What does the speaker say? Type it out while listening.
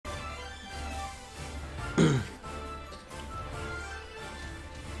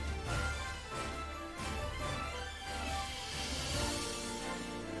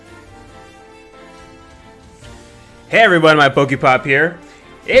Hey everyone, mypokepop here.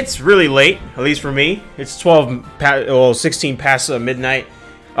 It's really late, at least for me. It's 16 past midnight.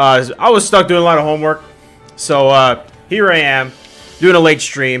 I was stuck doing a lot of homework, so here I am doing a late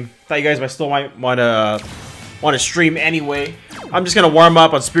stream. Thought you guys might still want to stream anyway. I'm just gonna warm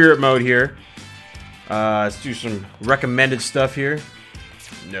up on spirit mode here. Let's do some recommended stuff here.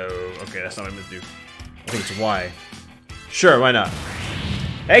 No, okay, that's not what I'm gonna do. I think it's Y. Sure, why not?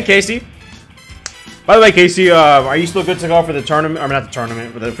 Hey, Casey. By the way, Casey, are you still good to go for the tournament? I mean, not the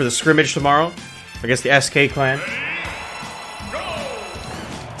tournament, but for the scrimmage tomorrow against the SK clan?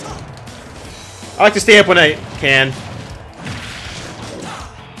 I like to stay up when I can.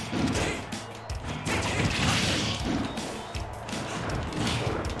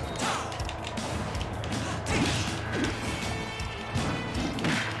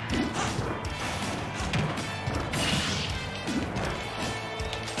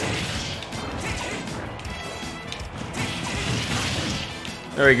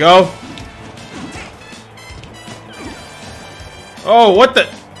 There we go. Oh, what the?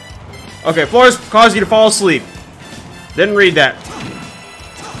 Okay, floors cause you to fall asleep. Didn't read that.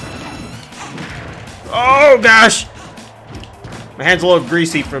 Oh, gosh. My hand's a little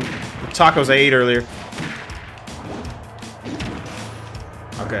greasy from the tacos I ate earlier.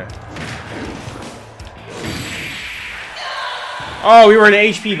 Okay. Oh, we were in an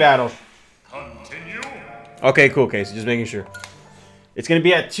HP battle. Continue. Okay, cool, Casey. Just making sure. It's going to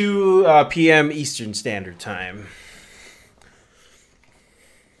be at 2 p.m. Eastern Standard Time.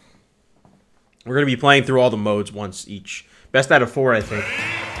 We're going to be playing through all the modes once each. Best out of 4, I think.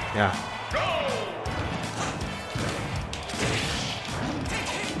 Yeah.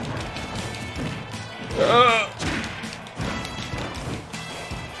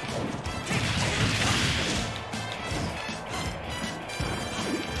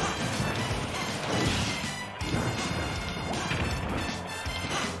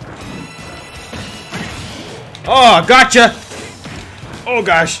 Oh, gotcha! Oh,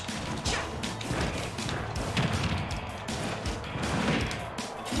 gosh.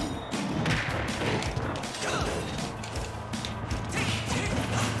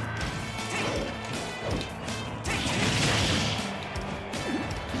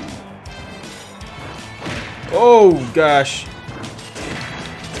 Oh, gosh.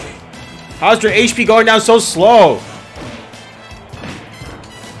 How's your HP going down so slow?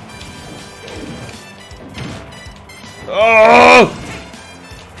 Oh!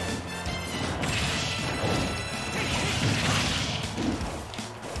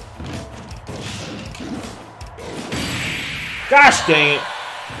 Gosh dang it.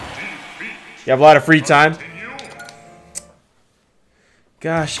 You have a lot of free time?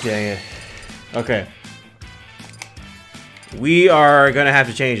 Gosh dang it. Okay. We are gonna have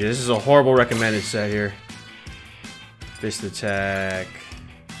to change it. This is a horrible recommended set here. Fist attack.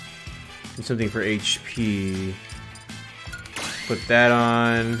 And something for HP. Put that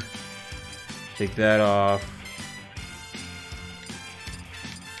on. Take that off.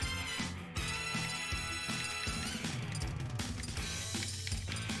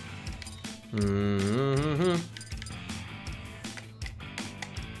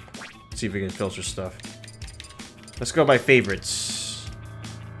 Let's see if we can filter stuff. Let's go by favorites.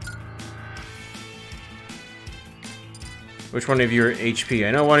 Which one of you are HP?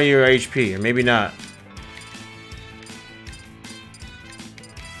 I know one of you are HP, or maybe not.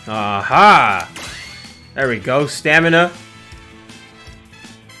 Aha! There we go. Stamina.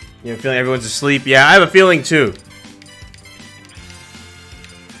 You have a feeling everyone's asleep? Yeah, I have a feeling too.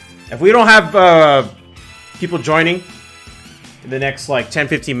 If we don't have people joining in the next like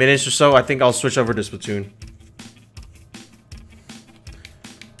 10-15 minutes or so, I think I'll switch over to Splatoon.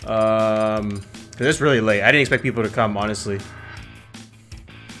 Because it's really late. I didn't expect people to come, honestly.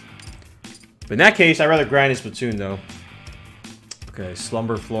 But in that case, I'd rather grind in Splatoon though. Okay,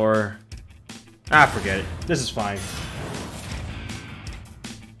 slumber floor. Ah, forget it. This is fine.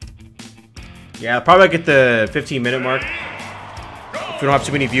 Yeah, I'll probably get the 15-minute mark. If we don't have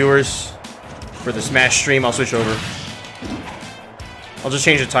too many viewers for the Smash stream, I'll switch over. I'll just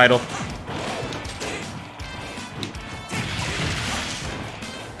change the title.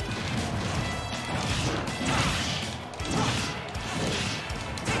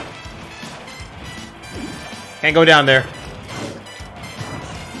 Can't go down there.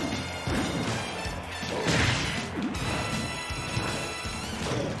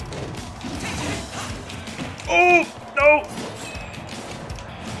 Oh, no!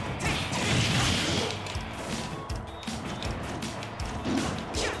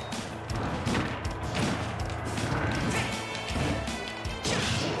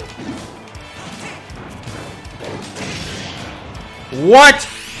 What?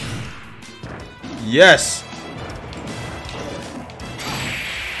 Yes.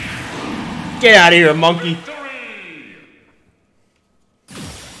 Get out of here, monkey.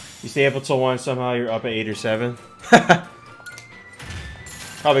 You stay up until 1, somehow you're up at 8 or 7.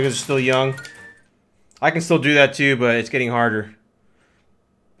 Probably because you're still young. I can still do that too, but it's getting harder.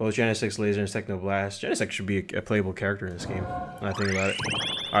 Both Genesix Laser and Technoblast. Genesix should be a playable character in this game. When I think about it.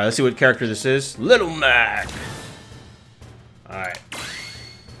 Alright, let's see what character this is. Little Mac! Alright.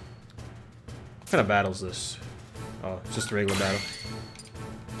 What kind of battle is this? Oh, it's just a regular battle.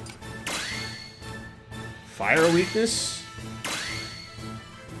 Fire weakness?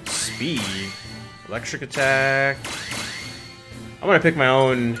 Speed? Electric attack? I'm gonna pick my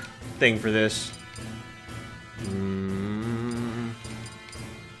own thing for this.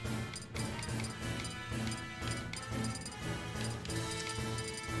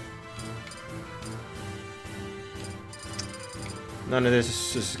 None of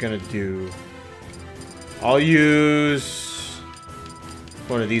this is gonna do. I'll use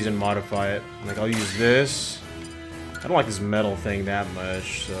one of these and modify it. Like, I'll use this. I don't like this metal thing that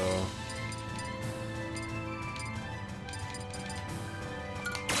much, so.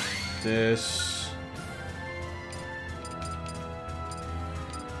 This.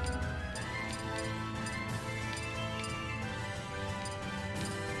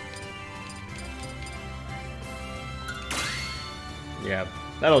 Yeah,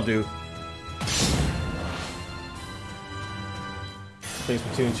 that'll do. Thanks,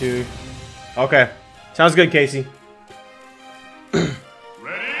 Splatoon 2. Okay. Sounds good, Casey. Ready?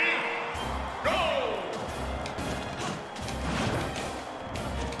 Go!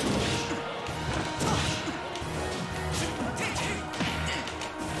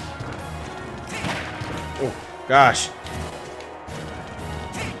 Oh, gosh.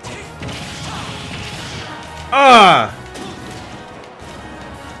 Ah!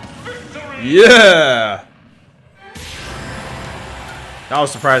 Yeah! That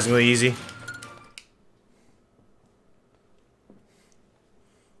was surprisingly easy.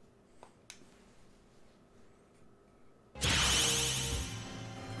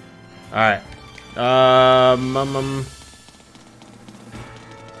 Alright.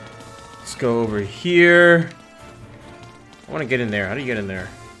 Let's go over here. I want to get in there. How do you get in there?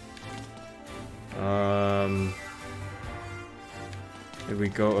 Did we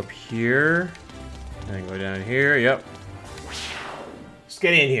go up here? And go down here. Yep. Let's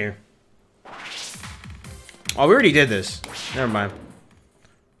get in here. Oh, we already did this. Never mind.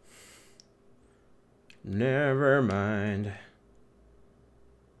 Never mind.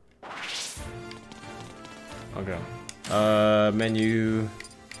 Okay. Menu.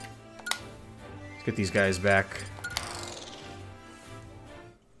 Let's get these guys back.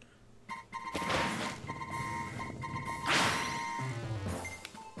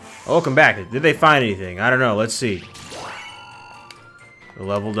 Welcome back. Did they find anything? I don't know. Let's see. They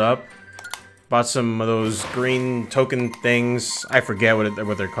leveled up. Bought some of those green token things. I forget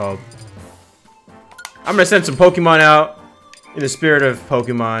what they're called. I'm gonna send some Pokemon out in the spirit of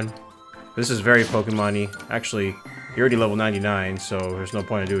Pokemon. This is very Pokemon-y. Actually, you're already level 99, so there's no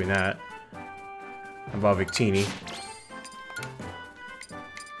point in doing that. How about Victini?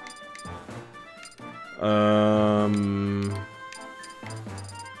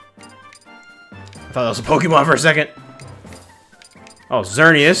 I thought that was a Pokemon for a second. Oh,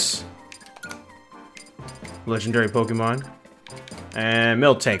 Xerneas. Legendary Pokemon. And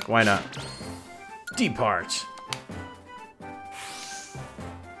Miltank, why not? Depart.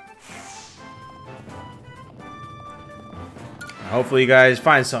 Hopefully you guys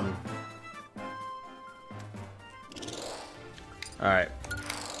find something. Alright.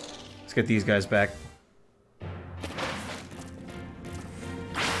 Let's get these guys back.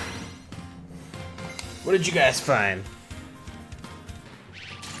 What did you guys find?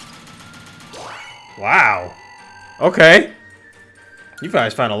 Wow. Okay. You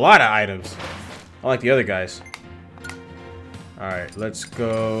guys found a lot of items. I like the other guys. Alright, let's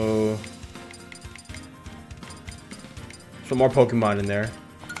go. Some more Pokemon in there.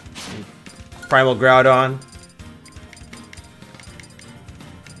 Primal Groudon.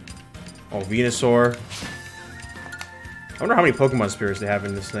 Oh, Venusaur. I wonder how many Pokemon spirits they have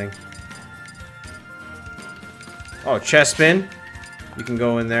in this thing. Oh, Chespin. You can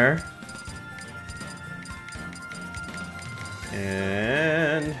go in there.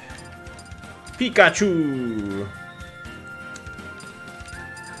 And Pikachu.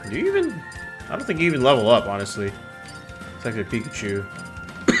 Do you even? I don't think you even level up, honestly. It's like a Pikachu.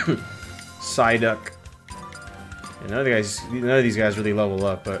 Psyduck. And none of these guys really level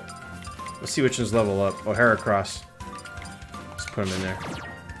up, but let's see which ones level up. Oh, Heracross. put him in there.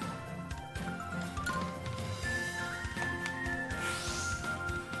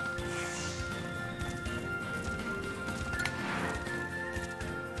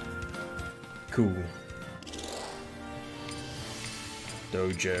 Cool.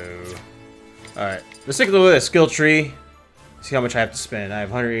 Dojo. Alright, let's take a look at the skill tree. See how much I have to spend. I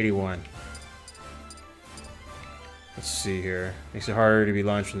have 181. Let's see here. Makes it harder to be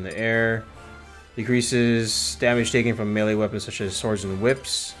launched in the air. Decreases damage taken from melee weapons such as swords and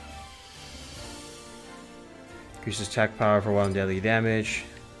whips. Increases attack power for one deadly damage.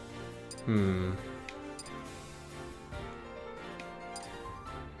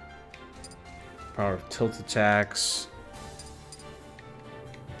 Power of tilt attacks.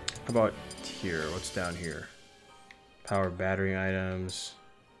 How about here? What's down here? Power of battering items.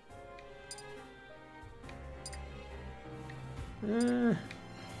 And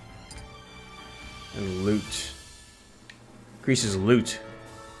loot. Increases loot.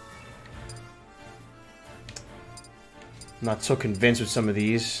 I'm not so convinced with some of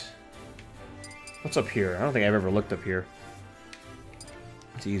these. What's up here? I don't think I've ever looked up here.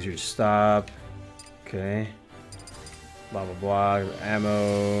 It's easier to stop. Okay. Blah blah blah.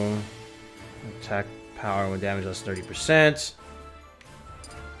 Ammo. Attack power when damage less than 30%.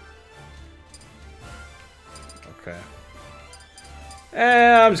 Okay.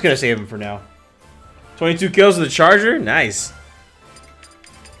 I'm just gonna save him for now. 22 kills with the charger? Nice.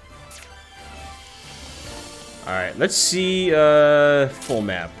 Alright, let's see full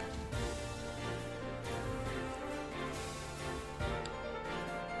map.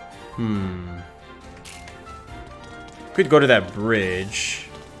 Could go to that bridge.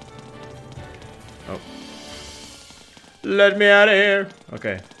 Oh. Let me out of here.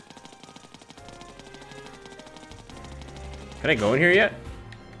 Okay. Can I go in here yet?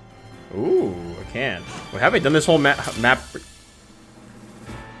 Ooh, I can. Wait, have I done this whole map?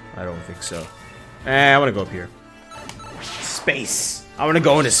 I don't think so. I want to go up here. Space. I want to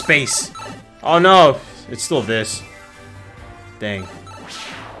go into space. Oh no, it's still this. Dang.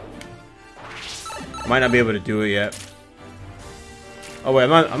 Might not be able to do it yet. Oh wait,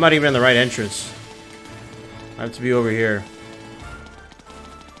 I'm not even in the right entrance. I have to be over here.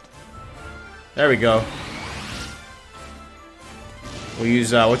 There we go. We'll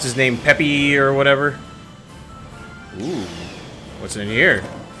use, what's his name? Peppy or whatever. Ooh. What's in here?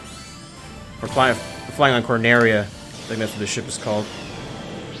 We're flying on Corneria. I think that's what the ship is called.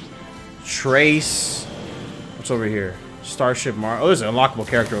 Trace. What's over here? Starship Mario. Oh, there's an unlockable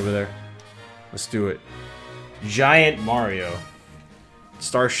character over there. Let's do it. Giant Mario.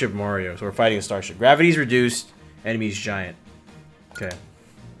 Starship Mario. So we're fighting a starship. Gravity's reduced. Enemies giant. Okay.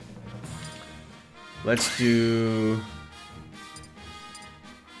 Let's do...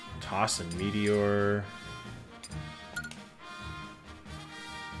 Toss a meteor.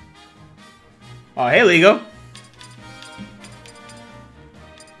 Oh, hey, Lego.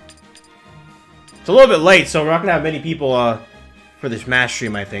 It's a little bit late, so we're not gonna have many people for this match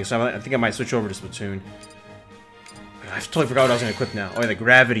stream, I think. So I think I might switch over to Splatoon. I totally forgot what I was gonna equip now. Oh, yeah, the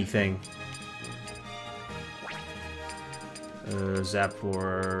gravity thing. Zap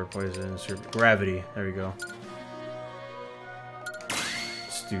for poison, gravity. There we go.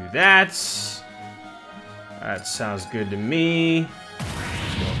 Let's do that. That sounds good to me.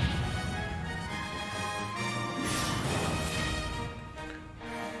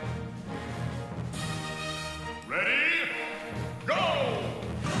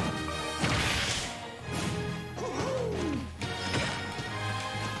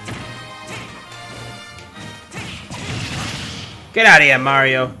 Get out of here,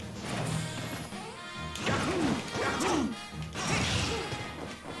 Mario.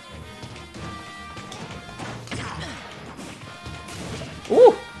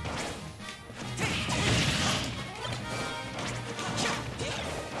 Ooh.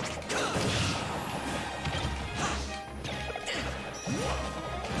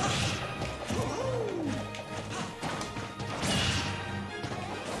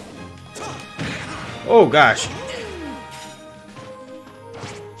 Oh gosh.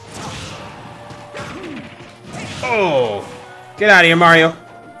 Oh! Get out of here, Mario!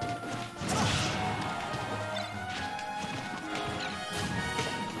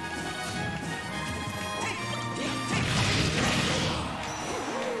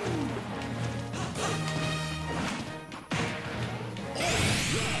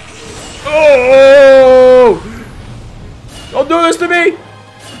 Oh! Don't do this to me!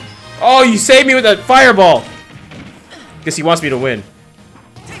 Oh, you saved me with that fireball! Guess he wants me to win.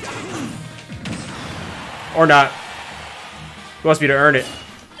 Or not. He wants me to earn it.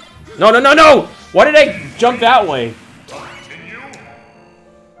 No, no, no, no! Why did I jump that way? Continue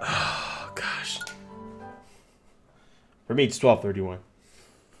For me, it's 12:31.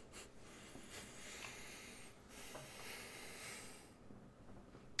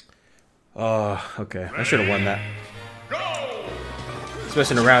 Okay. I should have won that. It's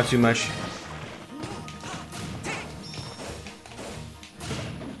messing around too much.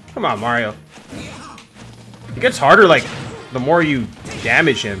 Come on, Mario. It gets harder, like, the more you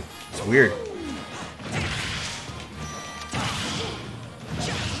damage him. It's weird.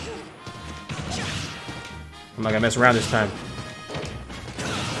 I'm not gonna mess around this time.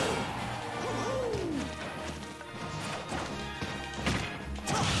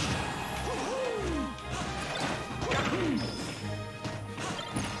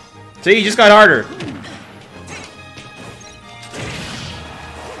 See, he just got harder.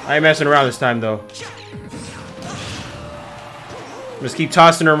 I ain't messing around this time, though. Just keep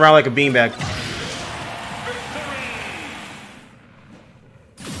tossing her around like a beanbag.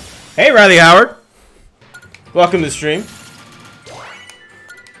 Hey, Riley Howard. Welcome to the stream.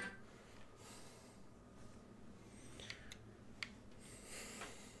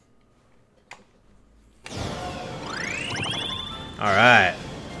 Alright.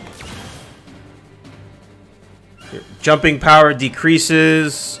 Jumping power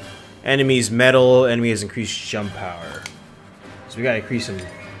decreases. Enemies metal. Enemy has increased jump power. So we gotta increase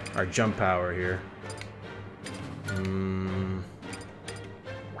our jump power here.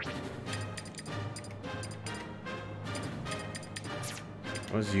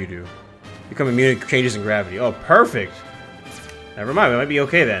 What does you do? Become immune to changes in gravity. Oh, perfect! Never mind, we might be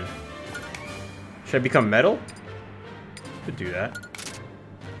okay then. Should I become metal? Could do that.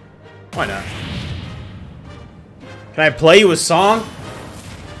 Why not? Can I play you a song?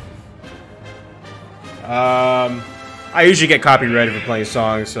 I usually get copyrighted for playing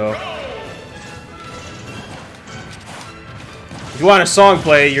songs, so... If you want a song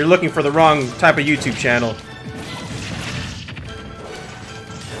play, you're looking for the wrong type of YouTube channel.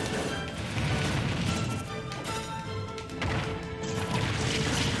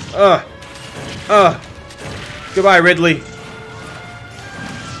 Goodbye, Ridley.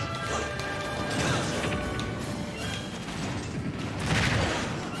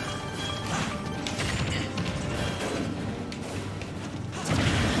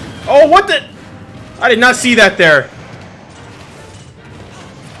 Oh, what the? I did not see that there.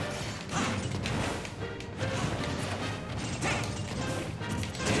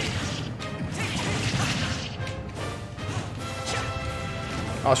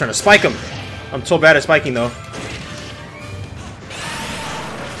 I was trying to spike him. I'm so bad at spiking, though.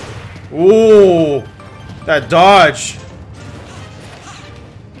 Ooh, that dodge.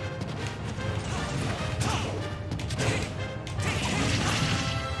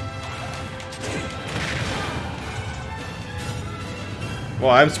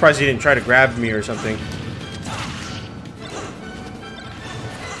 Well, I'm surprised he didn't try to grab me or something.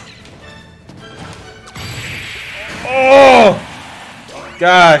 Oh!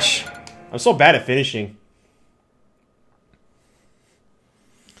 Gosh. I'm so bad at finishing.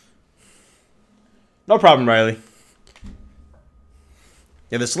 No problem, Riley.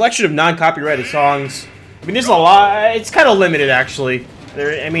 Yeah, the selection of non-copyrighted songs, I mean, there's a lot. It's kind of limited, actually.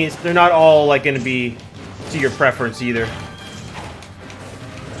 I mean, they're not all, like, going to be to your preference, either.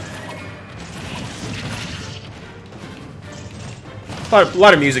 A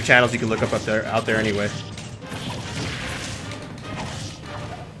lot of music channels you can look up out there anyway.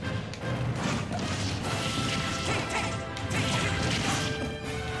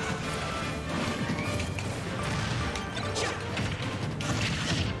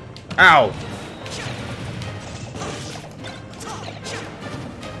 Ow!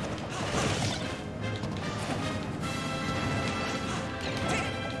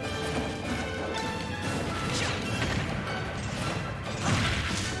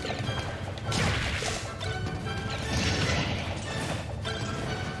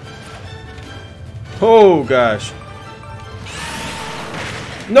 Oh gosh.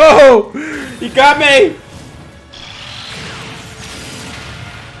 No! He got me!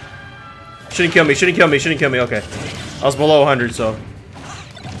 Shouldn't kill me, shouldn't kill me, shouldn't kill me, okay. I was below 100, so.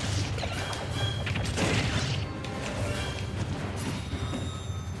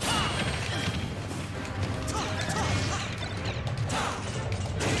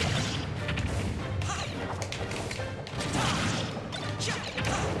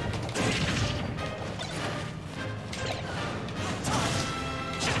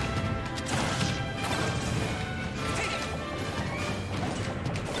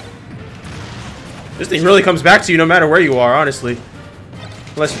 This thing really comes back to you no matter where you are, honestly.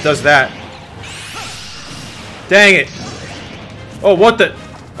 Unless it does that. Dang it. Oh, what the?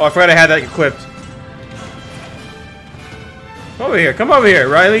 Oh, I forgot I had that equipped. Over here. Come over here,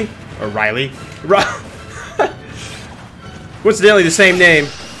 Riley. Or Riley. Coincidentally, the same name.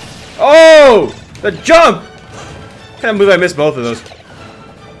 Oh! The jump! Can't believe I missed both of those.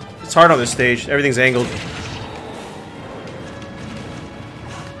 It's hard on this stage. Everything's angled.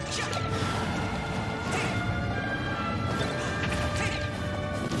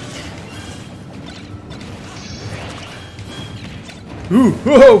 Ooh!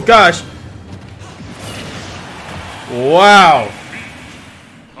 Oh gosh! Wow!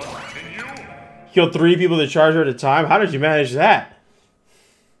 Killed 3 people to charge her at a time? How did you manage that?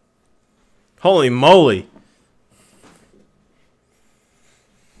 Holy moly!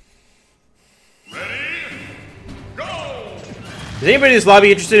 Is anybody in this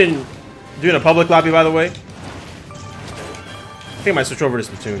lobby interested in doing a public lobby, by the way? I think I might switch over to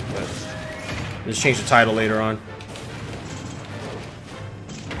Splatoon, but just change the title later on.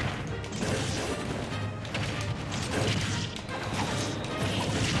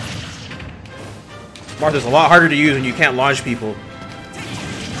 Martha's a lot harder to use when you can't launch people.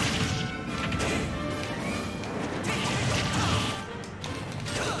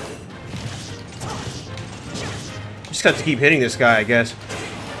 Just got to keep hitting this guy, I guess.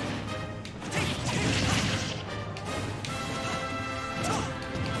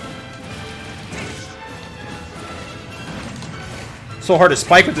 So hard to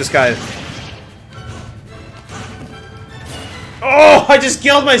spike with this guy. Oh, I just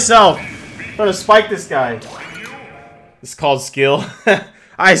killed myself trying to spike this guy. It's called skill.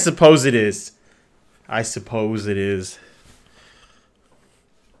 I suppose it is. I suppose it is.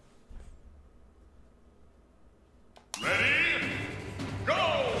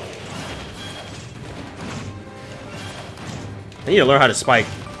 I need to learn how to spike,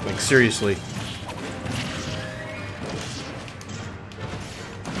 like seriously.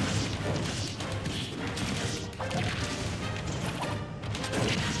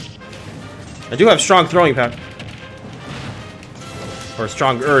 I do have strong throwing power. Or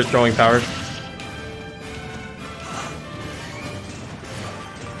stronger throwing power.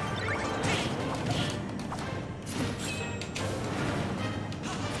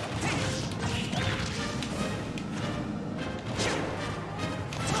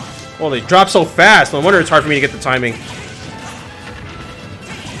 Oh, they drop so fast. No wonder it's hard for me to get the timing.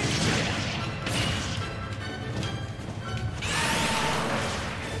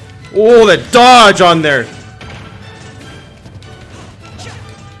 Oh, the dodge on there.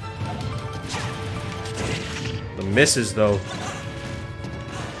 The misses, though.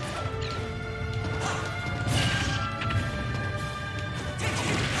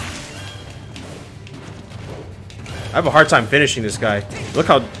 I have a hard time finishing this guy. Look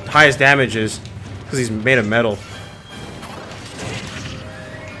how high his damage is, because he's made of metal.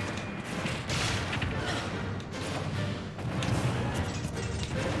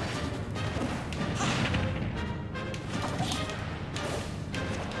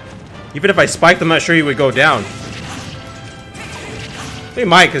 Even if I spiked, I'm not sure he would go down. He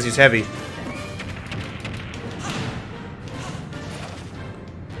might, because he's heavy.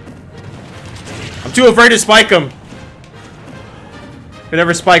 I'm too afraid to spike him. Could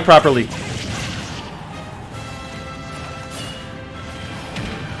never spike properly.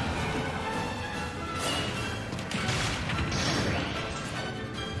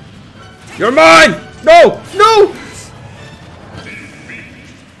 You're mine! No! No!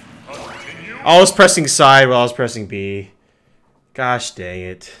 I was pressing side while I was pressing B. Gosh dang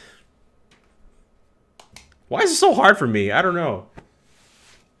it. Why is it so hard for me? I don't know.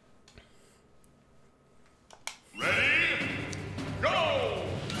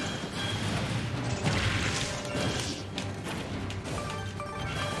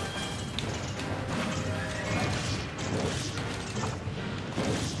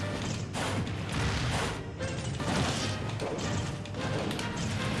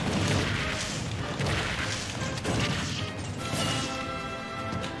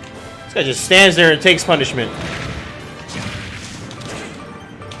 This guy just stands there and takes punishment.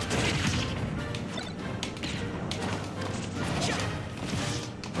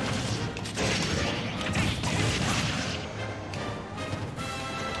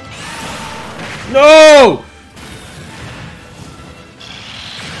 No!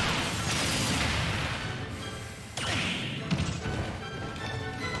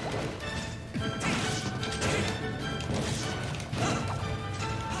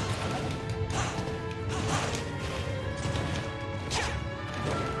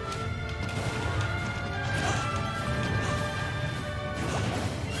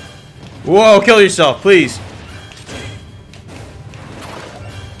 Whoa, kill yourself, please.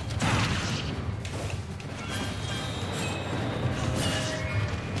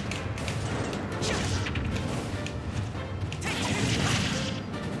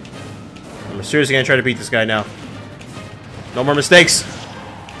 seriously gonna try to beat this guy now. No more mistakes.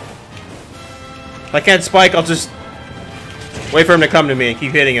 If I can't spike, I'll just wait for him to come to me and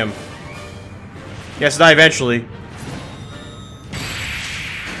keep hitting him. He has to die eventually.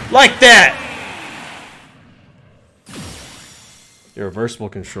 Like that! The reversible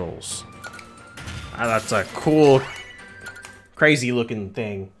controls. Ah, that's a cool, crazy looking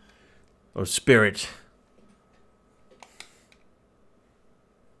thing. Or spirit.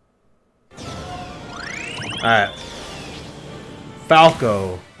 Alright.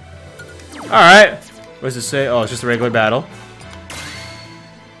 Falco. Alright. What does it say? Oh, it's just a regular battle.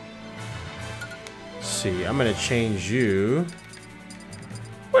 Let's see. I'm gonna change you.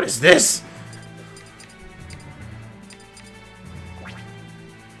 What is this?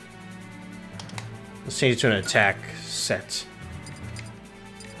 Let's change it to an attack set.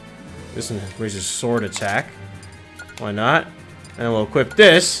 This one raises sword attack. Why not? And we'll equip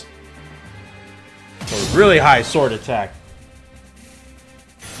this for really high sword attack.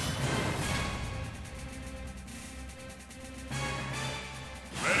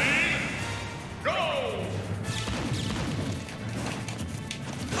 Ready? Go!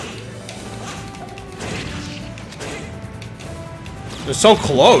 They're so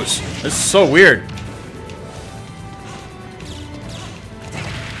close. This is so weird.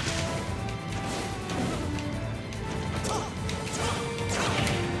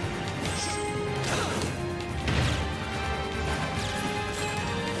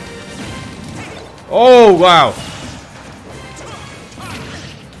 Oh, wow.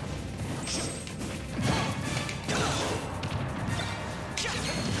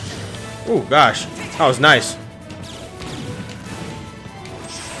 Oh, gosh. That was nice.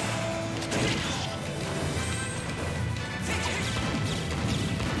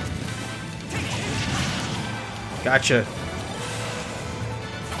 Gotcha.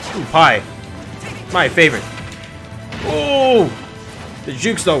 Ooh, pie. My favorite. Oh! The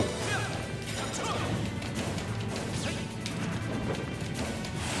jukes, though.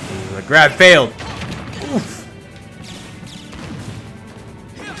 The grab failed. Oof.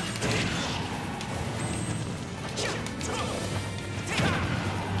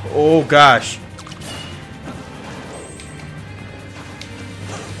 Oh gosh.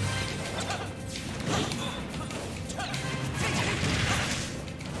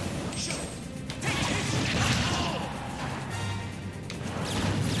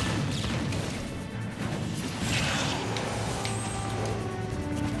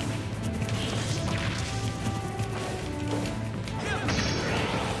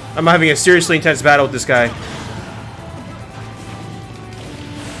 I'm having a seriously intense battle with this guy.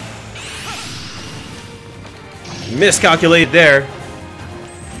 Miscalculated there.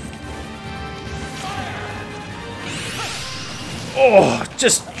 Oh,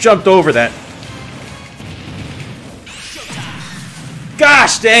 just jumped over that.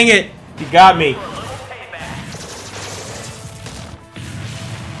 Gosh dang it! He got me.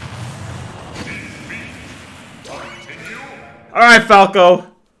 Alright, Falco.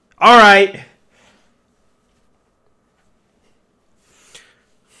 Alright.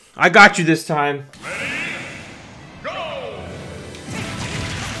 I got you this time. Ready? Go!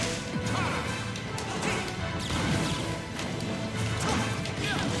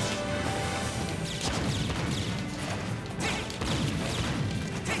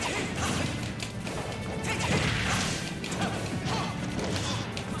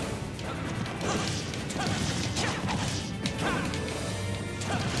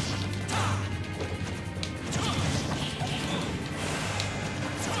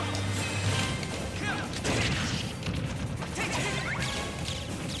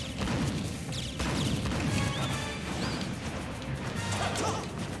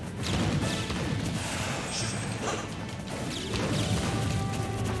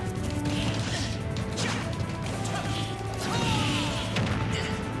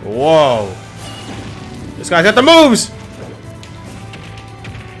 Whoa. This guy's got the moves!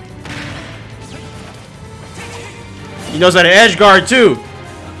 He knows how to edge guard too.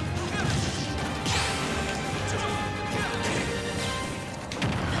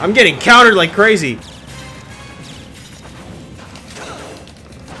 I'm getting countered like crazy.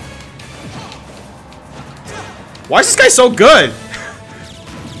 Why is this guy so good?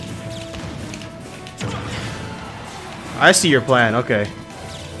 I see your plan, okay.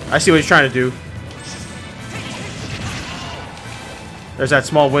 I see what he's trying to do. There's that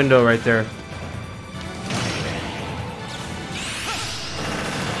small window right there.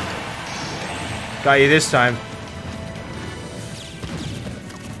 Got you this time.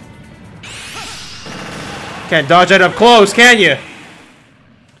 Can't dodge that up close, can you?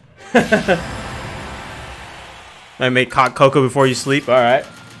 I make hot cocoa before you sleep. All right.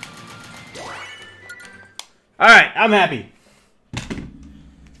 All right, I'm happy.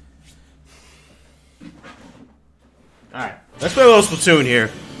 All right, let's play a little Splatoon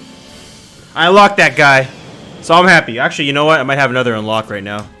here. I unlocked that guy, so I'm happy. Actually, you know what? I might have another unlock right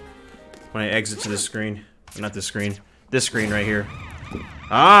now when I exit to this screen. Not this screen. This screen right here.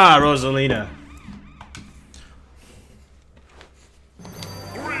 Ah, Rosalina.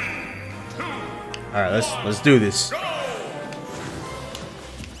 3, 2, All right, let's do this.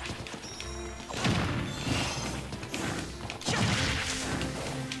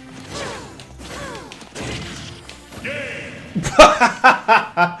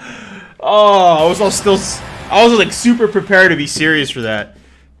 go! Oh, I was like super prepared to be serious for that,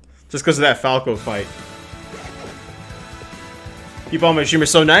 just because of that Falco fight. People on my stream are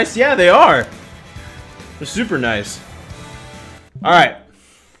so nice. Yeah, they are. They're super nice. All right.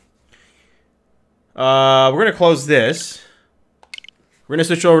 We're gonna close this. We're gonna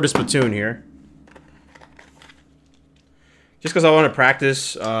switch over to Splatoon here, just because I want to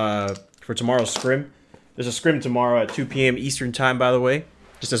practice for tomorrow's scrim. There's a scrim tomorrow at 2 p.m. Eastern time, by the way,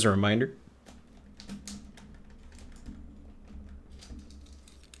 just as a reminder.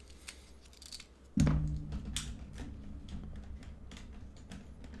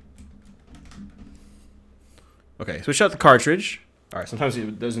 Okay, switch out the cartridge. All right, sometimes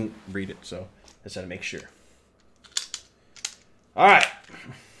it doesn't read it, so just had to make sure. All right,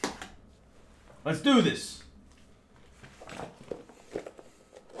 let's do this.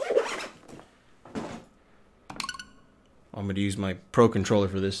 I'm gonna use my Pro controller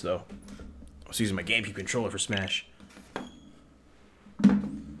for this, though. I was using my GameCube controller for Smash.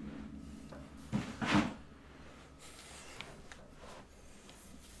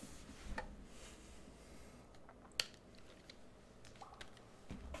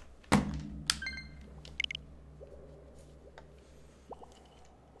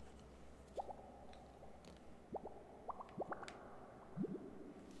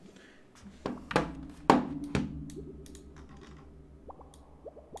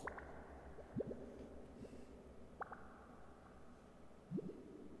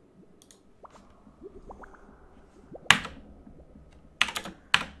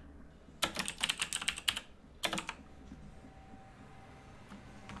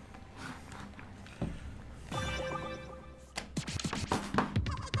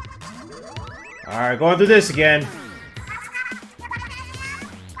 Alright, going through this again.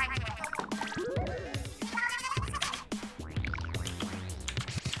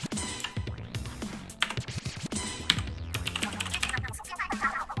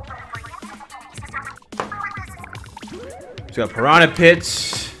 So we got Piranha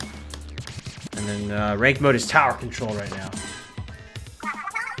Pits. And then rank mode is tower control right now.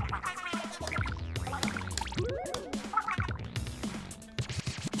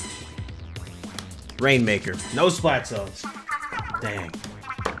 Rainmaker. No splat zones. Dang.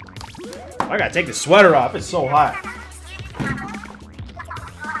 I gotta take the sweater off. It's so hot.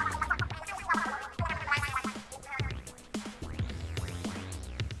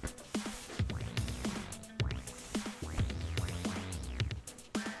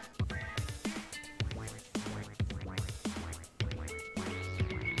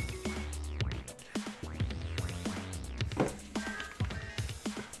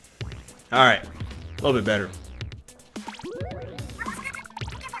 All right. A little bit better.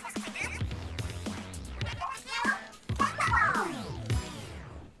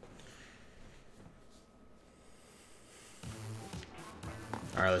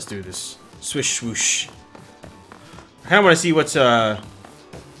 All right, let's do this. Swish swoosh. I kind of want to see what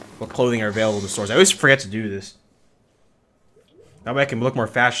clothing are available in the stores. I always forget to do this. That way I can look more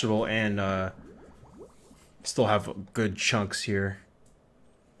fashionable and still have good chunks here.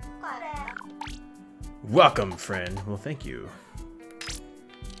 Welcome, friend. Well, thank you.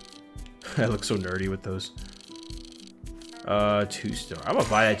 I look so nerdy with those. 2-star. I'm gonna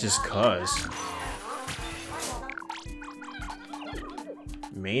buy that just cuz.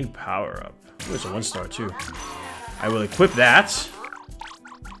 Main power up. There's a 1-star too. I will equip that.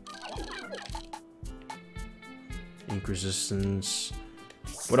 Ink resistance.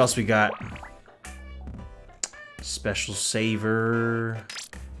 What else we got? Special saver.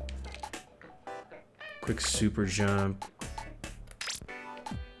 Quick super jump.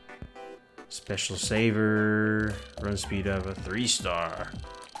 Special saver. Run speed of a 3-star.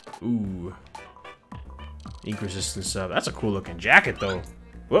 Ooh. Ink resistance up. That's a cool looking jacket though.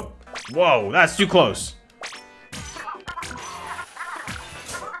 Whoop. Whoa, that's too close.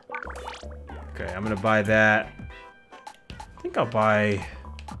 Okay, I'm gonna buy that. I think I'll buy...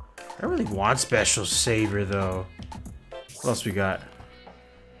 I don't really want special saver though. What else we got?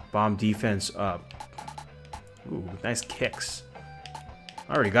 Bomb defense up. Ooh, nice kicks.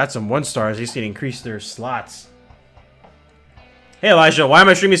 I already got some 1-stars. They just need to increase their slots. Hey Elijah, why am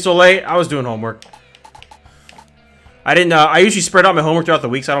I streaming so late? I was doing homework. I didn't. I usually spread out my homework throughout the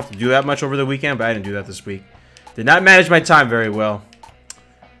week, so I don't have to do that much over the weekend. But I didn't do that this week. Did not manage my time very well.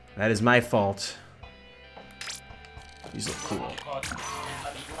 That is my fault. These look cool.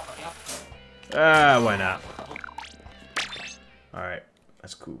 Why not? All right,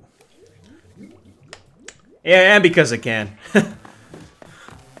 that's cool. Yeah, and because I can.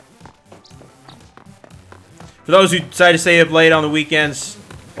 For those who decide to stay up late on the weekends,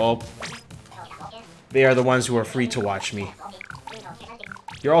 well, they are the ones who are free to watch me.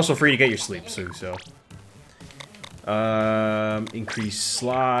 You're also free to get your sleep, too, so. Increase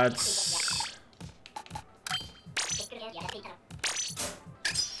slots.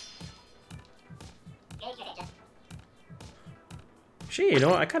 Actually, you know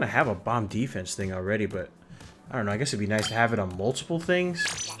what? I kind of have a bomb defense thing already, but I don't know. I guess it'd be nice to have it on multiple things.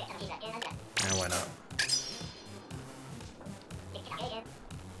 Yeah, why not?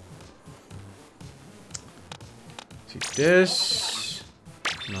 See this.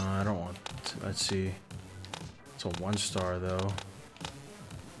 No, I don't want. Let's see. It's a 1-star though.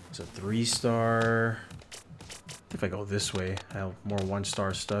 It's a 3-star. If I go this way, I have more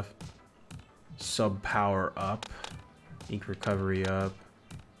 1-star stuff. Sub power up. Ink recovery up.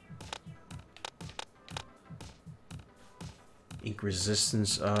 Ink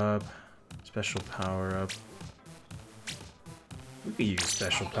resistance up. Special power up. We could use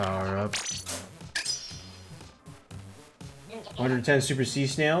special power up. 110 super sea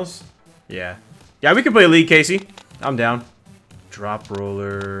snails? Yeah. Yeah, we can play League, Casey. I'm down. Drop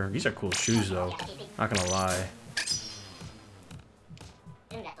roller. These are cool shoes, though. Not gonna lie.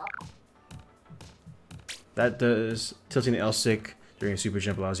 That does. Tilting the L stick during a super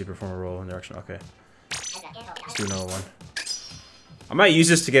jump allows you to perform a roll in direction. Okay. Let's do another one. I might use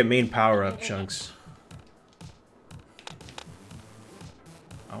this to get main power up chunks.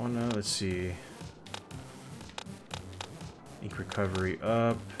 I wanna. Let's see. Ink recovery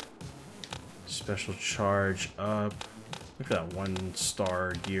up. Special charge up. Look at that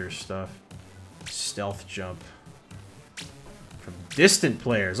 1-star gear stuff. Stealth jump. From distant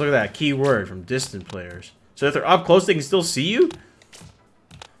players. Look at that keyword from distant players. So if they're up close, they can still see you?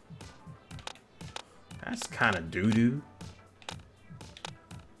 That's kind of doo-doo.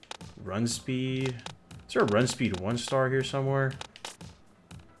 Run speed. Is there a run speed 1-star here somewhere?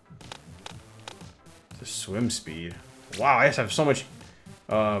 The swim speed. Wow, I just have so much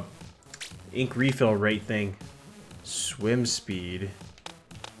ink refill rate thing. Swim speed.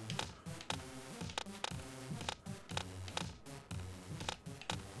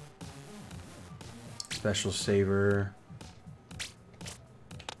 Special saver.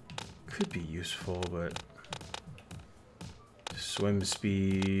 Could be useful, but swim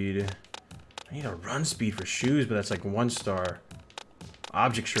speed. I need a run speed for shoes, but that's like 1-star.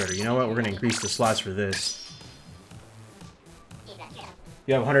 Object shredder. You know what? We're gonna increase the slots for this.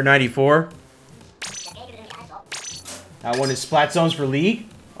 You have 194. That one is Splat Zones for League?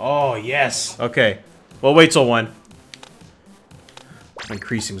 Oh, yes. Okay. Well, wait till 1. I'm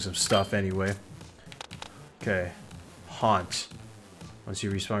increasing some stuff anyway. Okay. Haunt. Once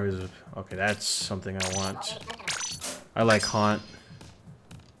you respawn... Okay, that's something I want. I like Haunt.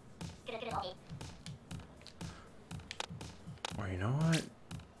 Or you know what?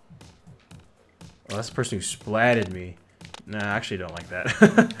 Oh, that's the person who splatted me. Nah, I actually don't like that.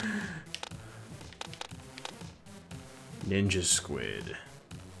 Ninja Squid.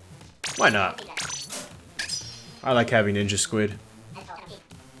 Why not? I like having Ninja Squid.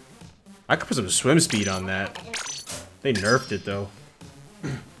 I could put some swim speed on that. They nerfed it though.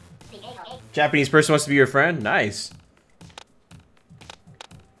 Japanese person wants to be your friend? Nice.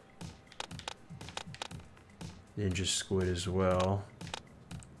 Ninja Squid as well.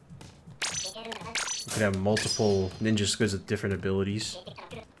 You could have multiple Ninja Squids with different abilities.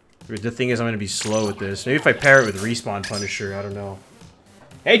 The thing is, I'm going to be slow with this. Maybe if I pair it with Respawn Punisher, I don't know.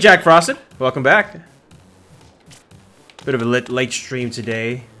 Hey, Jack Frosted. Welcome back. Bit of a late stream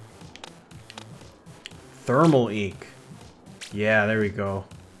today. Thermal ink. Yeah, there we go.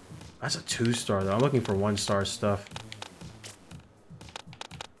 That's a 2-star, though. I'm looking for 1-star stuff.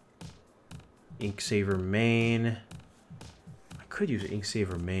 Ink Saver main. I could use Ink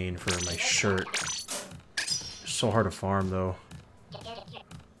Saver main for my shirt. It's so hard to farm, though.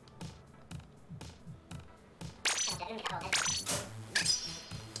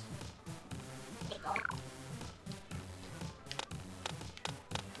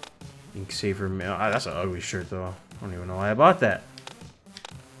 Ink Saver mail. Ah, that's an ugly shirt, though. I don't even know why I bought that.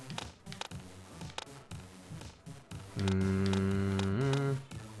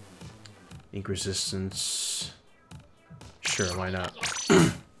 Ink resistance. Sure, why not?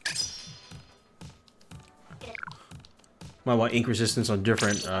 Might want ink resistance on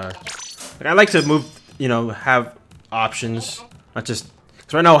different. Like I like to move, you know, have options, not just.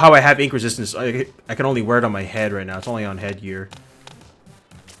 Because right now, how I have ink resistance, I can only wear it on my head right now. It's only on headgear.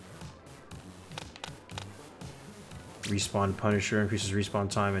 Respawn Punisher increases respawn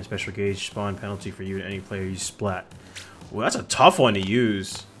time and special gauge spawn penalty for you and any player you splat. Well, that's a tough one to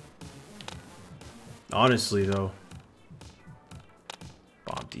use. Honestly, though.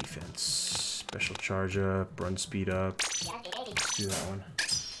 Bomb defense, special charge up, run speed up. Let's do that one.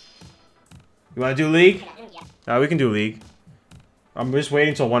 You want to do League? We can do League. I'm just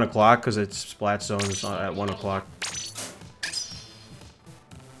waiting till 1 o'clock because it's Splat Zone at 1 o'clock.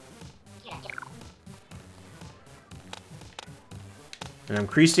 And I'm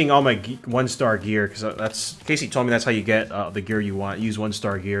increasing all my 1-star gear because that's Casey told me that's how you get the gear you want. Use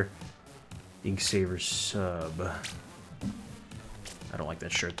 1-star gear. Inksaver sub. I don't like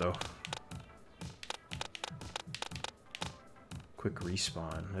that shirt though. Quick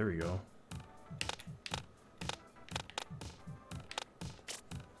respawn. There we go.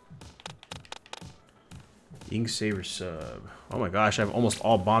 Inksaver sub. Oh my gosh, I have almost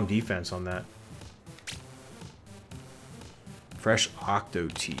all bomb defense on that. Fresh Octo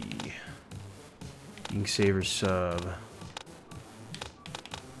Tea. Inksaver sub.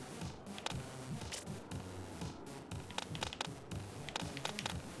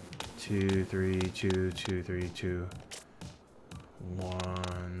 Two, three, two, two, three, two.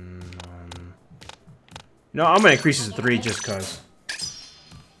 One. No, I'm gonna increase it to 3 just cause.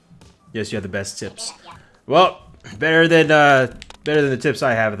 Yes, you have the best tips. Well, better than the tips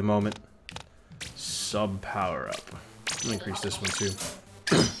I have at the moment. Sub power up. I'm gonna increase this one too.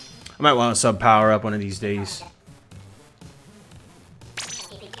 I might want a sub power up one of these days.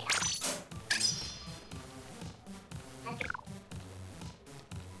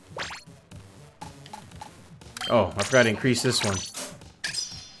 Oh, I forgot to increase this one.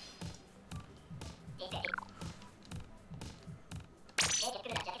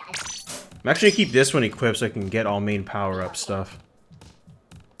 I'm actually gonna keep this one equipped so I can get all main power-up stuff.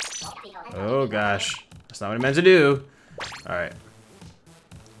 Oh gosh. That's not what I meant to do. Alright.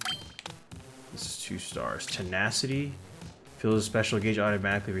 This is 2 stars. Tenacity. Fills a special gauge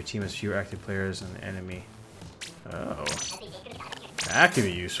automatically if your team has fewer active players than the enemy. Oh. That could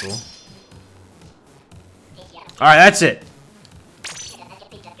be useful. Alright, that's it.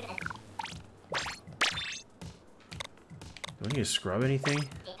 Do I need to scrub anything?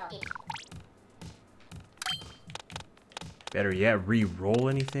 Better yet, re-roll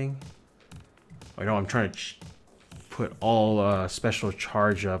anything? I know I'm trying to put all special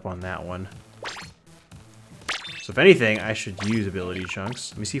charge up on that one. So if anything, I should use ability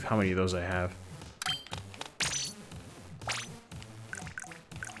chunks. Let me see how many of those I have.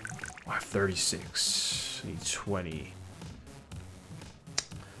 I have 36. I need 20.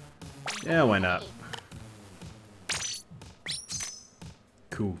 Yeah, why not?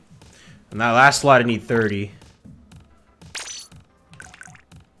 Cool. And that last slot I need 30.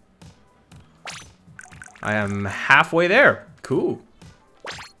 I am halfway there. Cool.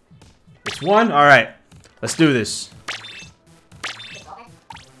 It's 1? Alright. Let's do this.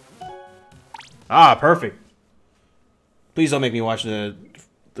 Ah, perfect. Please don't make me watch the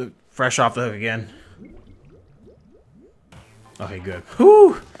fresh off the hook again. Okay, good.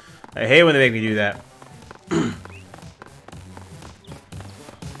 Whew! I hate when they make me do that.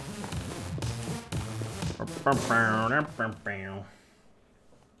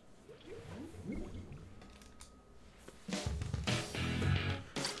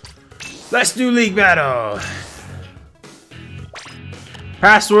 Let's do League Battle!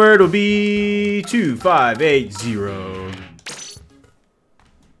 Password will be 2580.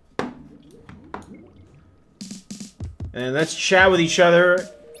 And let's chat with each other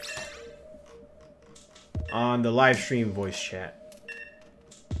on the Livestream Voice Chat.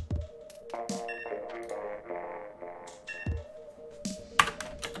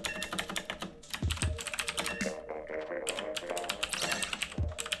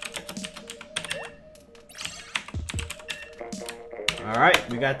 Alright,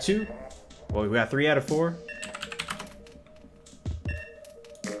 we got 2. Well, we got 3 out of 4.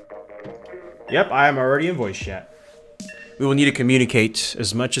 Yep, I am already in voice chat. We will need to communicate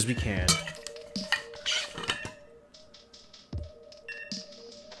as much as we can.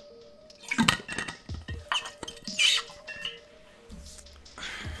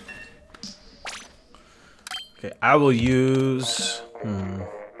 Okay, I will use...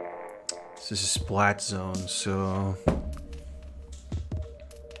 This is Splat Zone, so...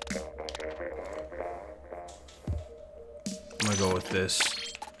 I'm gonna go with this.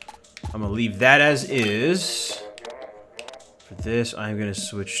 I'm gonna leave that as is. For this, I'm gonna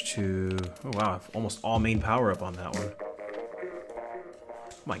switch to... Oh wow, almost all main power up on that one.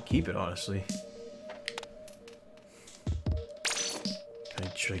 Might keep it, honestly.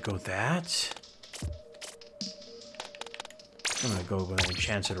 Should I go that? I'm gonna go with an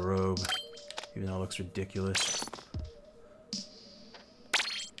enchanted robe, even though it looks ridiculous.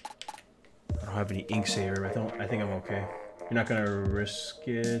 I don't have any ink saver. I think I'm okay. You're not gonna risk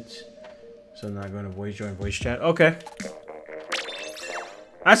it, so I'm not gonna join voice chat. Okay,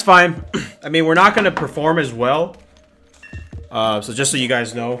 that's fine. I mean, we're not gonna perform as well. So just so you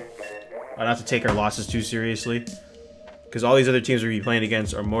guys know, I don't have to take our losses too seriously, because all these other teams we're gonna be playing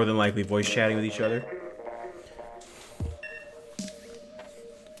against are more than likely voice chatting with each other.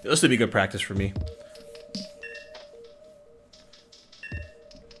 This would be good practice for me.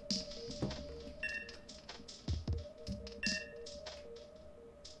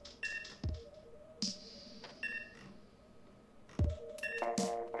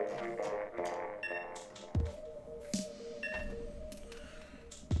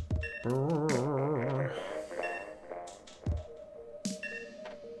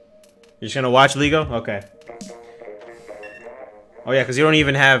 You're just gonna watch Lego? Okay. Oh yeah, because you don't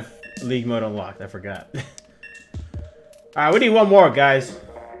even have League mode unlocked. I forgot. Alright, we need one more, guys.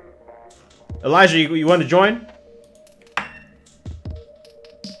 Elijah, you want to join?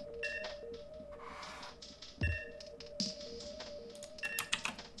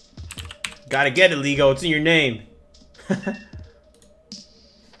 Gotta get it, Lego. It's in your name.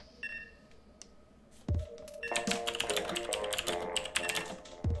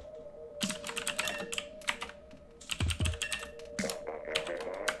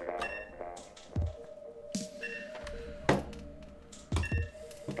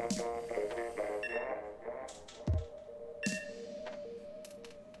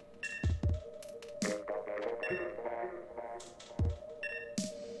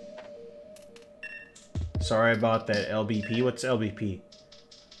 Sorry about that, LBP. What's LBP?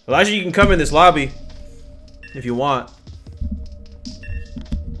 Elijah, you can come in this lobby if you want.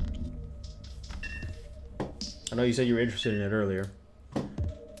 I know you said you were interested in it earlier.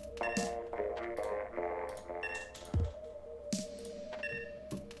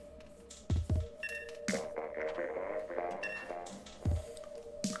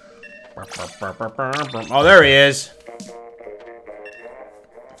 Oh, there he is.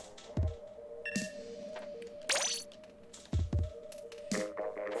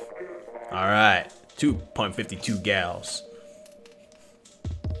 Alright, 2.52 gals.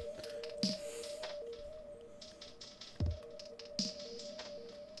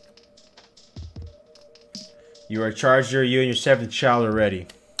 You are charged, you and your seventh child are ready.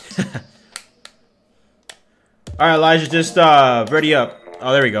 Alright, Elijah, just ready up.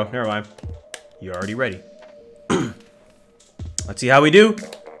 Oh, there we go. Never mind. You're already ready. Let's see how we do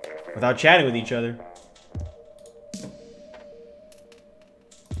without chatting with each other.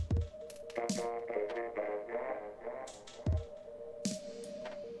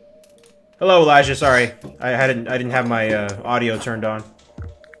 Hello, Elijah. Sorry, I didn't have my audio turned on.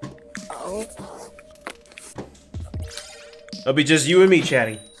 Oh. It'll be just you and me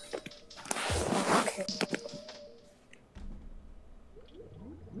chatting. Okay.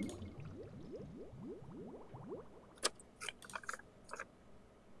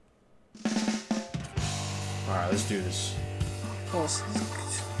 All right, let's do this.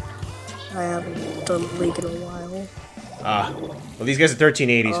 I haven't done League in a while. Well, these guys are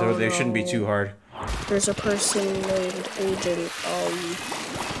 1380, so they shouldn't be too hard. There's a person named Agent,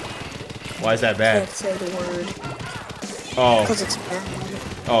 Why is that bad? can't say the word. Oh. Because it's bad.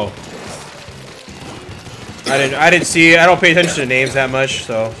 Oh. I didn't see it. I don't pay attention to names that much,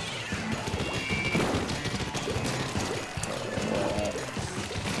 so.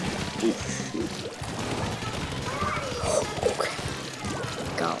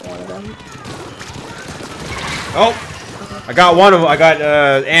 Got one of them. Oh! I got one of them. I got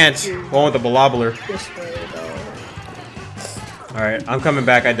ants. One with the balobler. This way, though. Alright, I'm coming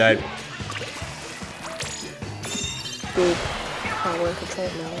back. I died. Dude, power control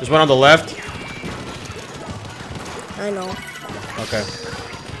now. There's one on the left. I know. Okay.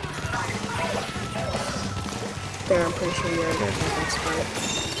 There, I'm pretty sure you're in that spot.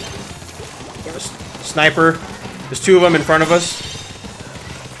 Yep. Sniper. There's two of them in front of us.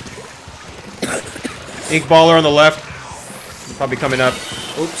 Ink baller on the left. Probably coming up.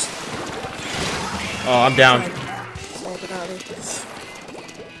 Oops. Oh, I'm down.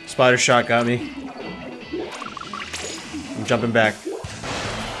 Spider shot got me. I'm jumping back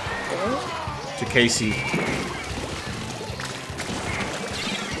to Casey.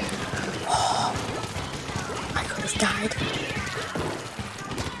 I could have died.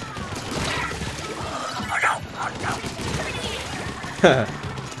 Oh no.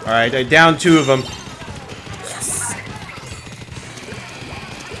 Alright, I downed 2 of them. Yes.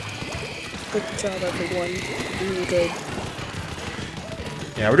 Good job, everyone. Really good.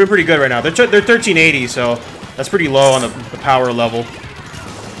 Yeah, we're doing pretty good right now. They're 1380, so that's pretty low on the power level.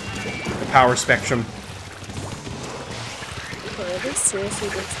 The power spectrum. Okay, this seriously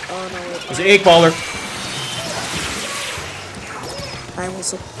just on our... There's an 8-baller. I will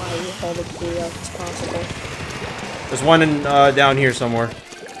supply you with all the booyah as possible. There's one in, down here somewhere.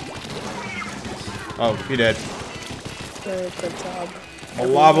 Oh, he dead. Very good job. A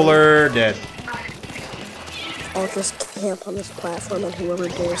Lobular dead. I'll just camp on this platform and whoever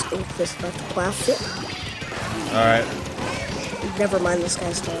dares take this left platform. Alright. Never mind this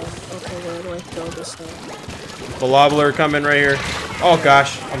guy's style. Okay, where do I throw this now? The Lobular coming right here. Oh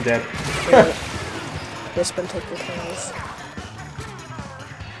gosh, I'm dead. It's been taken care of.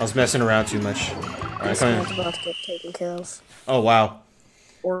 I was messing around too much. Alright, This come guy's in. about to get taken care of. Oh wow.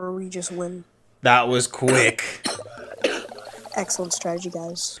 Or we just win. That was quick. Excellent strategy,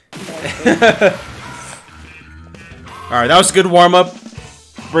 guys. Alright, that was a good warm-up.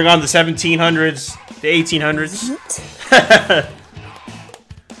 Bring on the 1700s, the 1800s.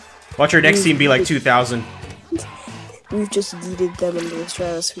 Watch our next team be like 2000. We've just yeeted them into the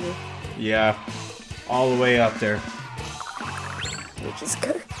stratosphere. Yeah. All the way up there. Which is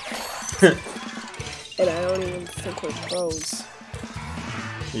good. And I don't even think we're pros.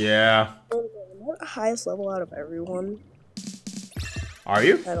 Yeah. Am I the highest level out of everyone? Are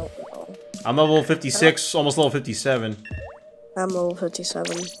you? I don't know. I'm level 56, almost level 57. I'm level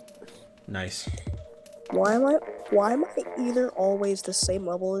 57. Nice. Why am I either always the same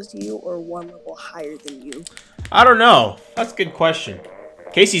level as you or one level higher than you? I don't know. That's a good question.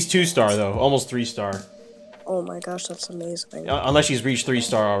 Casey's 2-star though, almost 3-star. Oh my gosh, that's amazing. Unless she's reached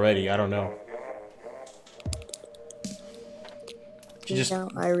 3-star already, I don't know. She just... Yeah,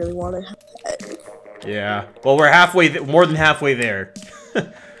 I really want to. Yeah. Well, we're halfway, more than halfway there.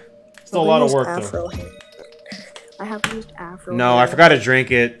 Still a lot of work Afro though. hair. I haven't used Afro No, hair, I forgot to drink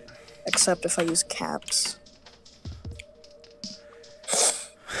it. except if I use caps.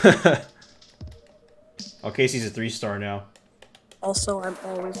 Oh, Casey's a 3-star now. Also, I'm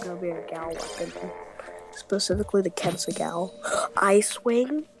always gonna be a gal weapon. Specifically the Kensa gal. Ice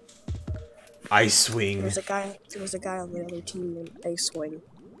Wing. Ice Swing. There was a guy on the other team named Ice Wing.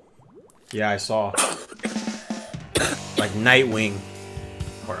 Yeah, I saw. Like Nightwing.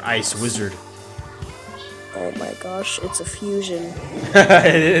 Or Ice Wizard. Oh my gosh, it's a fusion.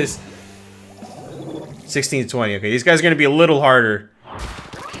 It is. 16 to 20. Okay, these guys are going to be a little harder.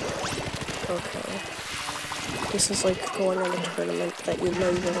 Okay. This is like going on a tournament that you know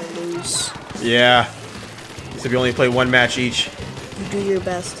you're gonna lose. Yeah. So if you only play 1 match each. You do your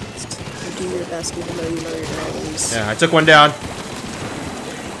best. You do your best even though you know you're gonna lose. Yeah, I took one down.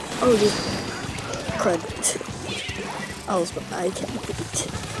 Oh, dude. Crud. I can't beat.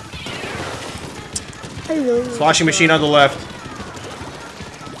 I really Sloshing machine on the left.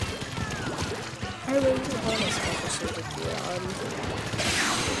 I really want to special with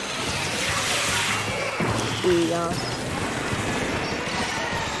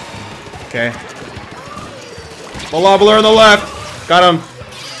Okay. Malabler on the left. Got him.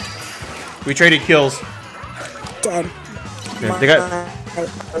 We traded kills. Dead. Okay, they got...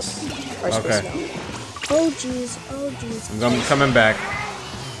 Okay. Oh jeez, oh jeez. I'm coming back.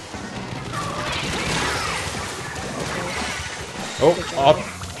 Oh, all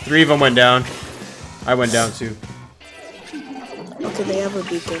 3 of them went down. I went down too. Okay, they have a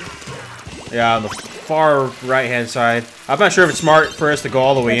beacon. Yeah, on the far right-hand side. I'm not sure if it's smart for us to go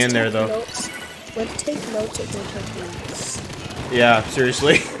all the way in there, though. Let's take notes of their techniques. Yeah,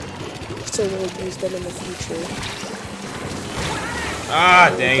 seriously. So we'll use them in the future.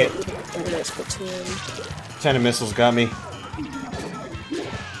 Ah, dang it. Splatoon. 10 of missiles got me.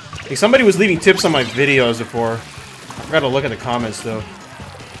 Hey, somebody was leaving tips on my videos before. I forgot to look at the comments, though.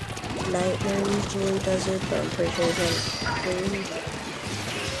 Nightmare usually does it, but I'm pretty sure it's not.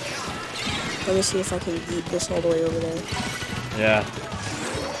 Let me see if I can beat this all the way over there. Yeah.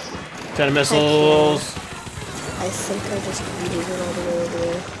 10 of missiles. I think I just beat it all the way over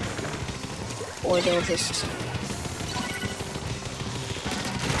there. Or they'll just...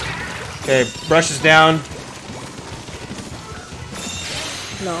 Okay, brush is down.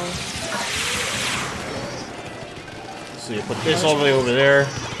 No. So you put this all the way over there.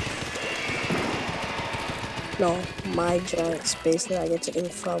 No, my giant space that I get to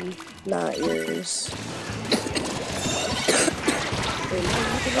ink from, not yours.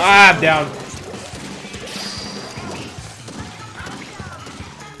 Ah, I'm down.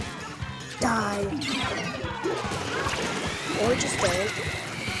 Die. Or just don't.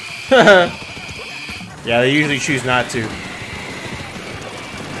 Yeah, they usually choose not to.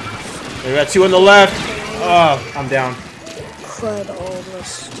 We got 2 on the left. Oh, I'm down. Crud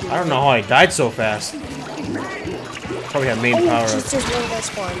almost. I don't know how I died so fast. Probably have main power up. Just one that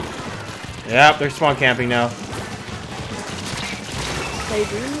spawn. Yep, they're spawn camping now. They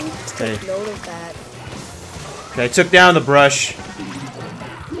do need to take note of that. Okay, I took down the brush.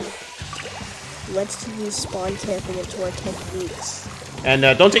 Let's use spawn camping into our techniques. And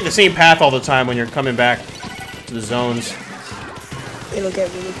don't take the same path all the time when you're coming back to the zones. It'll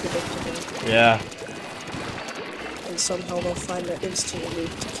get really predictable. Yeah. And somehow they'll find an instant loop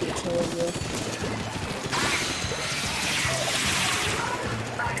to keep killing you.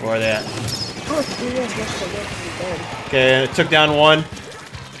 Where are they at? Oh, yes, dead. Okay, I took down 1.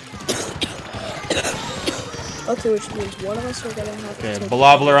 Okay, which means one of us are gonna have to take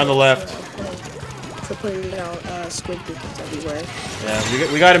Blobler on the left. For putting out squid beacons everywhere. Yeah,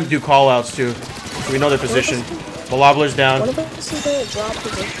 we got him do call-outs too. So we know their position. Blobler's down. One of us is gonna drop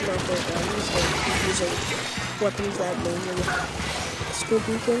position of their guns and keep using weapons that mainly squid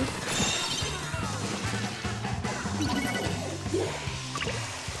beacon.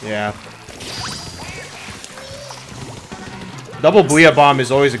 Yeah. Double booyah bomb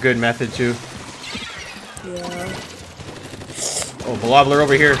is always a good method too. Yeah. Oh, Blobler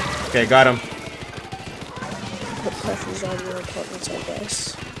over here. Okay, got him. Put pressures on your opponents, I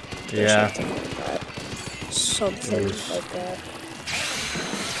guess. Yeah. Something like that.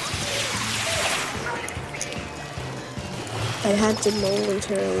 I had to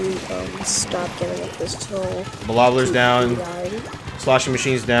momentarily stop getting up this hill. Blobler's down. Sloshing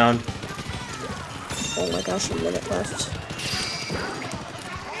machine's down. Oh my gosh, a minute left.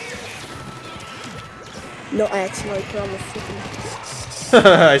 No, I accidentally put on the freaking...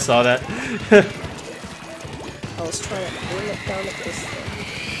 I saw that. I was trying to bring it down at this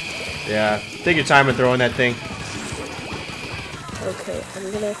thing. Yeah, take your time in throwing that thing. Okay,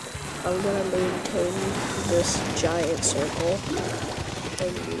 I'm gonna maintain this giant circle.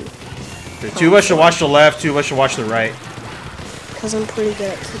 Okay, 2 of us should watch the left, 2 of us should watch the right. Because I'm pretty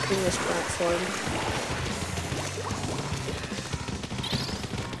good at keeping this platform.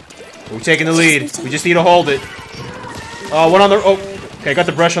 We're taking the lead. We just need to hold it. Oh, one on the... Oh, okay, got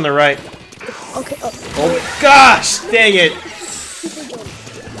the brush on the right. Okay, oh, gosh! Dang it!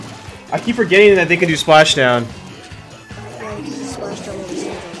 I keep forgetting that they can do splashdown. Alright,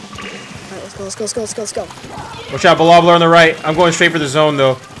 let's go. Watch out, Blobler on the right. I'm going straight for the zone,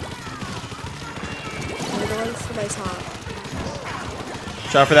 though. I'm going for my top.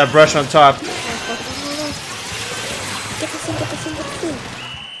 Watch out for that brush on top. Get the thing.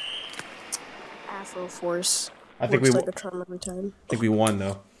 Afro Force. I think Works like a charm every time. I think we won,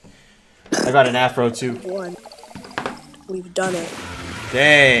 though. I got an afro, too. Won. We've done it.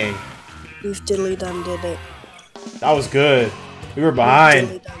 Dang. We've diddly done did it. That was good. We were behind.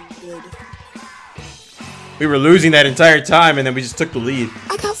 We've diddly done did. We were losing that entire time, and then we just took the lead.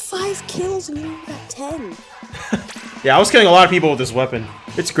 I got 5 kills and you got 10. Yeah, I was killing a lot of people with this weapon.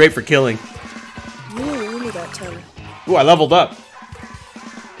 It's great for killing. You only got 10. Ooh, I leveled up.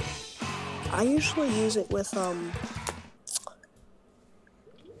 I usually use it with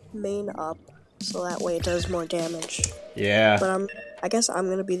main up, so that way it does more damage. Yeah. But I guess I'm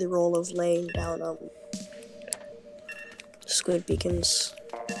gonna be the role of laying down squid beacons.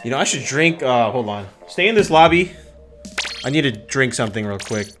 You know, I should drink. Hold on. Stay in this lobby. I need to drink something real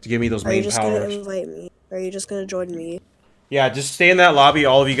quick to give me those main powers. Are you just gonna invite me? Or are you just gonna join me? Yeah, just stay in that lobby.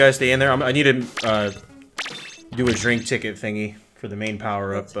 All of you guys stay in there. I need to do a drink ticket thingy for the main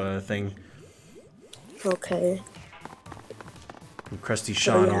power up thing. Okay. Krusty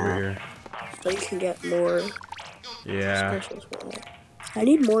Sean over here. So you can get more. Yeah. I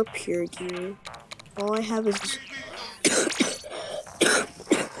need more pure gear. All I have is.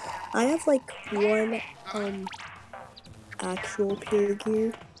 I have like 1 actual pure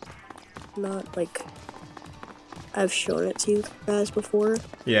gear. Not like I've shown it to you guys before.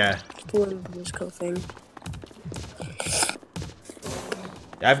 Yeah. It's one of this cool thing.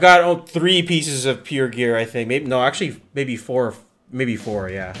 I've got 3 pieces of pure gear, I think. Maybe no, actually, maybe 4. Maybe 4.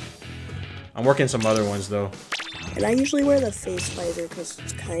 Yeah. I'm working some other ones though. And I usually wear the face visor because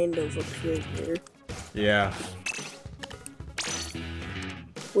it's kind of a pure gear. Yeah.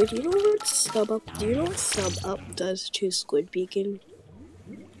 Wait, do you know what sub up? Do you know what sub up does to Squid Beacon?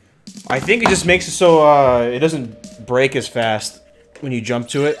 I think it just makes it so it doesn't break as fast when you jump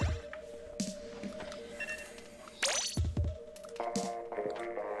to it.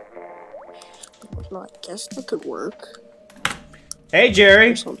 Well, I guess that could work. Hey,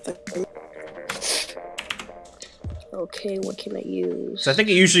 Jerry. Or something. Okay, what can I use? So I think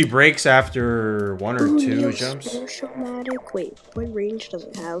it usually breaks after 1 or 2 Yo, jumps. Splatoon-matic. Wait, what range does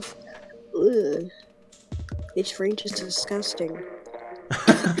it have? Ugh. Its range is disgusting.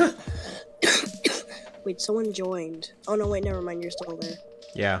 Wait, someone joined. Oh no, wait, never mind. You're still there.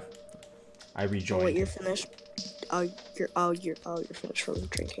 Yeah, I rejoined. Oh wait, you're finished. You're finished from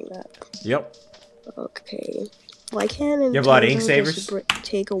drinking that. Yep. Okay. Why can't You have a lot of ink Nintendo savers? just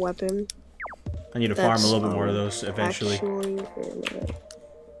take a weapon? I need to farm a That's, little bit more of those eventually. Actually, wait a minute.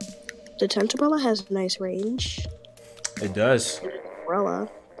 The tent umbrella has a nice range. It does. Umbrella.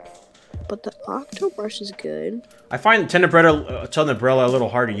 But the octo brush is good. I find Tenumbrella a little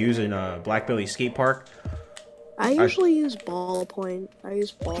hard to use in Blackbelly Skate Park. I usually use ballpoint. I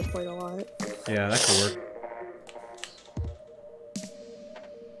use ballpoint a lot. Yeah, that could work.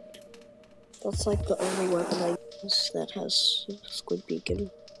 That's like the only weapon I use that has squid beacon.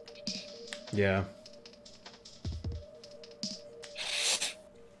 Yeah.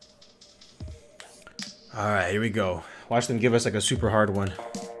 Alright, here we go. Watch them give us like a super hard one.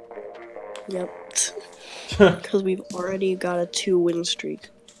 Yep. Because we've already got a 2-win streak.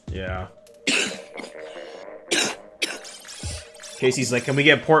 Yeah. Casey's like, can we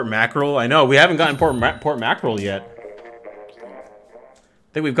get port mackerel? I know, we haven't gotten port mackerel yet.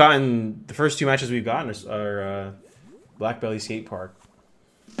 I think we've gotten, the first 2 matches we've gotten are Blackbelly Skate Park.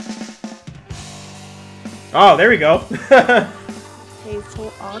 Oh, there we go. Hey,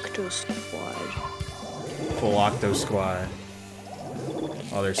 full octo squad. Full octo squad.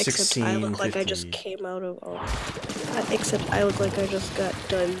 Oh, there's 16. Except I look like 50. I just came out of. Except I look like I just got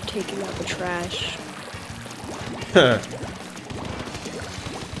done taking out the trash.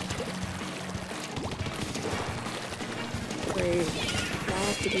 Great. Now I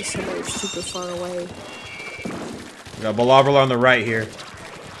have to be somewhere super far away. We got Balabra on the right here.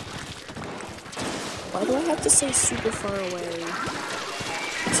 Why do I have to say super far away?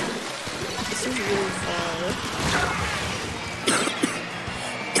 This is really far.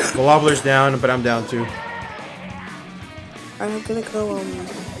 Balabla's down, but I'm down too. I'm gonna go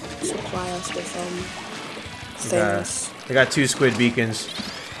supply us with things. They got 2 squid beacons.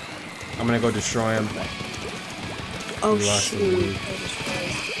 I'm gonna go destroy them. Oh We lost the shoot! lead. I just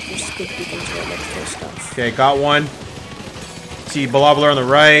realized there's squid beacons right next to our stuff. Okay, got one. See Balabla on the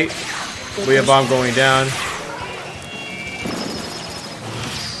right. We have bomb going down.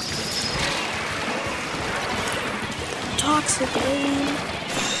 Toxic rain.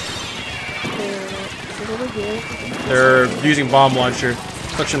 They're over here. They're using bomb launcher.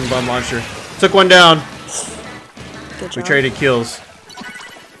 Suction bomb launcher. Took one down. Good We job. traded kills.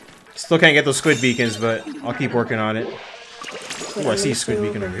 Still can't get those squid beacons, but I'll keep working on it. Wait, Oh, I I'm see gonna squid stay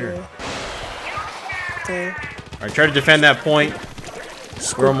beacon over here. Okay. Alright, try to defend that point.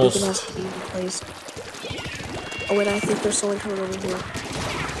 Squid We're almost. beacon has to be replaced. Oh wait, I think there's someone coming over here.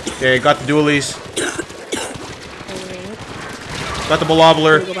 Okay, got the dualies. Alright. Got the Can we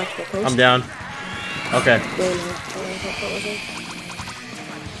Balabler. go back to the post? I'm down. Okay. Wait a minute.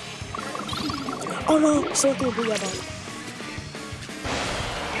 Oh no! Someone threw a blue web on.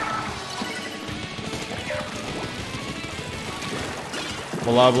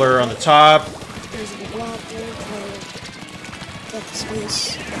 Balabler on the top. There's a blob there. Got the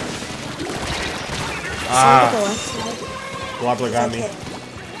space. Ah. Someone on the left side. Balabler got me.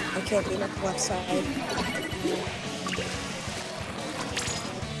 I can't beat up the left side.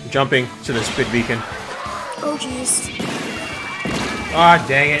 Jumping to the squid beacon. Oh jeez. Ah,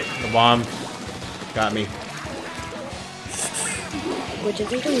 dang it. The bomb got me. What did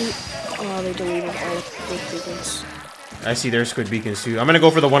they delete? Oh, they deleted all of the beacons. I see their squid beacons too. I'm gonna go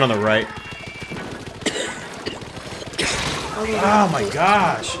for the one on the right. Oh my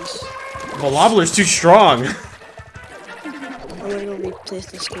gosh. Balabler's too strong. I'm gonna go replace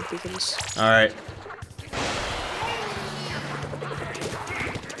the squid beacons. Alright.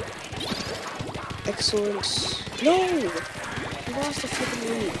 Excellent. No! We lost the freaking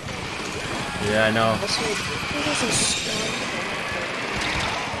lead. Yeah, I know. Also, it wasn't strong.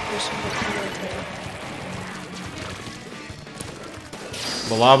 There's something right there.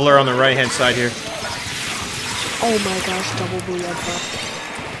 Balabler on the right hand side here. Oh my gosh, double blue red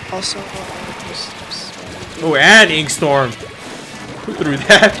buff. Also, just Oh, and Inkstorm. Who threw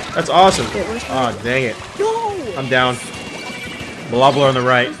that? That's awesome. Wait, where's Oh, dang it. no! I'm down. Balabler on the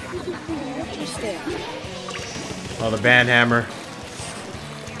right. What just there? Oh, the band hammer.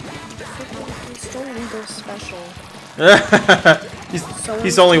 Still legal special.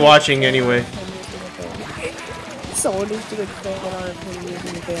 he's only watching anyway. Someone needs to expand on it from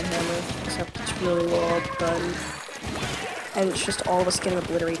using the van hammer, except it's really well done. And it's just all of us getting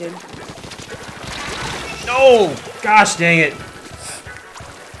obliterated. No! Gosh dang it.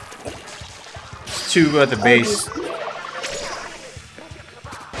 It's two at the base.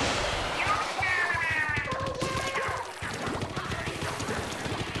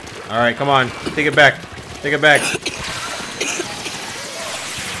 Alright, come on. Take it back. Take it back.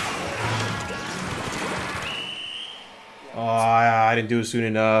 Oh, I didn't do it soon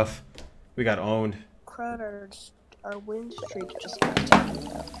enough. We got owned. Crud, our win streak just got taken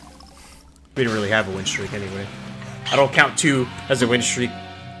out. We didn't really have a win streak anyway. I don't count 2 as a win streak.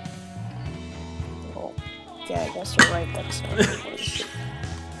 Well, yeah, I guess you're right. That's not a win streak.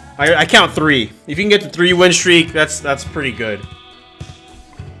 I count 3. If you can get the 3 win streak, that's pretty good.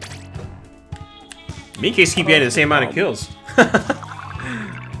 Me and Case keep getting the same amount of kills.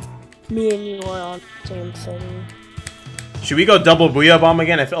 Me and you are on the same thing. Should we go double Booyah Bomb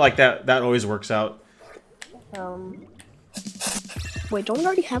again? I feel like that always works out. Wait, don't we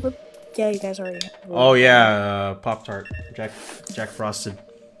already have a... Yeah, you guys already have a... Oh yeah, Pop-Tart. Jack Frosted.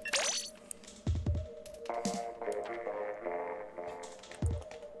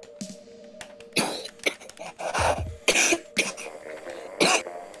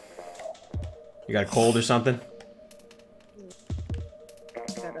 You got a cold or something?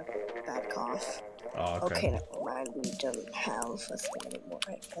 I got a bad cough. Oh, okay. Okay, never mind. We don't have a thing anymore,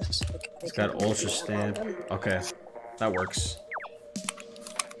 I guess. It's got Ultra Stand. Okay, that works.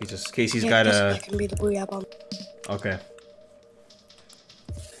 Casey's got a... It can be the Booyah Bomb. Okay.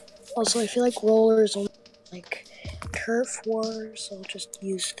 Also, I feel like rollers on like Turf War, so I'll just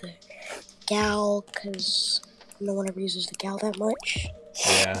use the Gal, because no one ever uses the Gal that much.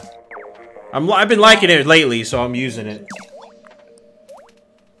 Yeah. I've been liking it lately, so I'm using it.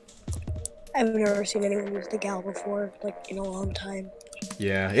 I've never seen anyone use the Gal before, like, in a long time.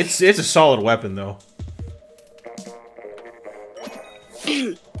 Yeah, it's a solid weapon, though.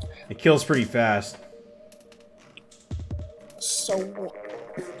 It kills pretty fast. So,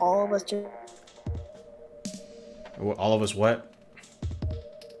 all of us just... All of us what?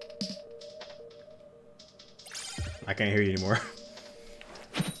 I can't hear you anymore.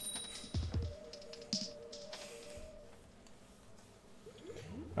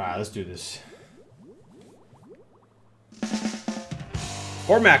 Alright, let's do this.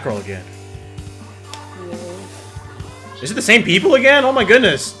 Or mackerel again. Yeah. Is it the same people again? Oh my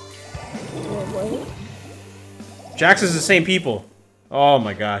goodness. What? Jax is the same people. Oh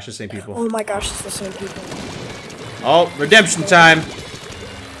my gosh, the same people. Oh my gosh, it's the same people. Oh, redemption time.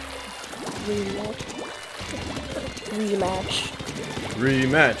 Rematch.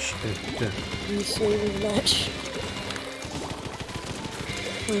 Rematch. We say rematch.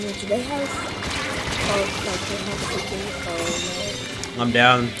 Wait, what do they have? Oh, like they have freaking... Oh, no. I'm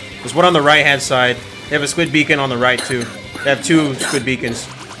down. There's one on the right hand side. They have a squid beacon on the right too. They have 2 squid beacons.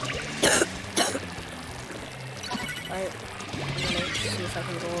 Alright, I'm gonna see if I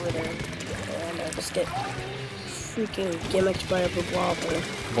can go over there and just get freaking gimmicked by a Blobbler.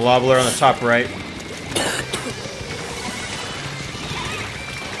 Blobbler on the top right.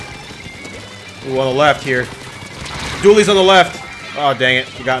 Ooh, on the left here. Dooley's on the left. Oh, dang it.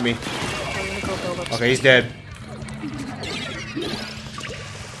 You got me. I'm gonna go build up. Okay, he's dead.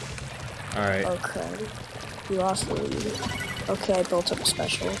 Alright. Okay. You lost the lead. Okay, I built up a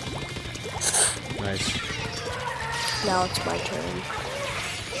special. Nice. Now it's my turn.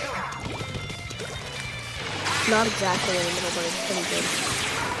 Not exactly in the middle, but it's pretty good.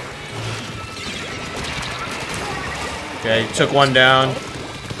 Okay, took one down.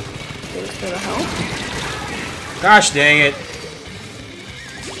 Thanks for the help. Gosh dang it.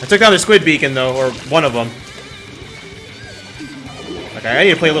 I took down the squid beacon though, or one of them. Okay, I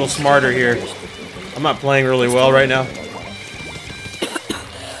need to play a little smarter here. I'm not playing really well right now.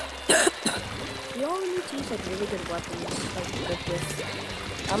 You all need to use like really good weapons, like with.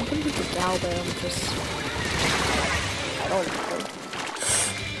 I'm gonna be the Gal, but I'm just. I don't know.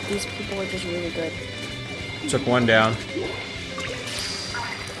 These people are just really good. Took one down.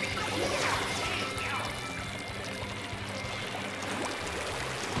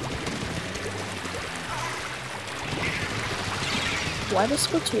 Why does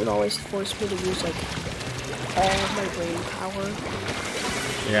Splatoon always force me to use like all my brain power?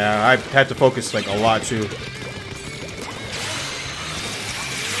 Yeah, I had to focus like a lot too.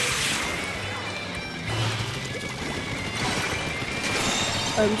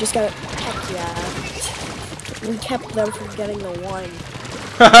 Oh, you just got it. Heck yeah. We kept them from getting the 1.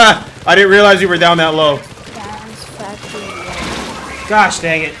 I didn't realize you were down that low. Satisfactory 1. Gosh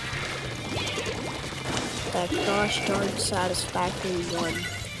dang it. That gosh darn satisfactory 1.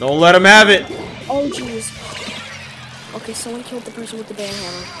 Don't let him have it. Oh jeez. Okay, someone killed the person with the band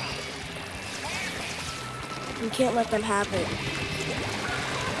hammer. You can't let them have it.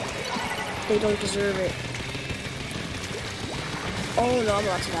 They don't deserve it. Oh no, I'm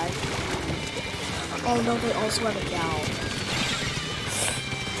about to die. Oh no, they also have a gal.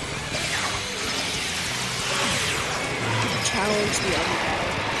 Challenge the other guy.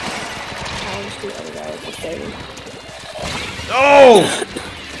 Challenge the other guy at the thing. Oh!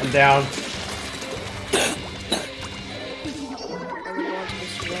 I'm down. And we go on to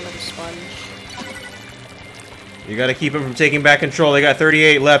this random sponge. You gotta keep him from taking back control. They got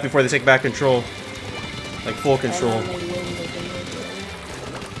 38 left before they take back control. Like full control. And then they win the game.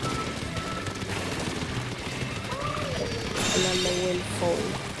 And then they win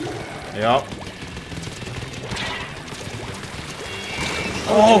fully. Yep.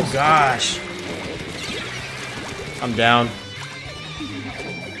 Oh gosh. I'm down.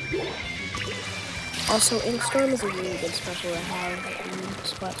 Also, Inkstorm is a really good special to have in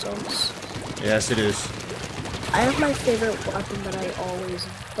Splat Zones. Yes, it is. I have my favorite weapon that I used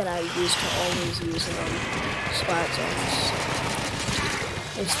to always use in Splat Zones.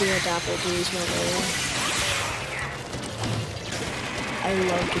 It's the Adapple Duties Melee. I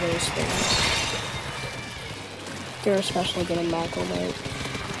love those things. They're especially good in Macronite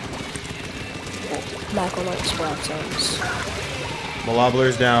Splat Zones.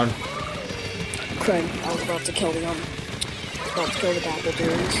 Malobler's down. Crud, I was about to kill the Dapple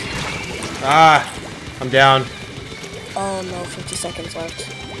Duties. Ah! I'm down. Oh no, 50 seconds left.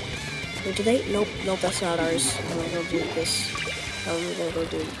 Wait, do they? Nope, that's not ours. I'm gonna go do this. I'm gonna go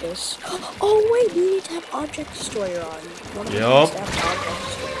do this. Oh wait, we need to have Object Destroyer on. One of us needs to have Object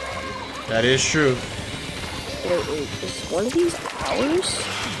Destroyer on. That is true. Wait, is one of these ours?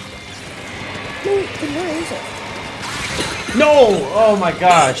 No, then where is it? No! Oh my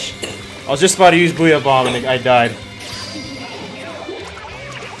gosh. I was just about to use Booyah Bomb and I died.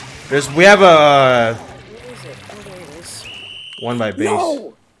 We have a... Where is it? Oh, there it is. One by base.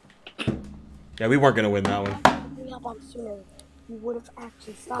 No! Yeah, we weren't gonna win that one. Booyah Bomb sooner. We would have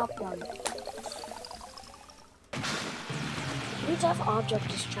actually stopped them. We need to have Object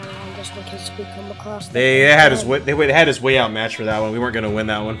Destroyer on just in case we come across them. They had us way outmatched for that one. We weren't gonna win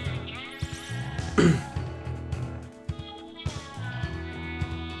that one.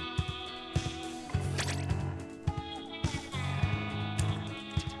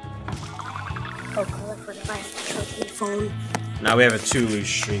 Oh, call it for the phone. Now we have a 2-lose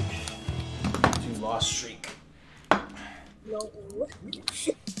streak. 2-loss streak. No.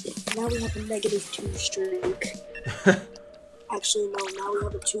 Now we have a -2 streak. Actually, no. Now we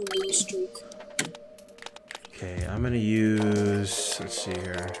have a 2-lose streak. Okay, I'm gonna use... Let's see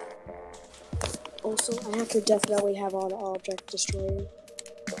here. Also, I have to definitely have on Object Destroyer.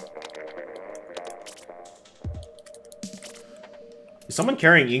 Is someone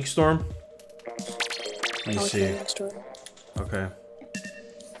carrying Inkstorm? Let me see. Okay.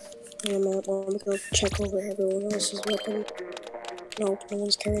 Wait a minute, let me go check over everyone else's weapon. Nope, no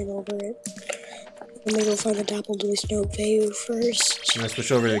one's carrying over it. Let me go find the Dapple Duties Note Vayu first. I'm gonna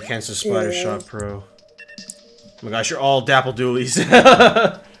switch over to the Kansas Splatter Shot Pro. Oh my gosh, you're all Dapple Dualies.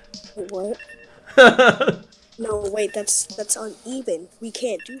 Wait, what? No, wait, that's uneven. We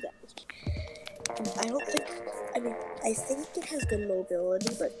can't do that. I think it has good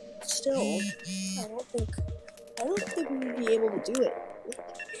mobility, but still, I don't think we would be able to do it.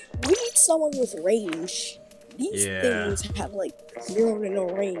 We need someone with range. These things have like 0 to no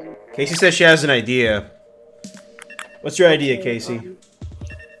range. Casey says she has an idea. What's your idea, Casey?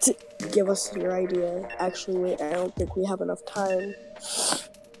 Give us your idea. Actually, wait, I don't think we have enough time.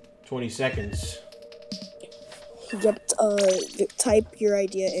 20 seconds. Yep, type your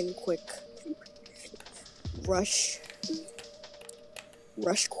idea in quick. Rush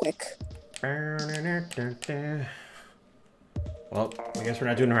quick. Well, I guess we're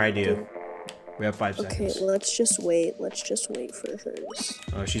not doing her idea. We have 5 seconds. Okay, let's just wait for hers.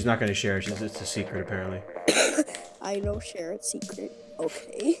 Oh, she's not gonna share. It's a secret, apparently. I know, share it secret.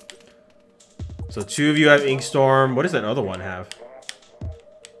 Okay. So 2 of you have Inkstorm. What does that other one have?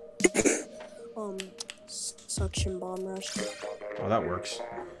 Suction Bomb Rush. Oh, that works.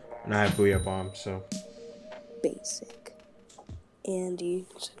 And I have Booyah Bomb, so... Basic. Andy.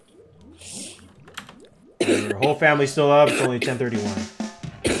 Your whole family's still up. It's only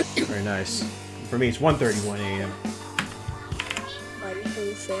 10:31. Very nice. For me, it's 1:31 a.m. My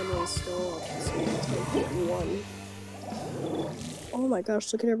whole family's still up. So it's like 1. Oh Oh my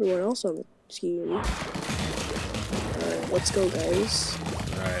gosh, look at everyone else on the team. Alright, let's go, guys.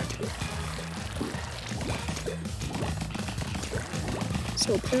 Alright.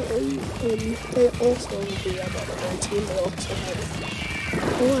 So apparently, they also do have on their team. They also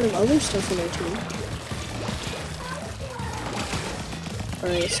have a lot of other stuff on their team.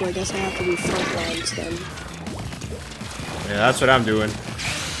 Alright, so I guess I have to do front lines then. Yeah, that's what I'm doing.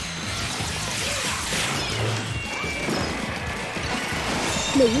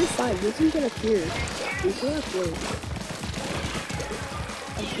 No, you're fine. You can get up here. You can up here.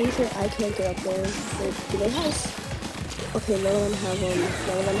 I'm pretty sure I can't get up there. Wait, do they have? Okay, none of them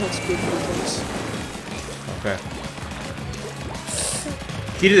have speed beacons. Okay.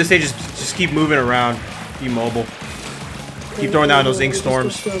 Key to the stage is just keep moving around. Be mobile. Keep throwing down those ink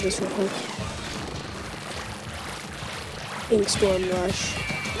storms. Ink storm rush.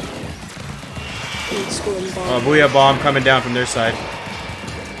 Ink storm bomb. Oh, booyah bomb coming down from their side.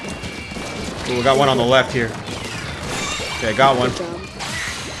 Ooh, we got one on the left here. Okay, got one. Good job.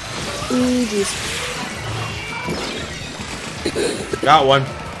 Ooh, jeez. Got one.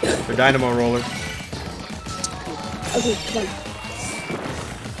 The dynamo roller. Okay, come on.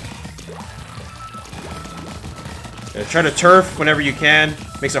 Yeah, try to turf whenever you can.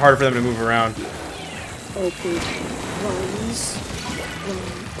 Makes it harder for them to move around. Okay. Runs.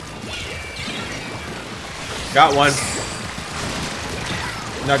 Got one.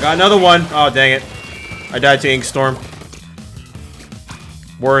 Now got another one. Oh, dang it. I died to ink storm.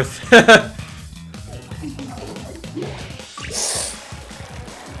 Worth. Wait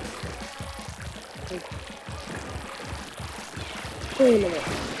a minute.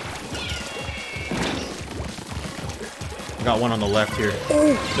 Got one on the left here.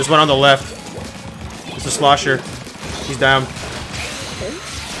 Oh. There's one on the left. It's a slosher. He's down. Okay.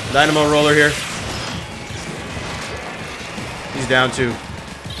 Dynamo roller here. He's down too.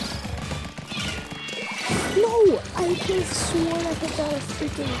 No! I could have sworn I put down a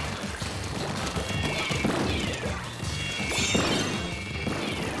freaking...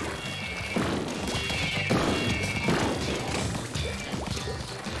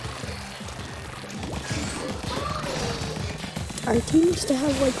 Our team needs to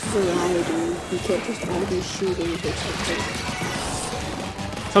have, like, variety. We can't just all be shooting or something.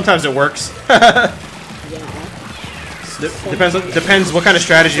 Sometimes it works. Yeah. Depends what kind of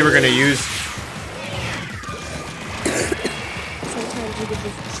strategy we're gonna use. Sometimes you can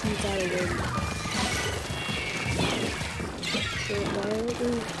just choose out a win. So why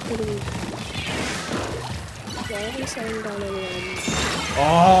aren't we setting down any,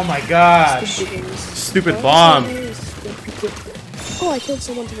 Oh my gosh. Stupid bomb. Oh, I killed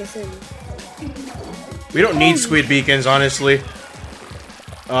someone to the thing. We don't need squid beacons, honestly.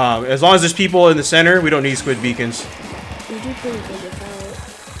 As long as there's people in the center, we don't need squid beacons. We do pretty good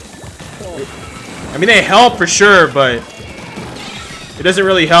without. Well, I mean, they help for sure, but it doesn't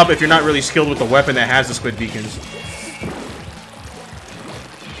really help if you're not really skilled with the weapon that has the squid beacons.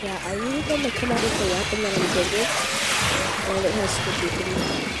 yeah, I need them to come out with the weapon that I'm good with, and it has squid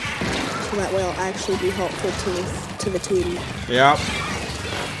beacons. So that way I'll actually be helpful to the team. Yeah.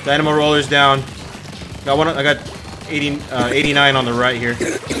 Dynamo roller's down. Got one. I got 89 on the right here. I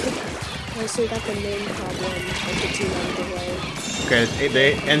still got the main problem of the team out of the way. Okay,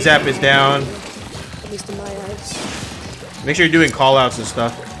 the NZAP is down. At least in my eyes. Make sure you're doing callouts and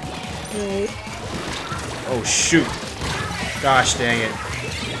stuff. Right. Oh shoot! Gosh dang it!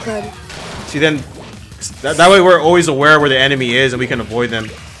 Okay. See then, that way we're always aware where the enemy is and we can avoid them.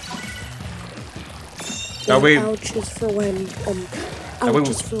 That way. Ouch is for when ouch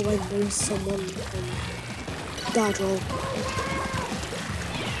is for when there's someone dodge roll.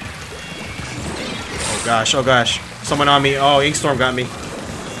 Oh gosh. Someone on me. Oh, Inkstorm got me.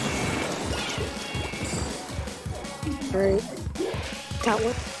 Alright. Got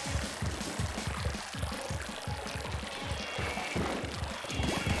one.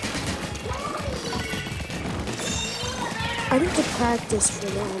 I need to practice for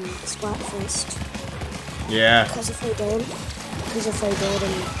Splatfest. Yeah. Because if I don't,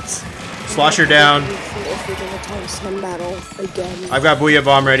 and Slosher down. if we're gonna times 10 battle again. I've got Booyah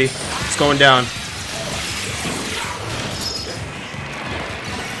Bomb ready. It's going down.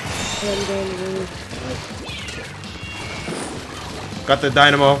 And then Got the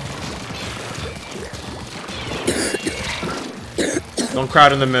Dynamo. Don't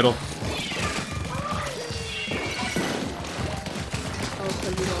crowd in the middle.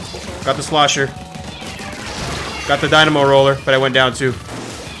 Got the Slosher. Got the Dynamo roller, but I went down too.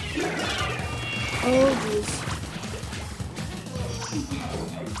 oh jeez.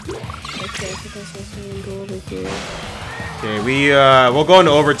 Okay, I think I saw someone go over here. Okay, we'll go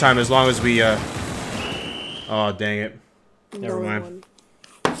into overtime as long as we oh dang it. Never mind.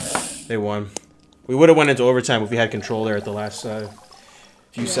 They won. We would have went into overtime if we had control there at the last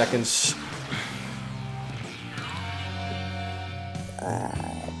few seconds.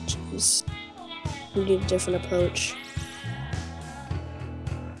 Jeez. We need a different approach.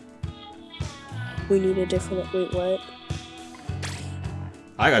 We need a different. Wait, what?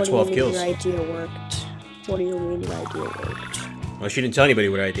 I got 12 kills. Your idea worked. What do you mean your idea worked? Well, she didn't tell anybody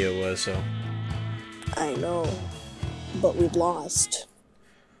what idea it was, so. I know. But we lost.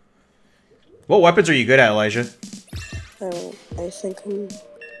 What weapons are you good at, Elijah? I think I'm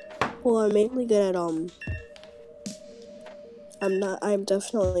mainly good at, I'm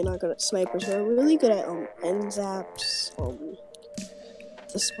definitely not good at snipers, but I'm really good at, end zaps,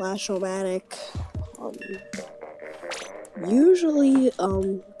 the splash-o-matic, usually,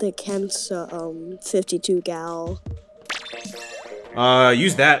 the Kensa, 52 gal.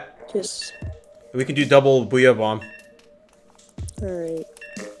 Use that. Just... We can do double Booyah Bomb. Alright.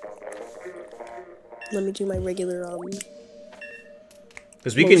 Let me do my regular,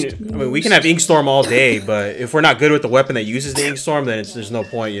 because we can, I mean, we can have Ink Storm all day, but if we're not good with the weapon that uses the Ink Storm, then there's no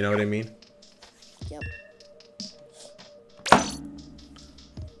point, you know what I mean? Yep.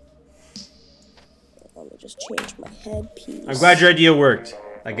 Let me just change my headpiece. I'm glad your idea worked,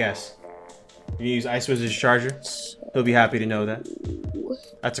 I guess. You use Ice Wizard's charger? He'll be happy to know that.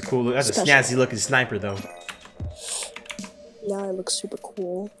 That's a cool, that's a snazzy looking sniper, though. Now I look super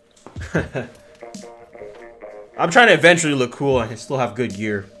cool. I'm trying to eventually look cool and still have good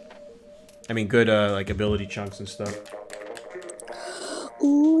gear. I mean, good, like, ability chunks and stuff.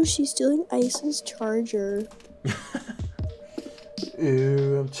 Ooh, she's stealing Ice's charger.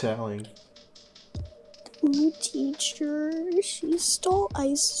 Ooh, I'm telling. Ooh, teacher, she stole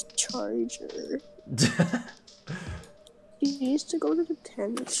Ice's charger. She used to go to the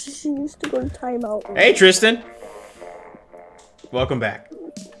tent. She used to go to timeout. Hey, Tristan. Welcome back.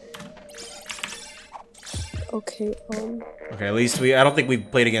 Okay, Okay, at least I don't think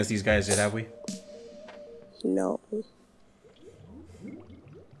we've played against these guys yet, have we? No.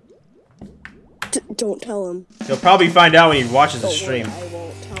 Don't tell him. He'll probably find out when he watches the stream. I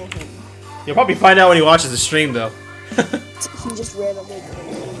won't tell him. He'll probably find out when he watches the stream, though. He just randomly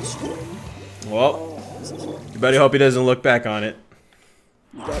comes on the stream. Well, you better hope he doesn't look back on it.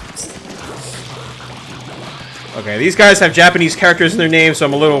 Yep. Okay, these guys have Japanese characters in their names, so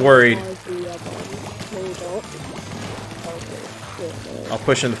I'm a little worried. I'll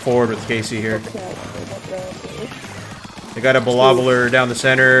push him forward with Casey here. They got a Balabler down the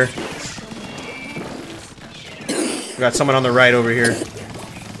center. We got someone on the right over here.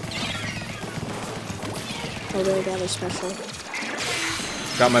 Oh, they got a special.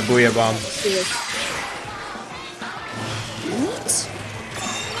 Got my Booyah Bomb. What?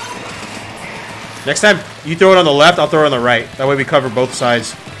 Next time you throw it on the left, I'll throw it on the right. That way we cover both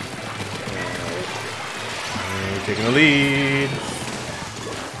sides. We're taking the lead.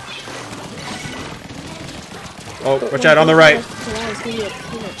 Oh, watch out on the right. It's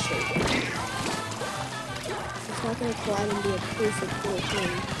not gonna collide and be a perfect little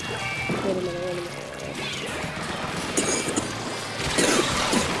thing. Wait a minute.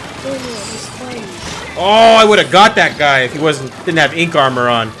 Oh, I would have got that guy if he didn't have ink armor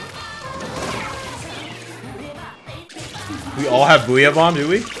on. We all have Booyah Bomb, do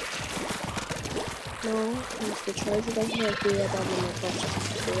we? No, the charger doesn't have Booyah Bomb in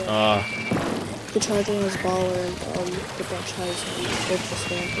the the charger has Baller and the brush has Ultra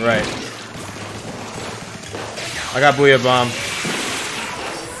Stamp. Right. I got Booyah Bomb.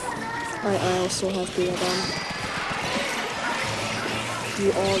 I also have Booyah Bomb.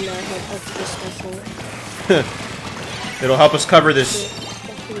 You all now have extra special. It'll help us cover this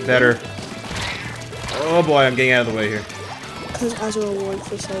better. Oh boy, I'm getting out of the way here. Because as a reward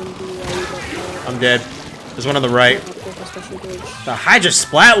for saying Booyah, I'm dead. There's one on the right. The Hydra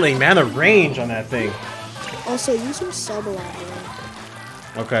Splatling, man, the range on that thing. Also, use your sub a lot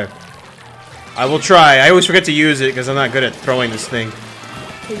more. Okay. I will try. I always forget to use it because I'm not good at throwing this thing.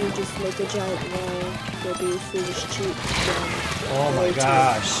 Can you just make a giant wall? You'll be foolish cheap. Oh my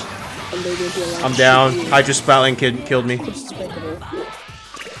gosh. And they will be allowed I'm down. Hydra Splatling killed me.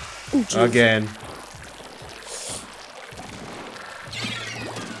 Again.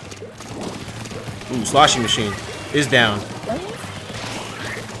 Ooh, Sloshing Machine is down.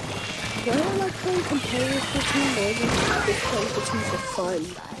 Why am I playing competitive Splatoon more than just playing Splatoon for fun?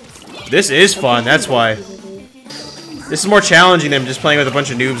 This is fun, that's why. This is more challenging than just playing with a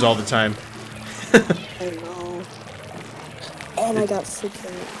bunch of noobs all the time. I know. And I got stuck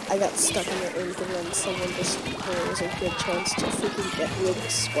in the ink, and then someone just there was a good chance to freaking get rid of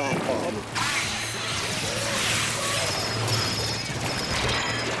Splat Bomb.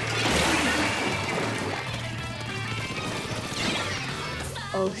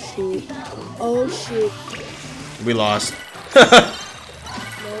 Oh shoot. Oh shoot. We lost. Nope.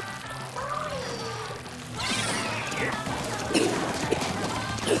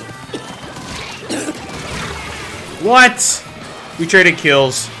 What? We traded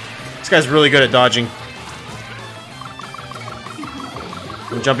kills. This guy's really good at dodging.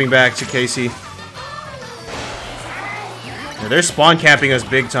 I'm jumping back to Casey. Yeah, they're spawn camping us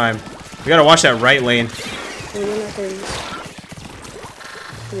big time. We gotta watch that right lane. We're not going to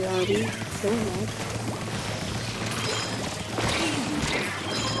reality. Go ahead.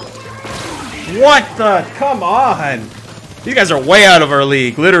 What the? Come on! You guys are way out of our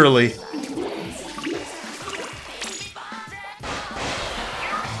league, literally.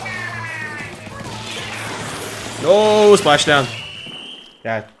 No, splashdown.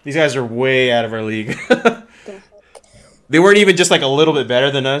 Yeah, these guys are way out of our league. They weren't even just like a little bit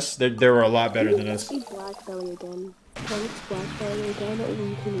better than us. They were a lot better than us. Black belly again. Black belly again, or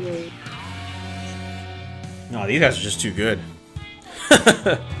we can wait. No, these guys are just too good.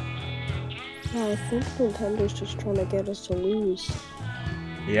 Yeah, I think Nintendo's just trying to get us to lose.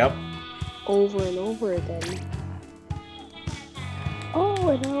 Yep. Over and over again. Oh,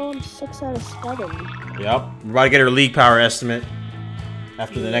 and now I'm 6 out of 7. Yep. We're about to get our league power estimate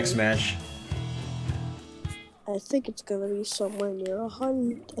after the next match. I think it's gonna be somewhere near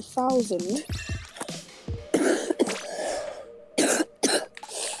 1,000.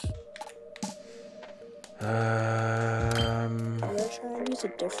 I'm gonna try and use a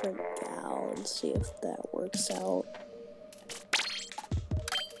different gal and see if that works out.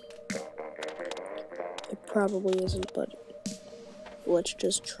 It probably isn't, but let's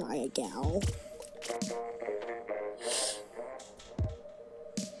just try a gal.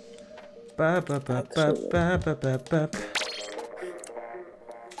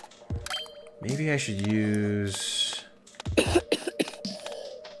 Maybe I should use...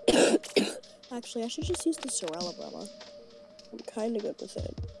 Actually, I should just use the Sorrel umbrella. I'm kind of good with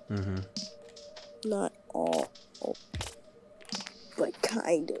it. Not all, but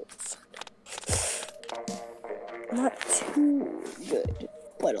kind of. Not too good,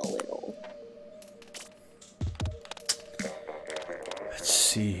 but a little. Let's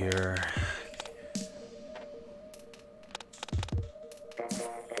see here.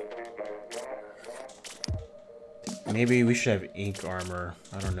 Maybe we should have ink armor.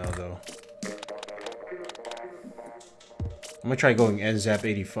 I don't know though. I'm gonna try going NZAP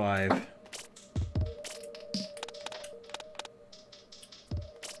 85.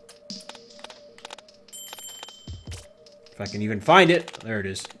 If I can even find it. There it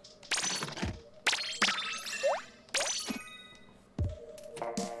is.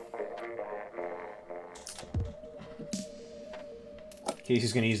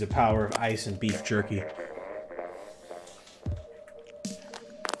 Casey's gonna use the power of ice and beef jerky.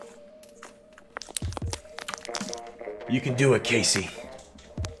 You can do it, Casey.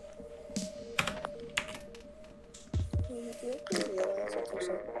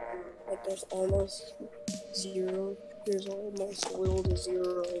 There's almost little to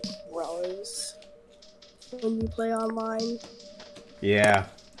zero umbrellas when you play online. Yeah.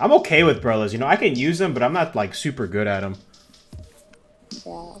 I'm okay with umbrellas, you know, I can use them, but I'm not like super good at them.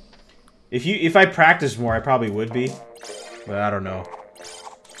 Yeah. If I practice more, I probably would be. But I don't know.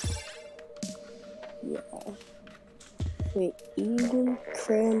 Yeah. Wait, Eden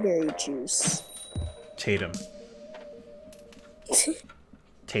cranberry juice. Tatum.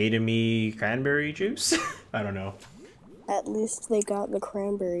 Tatamy cranberry juice? I don't know. At least they got the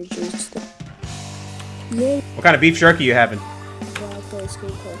cranberry juice. Yay! What kind of beef jerky you having? Black ice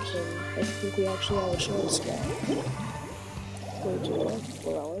cream collection. I think we actually have a chance to get.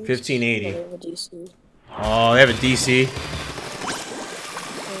 1580. They have a DC. Oh, they have a DC.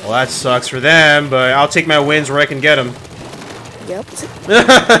 Well, that sucks for them, but I'll take my wins where I can get them. Yep.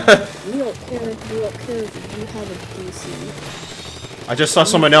 We don't care if you have a DC. I just saw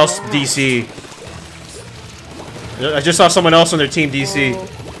someone else DC. I just saw someone else on their team DC.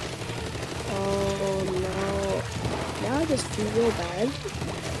 Oh no. Now I just feel bad.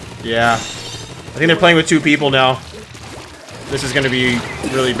 Yeah. I think they're playing with 2 people now. This is gonna be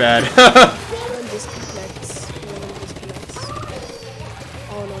really bad. One disconnects.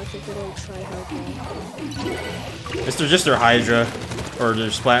 Oh no, I think they're gonna try hard now. It's just their Hydra. Or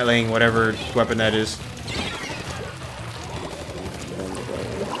their Splatling, whatever weapon that is.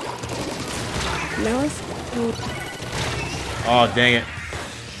 Now Oh, dang it.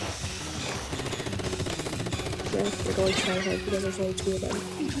 Yeah, they're going to try hard because there's only 2 of them.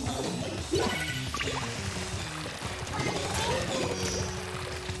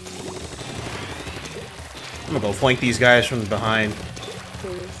 I'm gonna go flank these guys from behind. I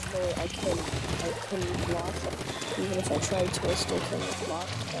couldn't block them. Even if I tried to, I still couldn't block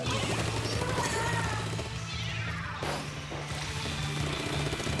them.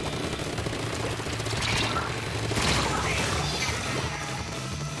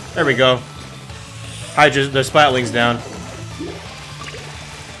 There we go. Hydra, the Splatling's down.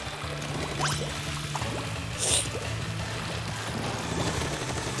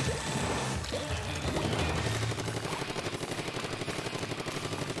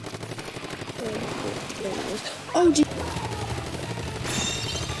 Oh, gee.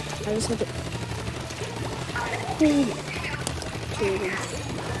 I just had to.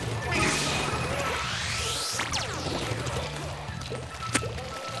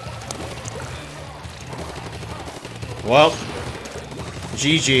 Well,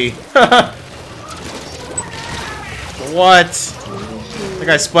 GG. What? That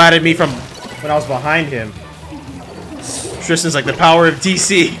guy splatted me from when I was behind him. Tristan's like the power of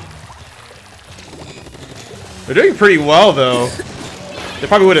DC. They're doing pretty well, though. They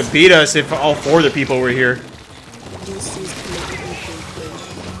probably would have beat us if all 4 of the people were here.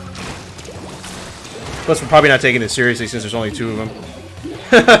 Plus, we're probably not taking it seriously since there's only 2 of them.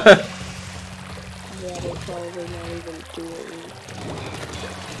 Yeah, they're probably not even doing it.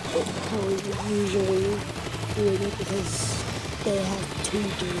 They're probably usually doing it because they have 2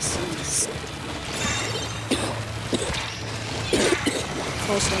 DCs.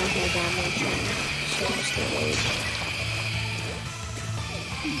 Also, I have damage on, so I'm still worried.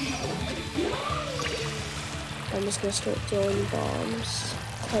 I'm just gonna start throwing bombs,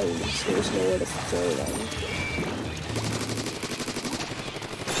 because there's nowhere to throw them.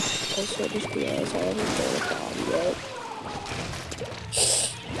 Also, just realized I haven't thrown a bomb yet.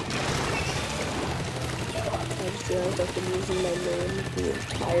 I just realized I've been using my name the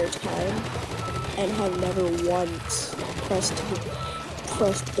entire time, and have never once pressed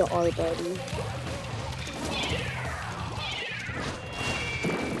the R button.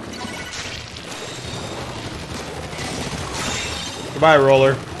 Goodbye,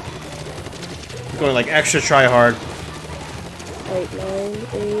 Roller. I'm going like extra try hard. Alright, 9,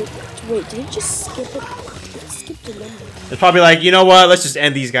 8. Wait, did it just skip it? It skipped a number. It's probably like, you know what? Let's just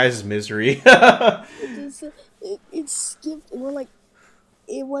end these guys' misery. It skipped. It went like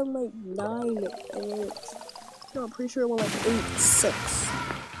 9, and then no, I'm pretty sure it went like 8, 6.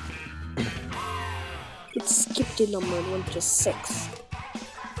 It skipped a number and went to 6.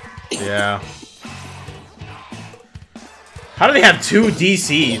 Yeah. How do they have 2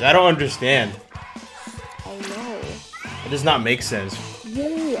 DCs? I don't understand. I know. It does not make sense.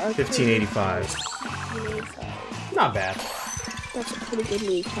 Yay, 1585. 1585. Not bad. That's a pretty good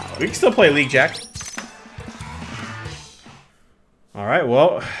league tower. We can still play League, Jack. Alright,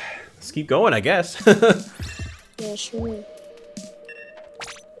 well, let's keep going, I guess. Yeah, sure.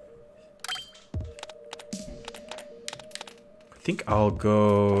 I think I'll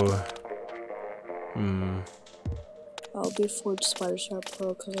go... I'll be Forge Spider Sharp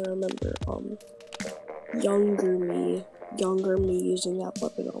Pro because I remember, younger me using that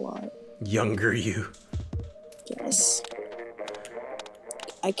weapon a lot. Younger you. Yes.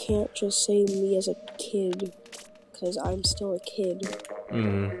 I can't just say me as a kid, because I'm still a kid.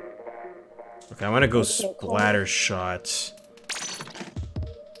 Okay, I'm gonna go Splatter Shot.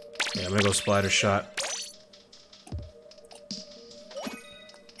 Yeah, I'm gonna go Splatter Shot.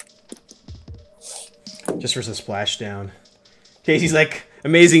 Just for some splashdown. Casey's like,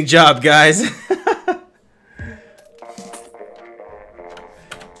 amazing job, guys.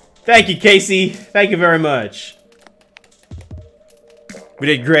 Thank you, Casey. Thank you very much. We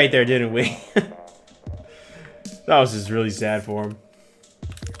did great there, didn't we? That was just really sad for him.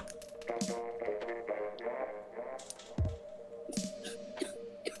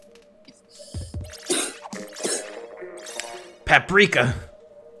 Paprika.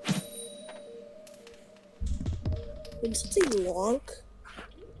 Did something Lonk?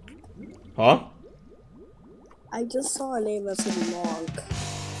 Huh? I just saw a name that said Lonk.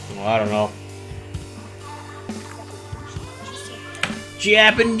 Well, I don't know.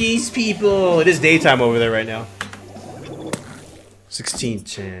 Japanese people! It is daytime over there right now.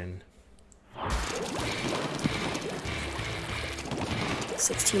 1610.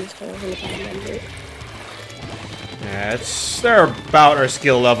 16 is kind of a bad number. Yeah, they're about our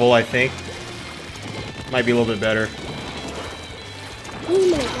skill level, I think. Might be a little bit better. Wait a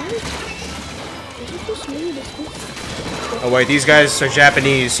minute, guys. Is it just me? Oh wait, these guys are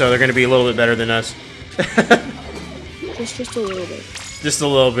Japanese, so they're gonna be a little bit better than us. Just a little bit. Just a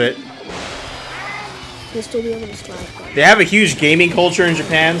little bit. They'll still be able to slide. They have a huge gaming culture in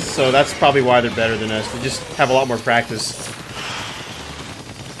Japan, so that's probably why they're better than us. They just have a lot more practice.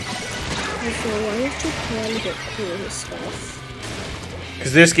 Also, why does Japan get cool stuff?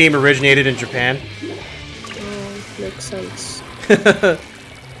 Because this game originated in Japan. Oh, makes sense. I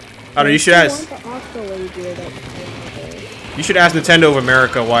don't know, you should ask. You should ask Nintendo of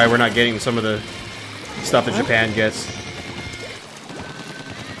America why we're not getting some of the stuff that Japan gets.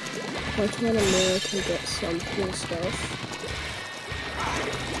 Why can't America get some cool stuff?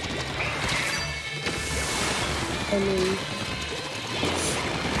 I mean...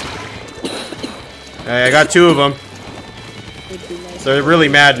 Hey, I got 2 of them. It'd be nice. So they're really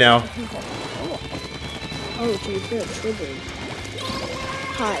mad now. Oh, geez, they're triggered.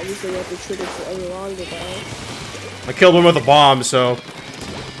 Hot, at least they won't be triggered for any longer, though. I killed one with a bomb, so...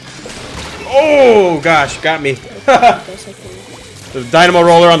 Oh, gosh, got me. The dynamo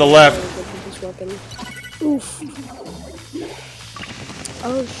roller on the left. Oof.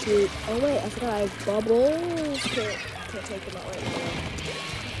 Oh, shoot. Oh, wait, I forgot I have bubbles. Can't take them out right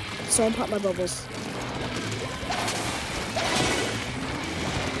now. So I'll pop my bubbles.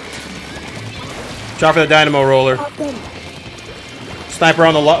 Try for the dynamo roller. Pop them. Sniper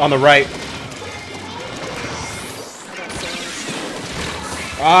on the right.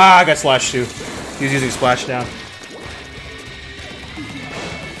 Ah, I got slashed too. He was using splashdown.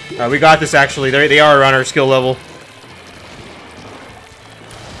 We got this actually. They are on our skill level.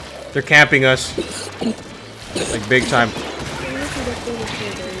 They're camping us. Like big time.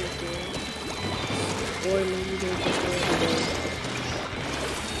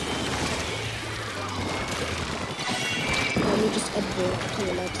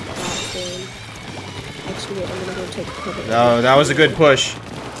 Actually, I'm gonna go take cover. No, that was a good push.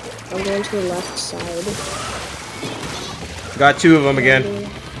 I'm going to the left side. Got 2 of them again.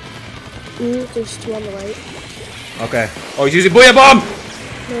 Ooh, there's 2 on the right. Okay. Oh, he's using Booyah Bomb! No,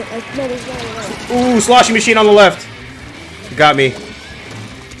 there's one on the right. Ooh, sloshing machine on the left. Got me. I'm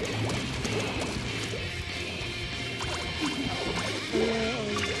gonna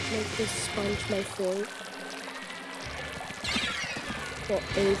make this sponge my fort. Well,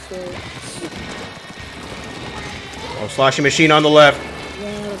 a fort. Oh, sloshing machine on the left.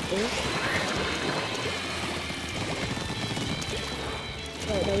 Yeah, bitch.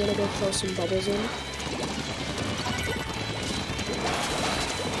 Alright, now I'm gonna go throw some bubbles in.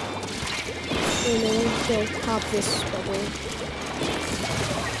 And then go pop this bubble.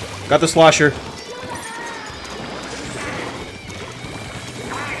 Got the slosher.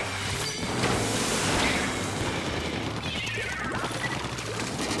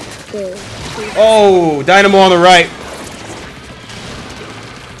 Go. Oh, dynamo on the right.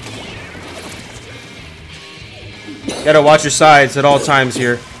 Gotta watch your sides at all times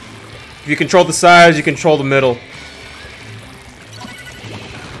here. If you control the sides, you control the middle.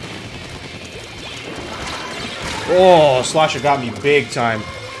 Oh, Slosher got me big time.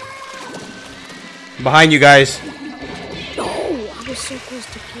 Behind you guys. No, I was so close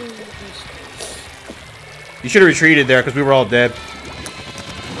to killing this. You should have retreated there because we were all dead.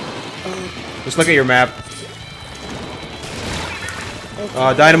 Just look at your map.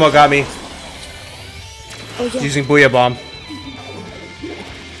 Okay. Dynamo got me. Oh, yeah. Using Booyah Bomb.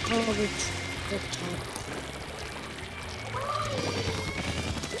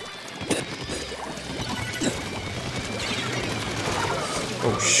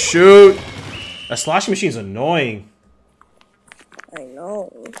 Oh, Oh shoot! That sloshing machine's annoying. I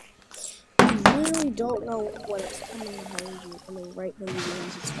know. You really don't know when it's coming behind you. Coming right when you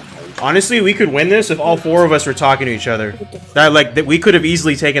realize it's behind you. Honestly, we could win this if all 4 of us were talking to each other. That we could have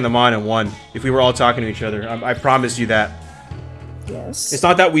easily taken them on and won if we were all talking to each other. I promise you that. Yes. It's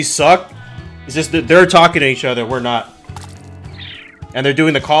not that we suck. It's just that they're talking to each other. We're not. And they're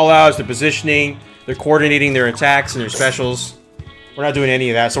doing the call-outs, the positioning. They're coordinating their attacks and their specials. We're not doing any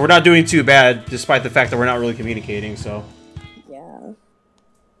of that, so we're not doing too bad, despite the fact that we're not really communicating. So. Yeah.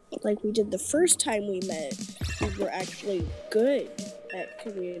 Like we did the first time we met, we were actually good at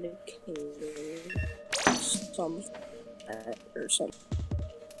communicating. Or something.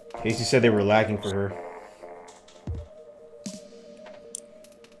 Casey said they were lacking for her.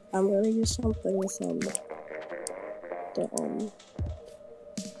 I'm gonna do something with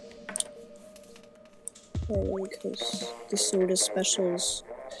because the soda specials,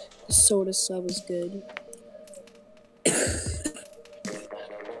 the soda sub is good.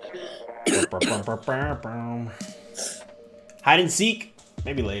 Hide and seek?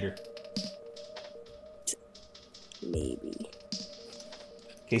 Maybe later. Maybe.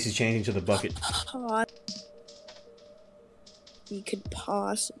 Casey's changing to the bucket. We could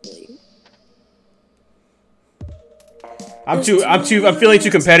possibly. I'm feeling too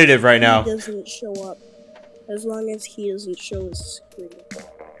competitive right now. He doesn't show up. As long as he doesn't show his screen.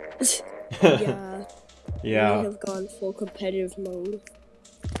 Yeah. Yeah. We have gone full competitive mode.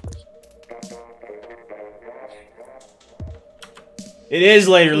 It is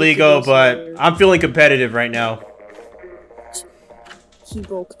later, Lego, but I'm feeling competitive right now. He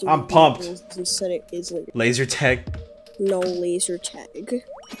broke through. I'm pumped. And said it is later. Laser tag. No laser tag.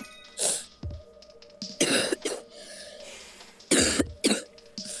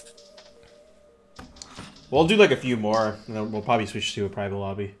 We'll do like a few more, and then we'll probably switch to a private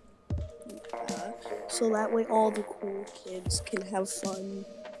lobby. So that way all the cool kids can have fun.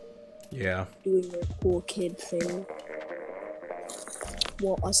 Yeah. Doing their cool kid thing.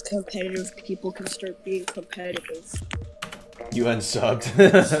 While us competitive people can start being competitive. You unsubbed.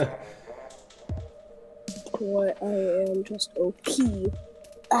 What? I am just OP.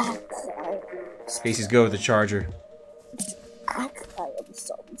 Casey's go with the charger. I am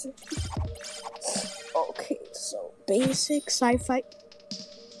subbed. Okay, so basic sci-fi.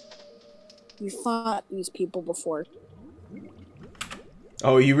 You fought these people before.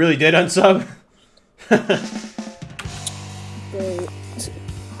 Oh, you really did unsub? Great.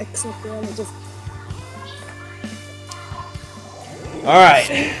 Except they're on a Alright.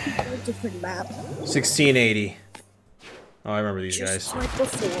 different map. 1680. Oh, I remember these guys. Just like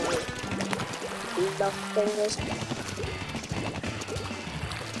before. Nothing was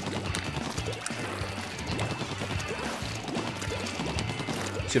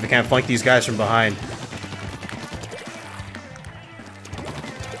See if I can't flank these guys from behind.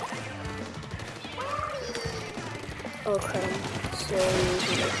 okay. So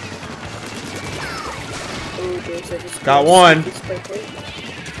Got one.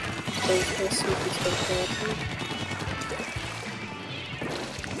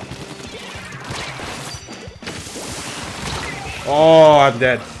 Oh, I'm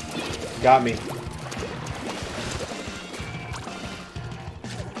dead. Got me.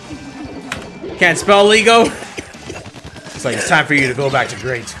 Can't spell Lego? It's like it's time for you to go back to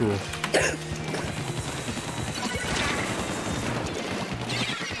grade school.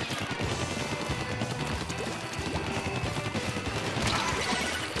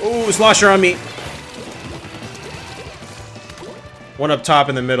 Ooh, slosher on me. One up top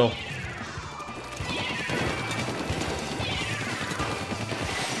in the middle.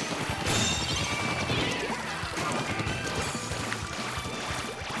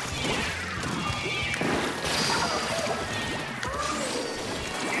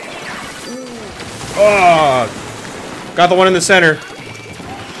 Oh, got the one in the center.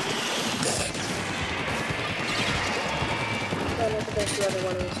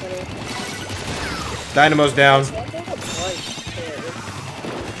 Dynamo's down.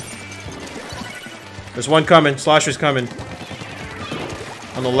 There's one coming. Slosher's coming.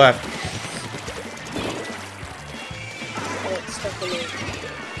 On the left.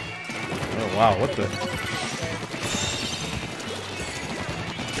 Oh wow, what the?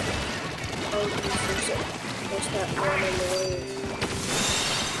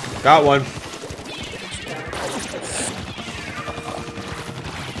 Got one.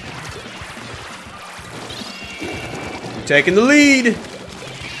 You're taking the lead.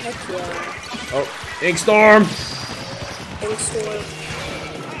 Heck yeah. Oh, Ink Storm. Ink Storm.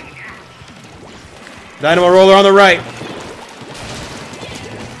 Dynamo roller on the right.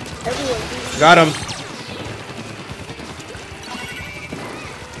 Everyone. Got him.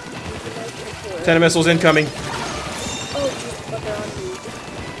 10 missiles incoming. Oh, but they're on me.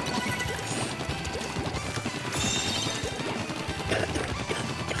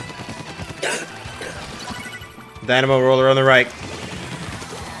 Dynamo roller on the right.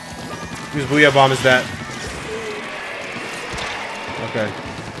 Whose Booyah Bomb is that? Okay.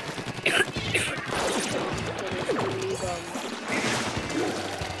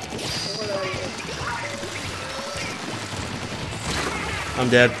 I'm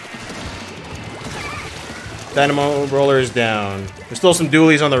dead. Dynamo roller is down. There's still some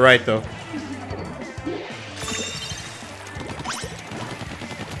dualies on the right though.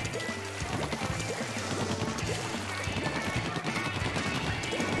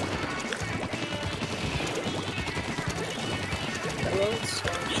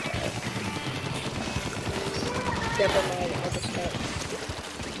 Never mind, I just got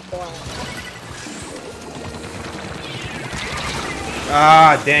black.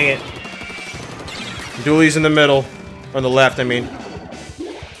 Ah, dang it. Dualies in the middle. On the left, I mean.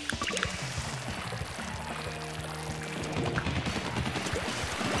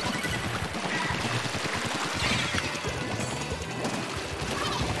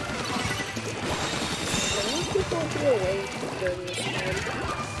 be a way during this time.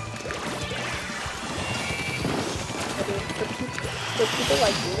 I mean, for people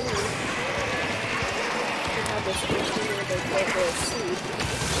like me, who have this issue where they can't go to sleep.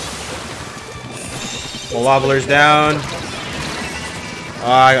 Well, Wobbler's down.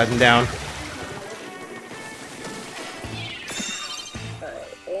 Oh, I got him down.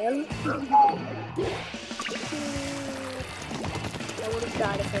 And I would have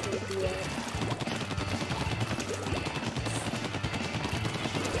died if I didn't do that.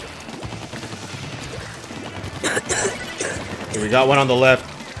 Okay, we got one on the left.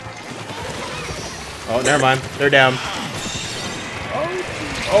 Oh, never mind. They're down.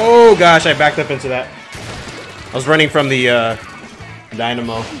 Oh gosh, I backed up into that. I was running from the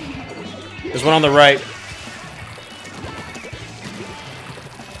dynamo. There's one on the right.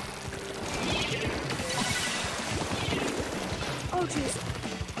 Oh jeez.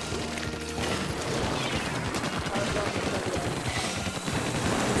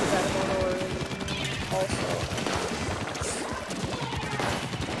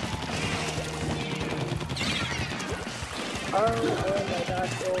 Oh my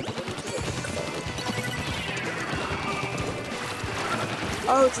gosh,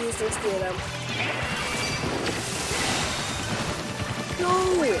 oh jeez, there's three of them. No!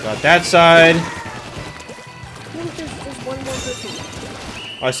 Got that side. No, there's one more person.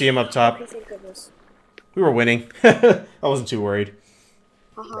 Oh, I see him up top. Oh, thank goodness. We were winning. I wasn't too worried.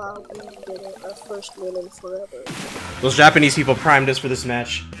 Haha, we did it. Our first win in forever. Those Japanese people primed us for this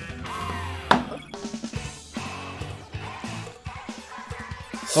match.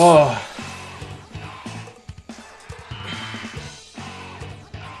 Oh.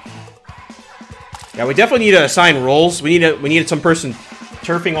 Yeah, we definitely need to assign roles. We need some person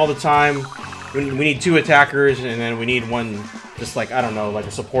turfing all the time. We need 2 attackers, and then we need one just like, I don't know, like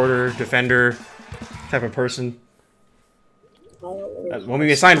a supporter, defender type of person. When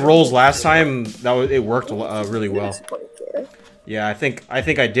we assigned roles last time, it worked really well. Yeah, I think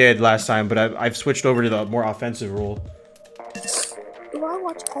I did last time, but I've switched over to the more offensive role. Well, I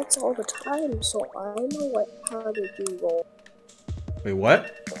watch ads all the time, so I know how to do roll. Wait,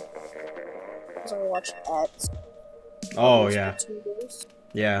 what? Because I watch ads. Oh, yeah.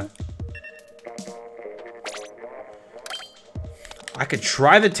 Yeah. I could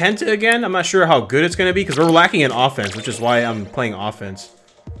try the Tenta again. I'm not sure how good it's going to be, because we're lacking in offense, which is why I'm playing offense.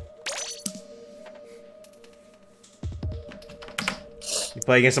 You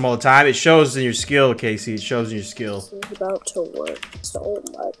play against them all the time. It shows in your skill, Casey. It shows in your skill. This is about to work so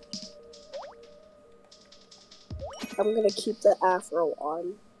much. I'm gonna keep the afro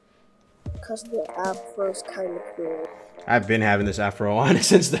on. Because the afro is kind of cool. I've been having this afro on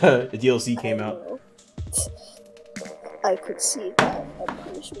since the DLC came out. I could see that. I'm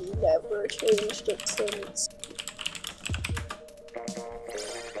pretty sure you never changed it since.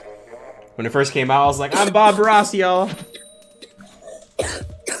 When it first came out, I was like, I'm Bob Ross, y'all.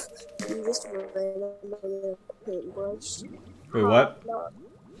 You just randomly paintbrush. Wait, what? No.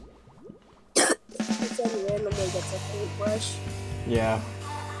 You said randomly gets a paintbrush. Yeah.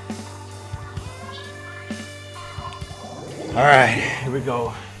 Alright, here we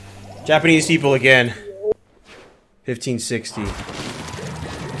go. Japanese people again. 1560.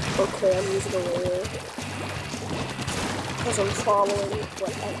 Okay, I'm using a roller. Because I'm following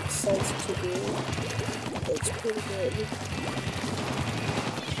what X says to do. It's pretty good.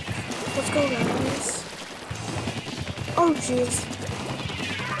 Let's go, guys. Oh, jeez.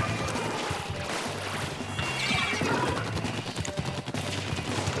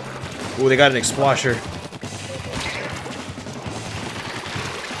 Ooh, they got an explosion.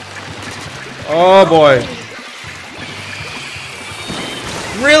 Oh boy.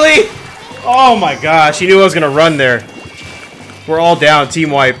 Really? Oh my gosh, he knew I was gonna run there. We're all down,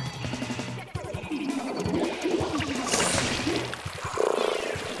 team wipe.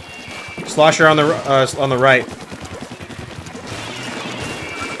 Slosher on the right.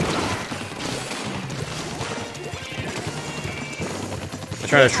 They're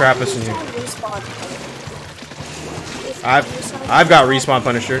trying to trap us in here. I've got respawn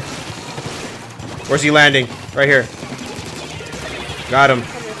Punisher. Where's he landing? Right here. Got him.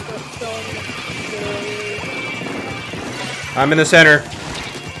 I'm in the center.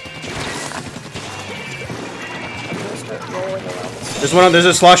 There's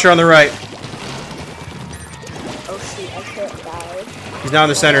a slosher on the right. Oh shoot, I can't die. He's now in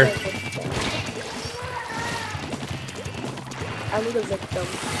the center. I need a victim.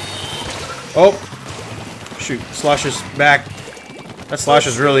 Oh! Shoot, Slosher's back. That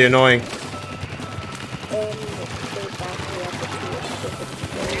Slosher's really annoying. And they back me up.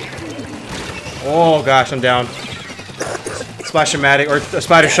 Oh gosh, I'm down. Splash-o-matic, or a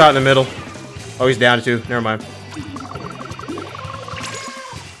spider shot in the middle. Oh, he's down too. Never mind.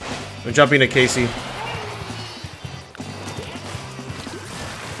 I'm jumping to Casey.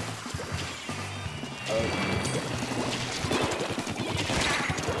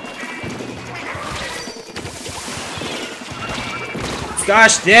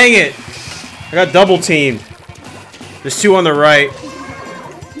 Gosh dang it! I got double teamed. There's two on the right.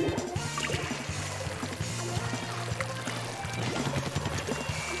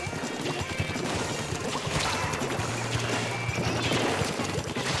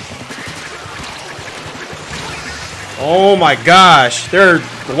 Oh my gosh, they're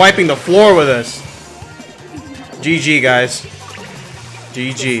wiping the floor with us. GG, guys.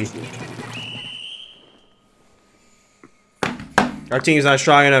 GG. Our team's not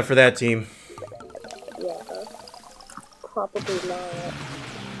strong enough for that team. Yeah, probably not.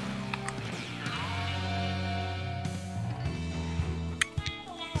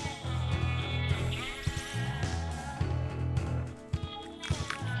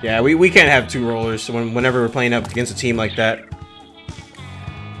 Yeah, we can't have two rollers whenever we're playing up against a team like that.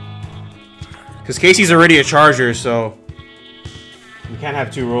 Because Casey's already a charger, so we can't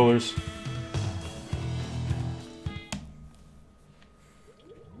have two rollers.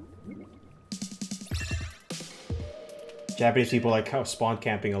 Japanese people like spawn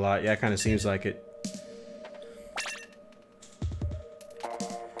camping a lot. Yeah, it kind of seems like it.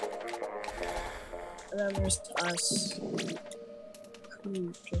 And then there's us,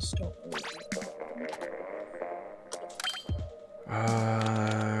 who just don't really.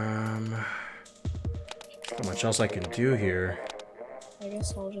 Not much else I can do here. I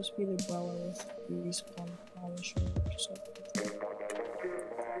guess I'll just be the dweller with respawn polisher or something.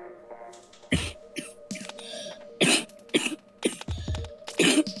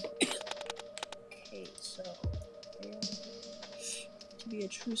 Okay, so to be a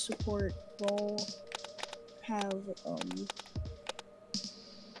true support role, have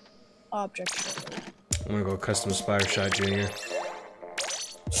object shooter. I'm gonna go custom Spire Shot Junior.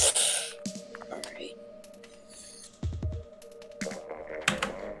 Alright.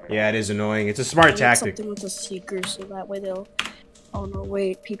 Yeah, it is annoying. It's a smart tactic. Something with a seeker, so that way they'll. Oh no,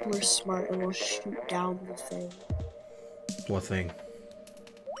 wait! People are smart and will shoot down the thing. What thing?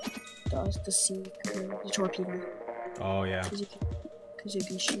 The seeker, the torpedo. Oh yeah. Because you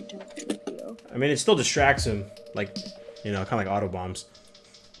can shoot down the torpedo. I mean, it still distracts him, like, you know, kind of like auto bombs.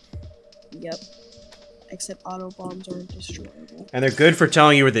 Yep. Except auto bombs aren't destroyable. And they're good for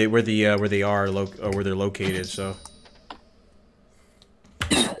telling you where they are, or where they're located. So.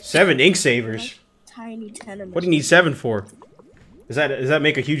 7 ink savers. Tiny tenements. What do you need 7 for? Does that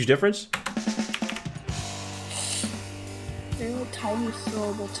make a huge difference? They're like tiny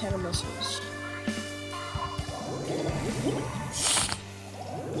throwable tenements.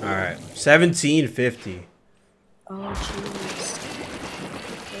 Alright. 1750. Oh jeez.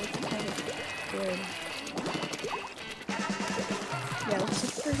 They're kind of good. Yeah, looks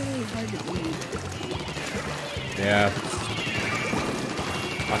like they're really hard to beat. Yeah.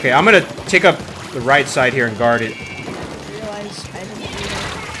 Okay, I'm gonna take up the right side here and guard it. I realized I didn't do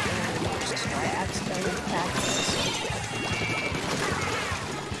that, and just I accidentally attacked this.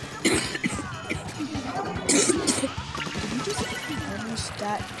 Did you just almost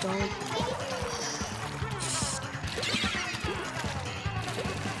that don't?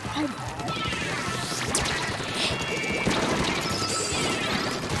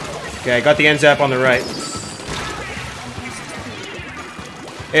 Okay, I got the end zap on the right.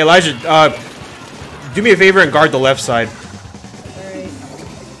 Hey Elijah, do me a favor and guard the left side. Alright.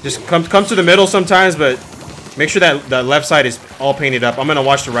 Just come to the middle sometimes, but make sure that the left side is all painted up. I'm gonna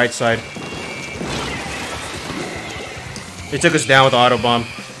watch the right side. They took us down with the auto bomb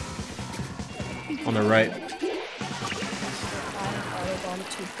on the right. Autobomb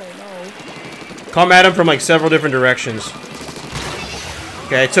 2.0. Come at him from like several different directions.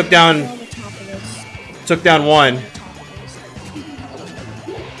 Okay, I took down one.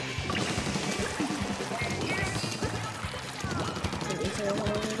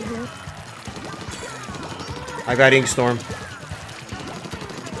 I got Ink Storm. Oh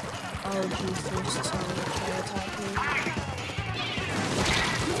jeez, there's someone trying to attack me.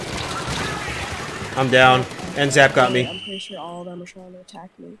 I'm down. And Zap got me. I'm pretty sure all of them are trying to attack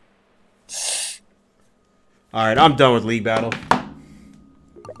me. Alright, I'm done with League Battle.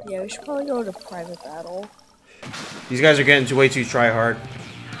 Yeah, we should probably go to private battle. These guys are getting way too try hard.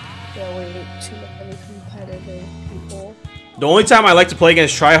 Yeah, way too many competitive people. The only time I like to play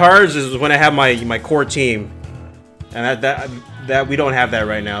against tryhards is when I have my core team. And that we don't have that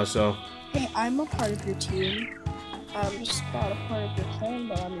right now, so. Hey, I'm a part of your team. I'm just not a part of your clan,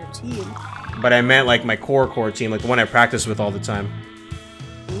 but I'm your team. But I meant like my core team, like the one I practice with all the time.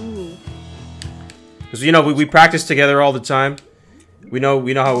 Ooh. Because you know we practice together all the time. We know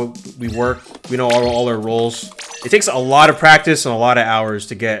how we work. We know all our roles. It takes a lot of practice and a lot of hours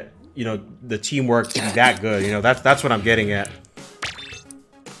to get, you know, the teamwork to be that good. You know, that's what I'm getting at.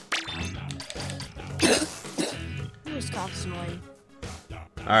 This cop's annoying.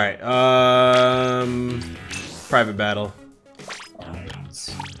 All right. Private battle.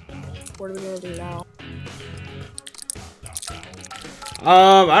 What are we gonna do now?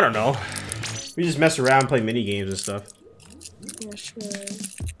 I don't know. We just mess around, play mini games and stuff. Yeah, sure.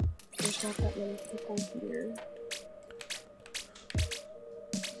 There's not that many people here.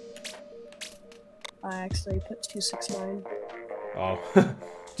 I actually put 269. Oh,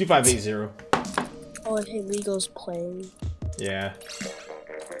 2580. Oh, and hey, Lego's playing. Yeah.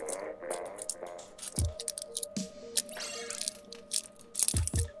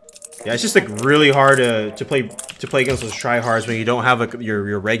 Yeah, it's just like really hard to play against those tryhards when you don't have like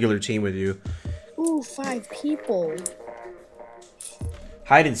your regular team with you. Ooh, 5 people.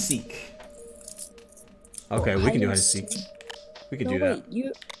 Hide and seek. Okay, we can do hide and seek. We can do that.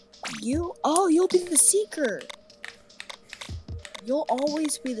 You'll be the seeker. You'll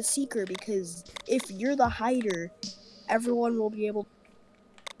always be the seeker because if you're the hider, everyone will be able.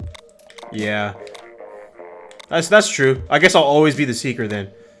 Yeah. That's true. I guess I'll always be the seeker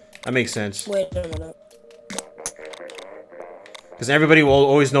then. That makes sense. Wait a minute. Because everybody will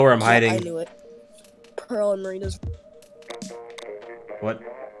always know where I'm hiding. I knew it. Pearl and Marina's. What?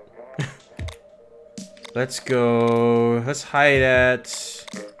 Let's go. Let's hide at.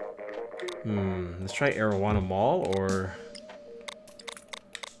 Let's try Arowana Mall or.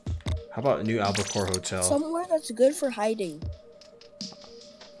 How about New Albacore Hotel? Somewhere that's good for hiding.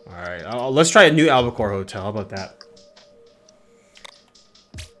 Alright, let's try a New Albacore Hotel. How about that?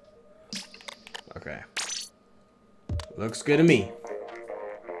 Okay. Looks good to me.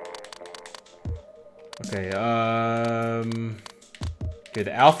 Okay, okay,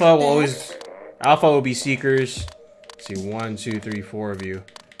 the Alpha will always... Alpha will be Seekers. Let's see, 1, 2, 3, 4 of you.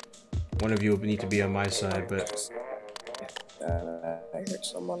 One of you will need to be on my side, but... I heard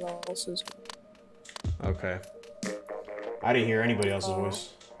someone else's. Okay. I didn't hear anybody else's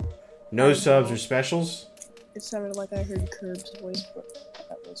voice. No subs or specials? It sounded like I heard Curb's voice, but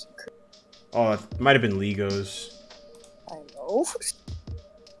that wasn't Curb. Oh, it might have been Lego's. I know.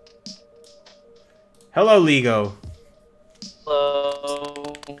 Hello, Lego. Hello.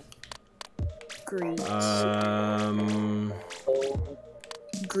 Greetings.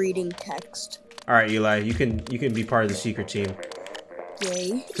 Greeting text. All right, Eli, you can be part of the secret team.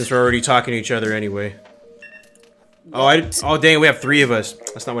 Yay. Since we're already talking to each other anyway. Oh, dang, we have 3 of us.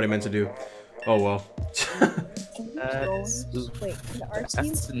 That's not what I meant to do. Oh well. Wait, can our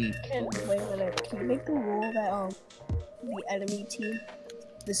team wait a minute. Can you make the rule that the enemy team,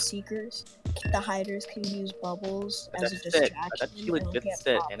 the seekers, the hiders can use bubbles as a distraction? That's actually a good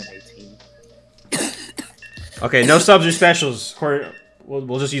set, enemy team. Okay, no subs or specials.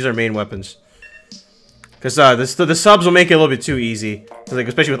 We'll just use our main weapons. Cause the subs will make it a little bit too easy. Like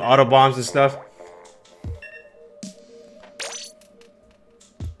especially with auto bombs and stuff.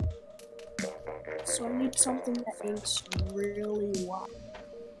 So I need something that inks really well.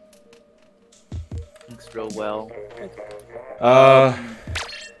 Inks real well.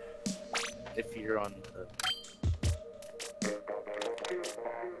 If you're on the...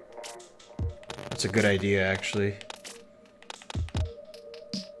 That's a good idea, actually.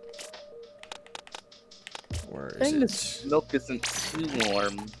 Where is it? This milk isn't too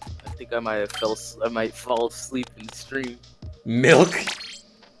warm. I think I might fall asleep in the stream. Milk?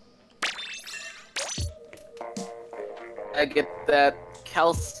 I get that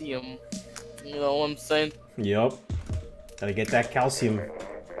calcium. You know what I'm saying? Yup. Gotta get that calcium.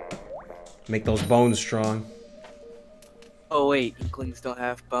 Make those bones strong. Oh wait, Inklings don't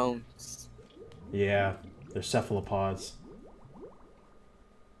have bones. Yeah, they're cephalopods.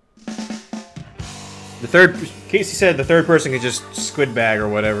 Casey said the third person could just squid bag or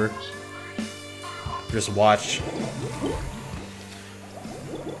whatever. Just watch.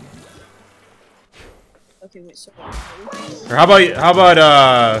 Okay, wait, so Or how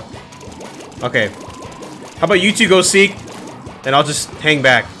about okay. How about you two go seek, and I'll just hang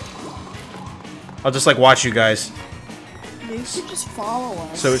back. I'll just like watch you guys. you should just follow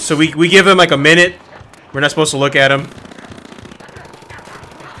us. So we give him like a minute. We're not supposed to look at him.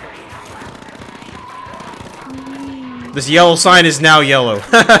 This yellow sign is now yellow. As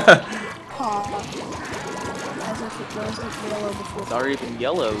if it wasn't yellow before. It's already been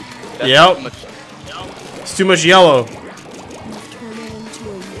yellowed. That's Yep. too much. It's too much yellow. We've turned it into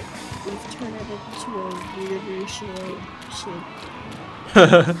a weirder shape.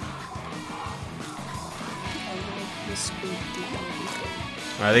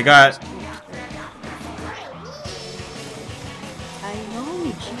 Alright, they got. I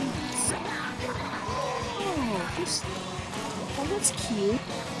know, jeez. Oh, that's cute.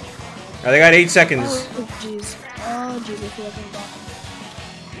 Alright, they got 8 seconds. Oh, jeez. Oh, jeez, I feel like I'm back.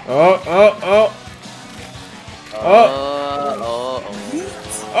 Oh.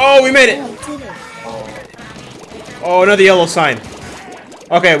 Oh, we made it. Oh, I did it. Oh, another yellow sign.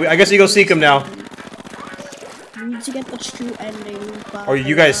 Okay, I guess we go seek him now. We need to get the true ending. Or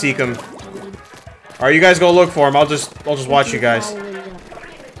you guys seek him. Alright, you guys go look for him. I'll just watch you guys.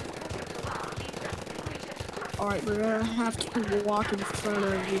 Alright, we're gonna have to walk in front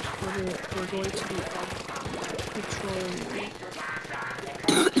of you. We're going to be patrolling.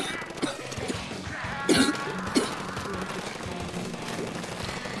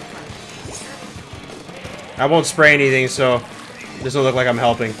 I won't spray anything, so it doesn't look like I'm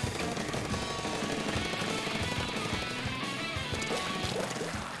helping.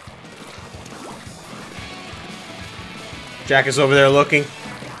 Jack is over there looking.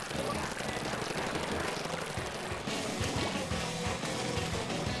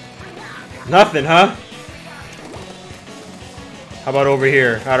 Nothing, huh? How about over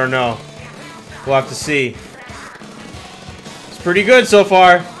here? I don't know. We'll have to see. It's pretty good so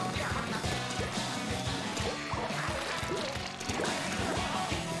far.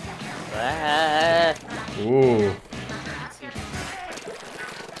 Ooh.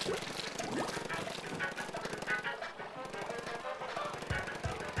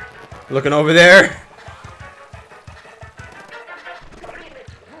 Looking over there.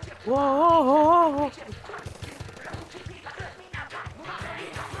 Whoa!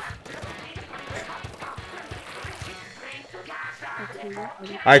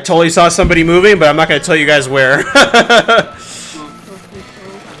 I totally saw somebody moving, but I'm not gonna tell you guys where.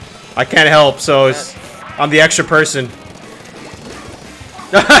 I can't help, so I'm the extra person.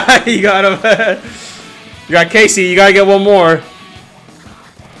 You got him. You got Casey. You gotta get one more.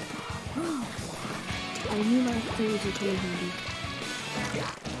 I knew my things were coming handy.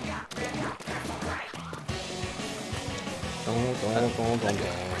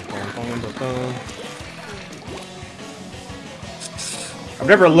 I've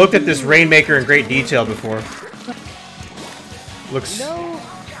never looked at this Rainmaker in great detail before. Looks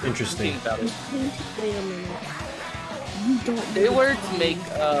interesting. About it. Wait a minute. You don't. They were to make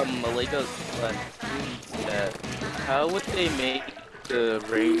a Lego Splatoon set. How would they make the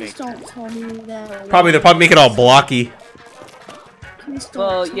Please Rainmaker? don't tell me that. They'll probably make it all blocky. Please don't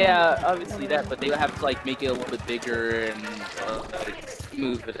Well, tell yeah, me obviously that, but they would have to like make it a little bit bigger and like,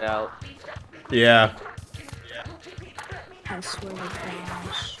 smooth it out. Yeah. I swear to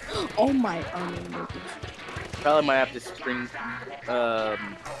gosh. Oh my Probably might have to spring,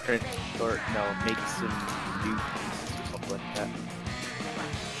 print or no, make some new pieces or something like that.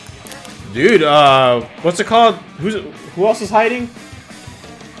 Dude, what's it called? Who else is hiding?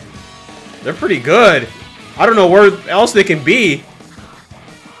 They're pretty good. I don't know where else they can be.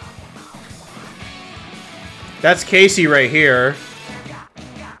 That's Casey right here.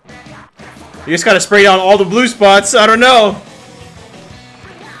 You just gotta spray down all the blue spots. I don't know.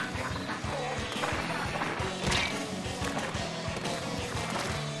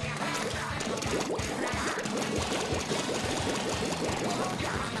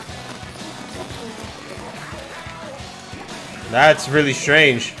 That's really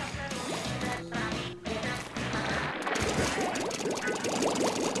strange.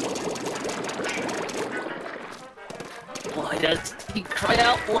 Why does he cry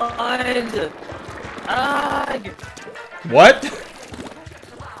out loud? Ah! What?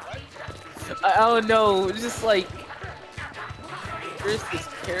 I don't know, it's just like there's this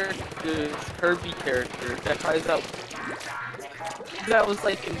character, this Kirby character that cries out. That was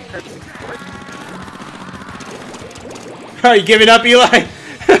like in Kirby's story. Are you giving up, Eli?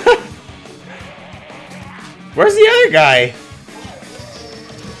 Where's the other guy?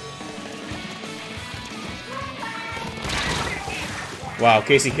 Wow,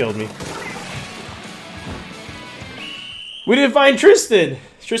 Casey killed me. We didn't find Tristan.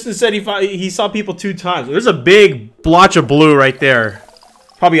 Tristan said he saw people 2 times. There's a big blotch of blue right there.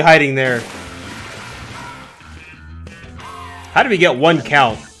 Probably hiding there. How did we get 1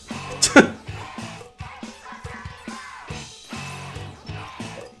 count?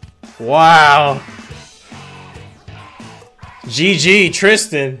 Wow. GG,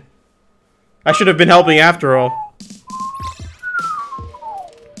 Tristan. I should have been helping after all.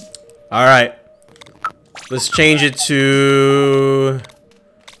 Alright. Let's change it to...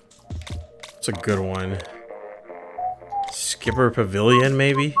 What's a good one? Skipper Pavilion,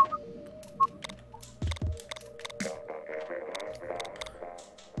 maybe?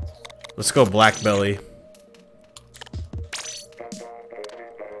 Let's go Black Belly.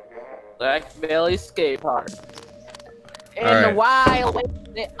 Black Belly skate park. In All right. the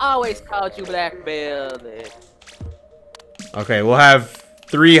wild, they always called you Black Belly. Okay, we'll have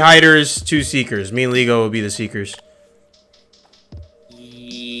 3 hiders, 2 seekers. Me and Lego will be the seekers.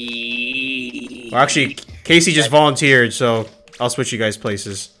 Well, actually, Casey just volunteered, so I'll switch you guys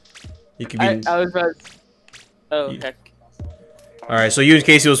places. You can be. I was about to... Oh, heck. Alright, so you and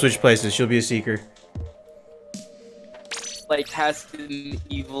Casey will switch places. She'll be a seeker. Like, has an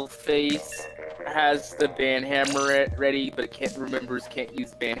evil face, has the banhammer ready, but can't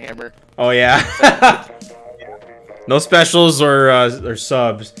use banhammer. Oh, yeah. No specials or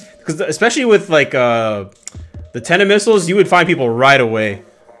subs. Because especially with, like, the Tenna missiles, you would find people right away.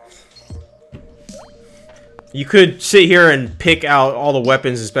 You could sit here and pick out all the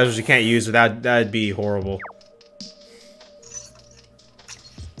weapons and specials you can't use, but that'd be horrible.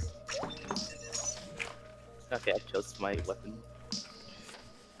 Okay, I chose my weapon.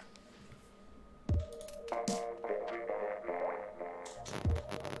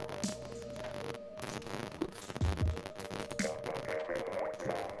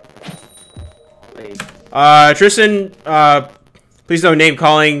 Wait. Tristan, please no name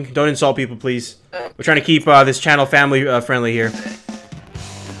calling. Don't insult people, please. We're trying to keep this channel family friendly here.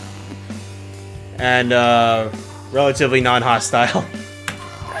 And relatively non-hostile.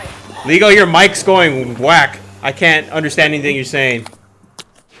 Lego, your mic's going whack. I can't understand anything you're saying.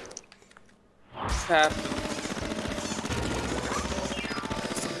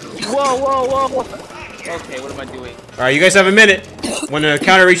 Whoa. Okay, what am I doing? Alright, you guys have a minute. When the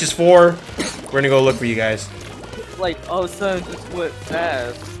counter reaches 4, we're gonna go look for you guys. Like, all of a sudden, just went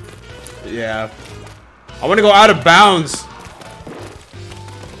fast. Yeah. I want to go out of bounds.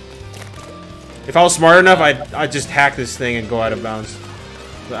 If I was smart enough, I'd just hack this thing and go out of bounds.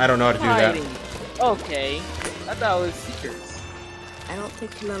 But I don't know how to do Hiding. that. Okay. I thought it was Seekers. I don't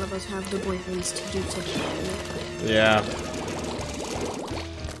think none of us have the brains to do such a thing. Yeah.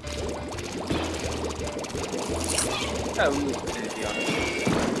 Oh, we would be honest.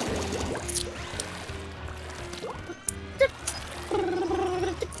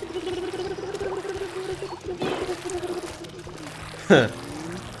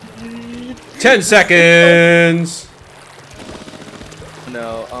 10 seconds.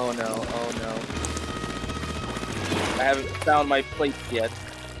 No, oh no. I haven't found my place yet.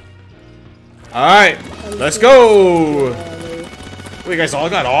 Alright, let's go. Wait, you guys all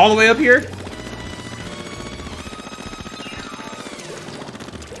got all the way up here?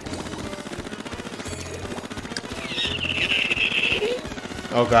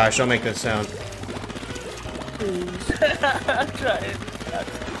 Oh gosh, don't make that sound. I'm trying.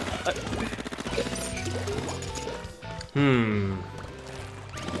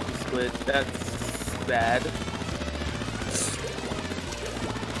 Split, that's bad.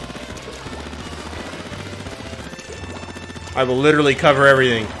 I will literally cover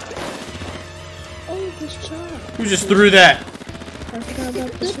everything. Oh, this shot. Who just threw that? I forgot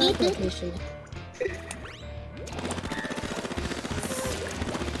about the shot location.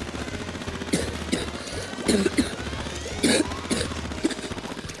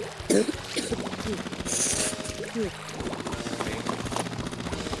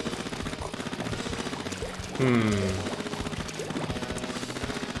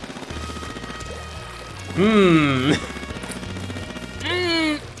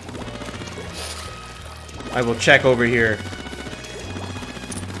 I will check over here.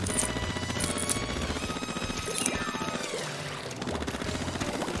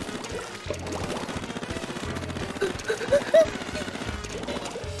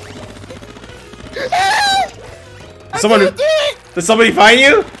 Did somebody find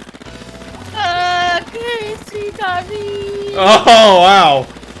you? Casey got me. Oh, wow.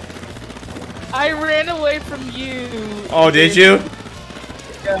 I ran away from you. Oh, did you?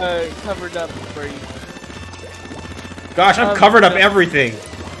 Covered up for you. Gosh, I've covered up everything.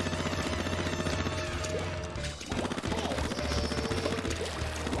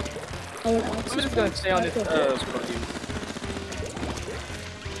 I'm just gonna stay on this for you.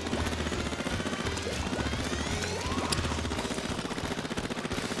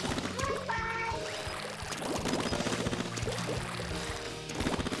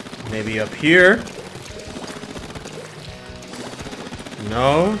 Maybe up here.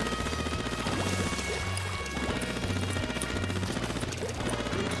 No.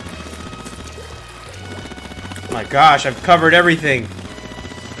 My gosh, I've covered everything.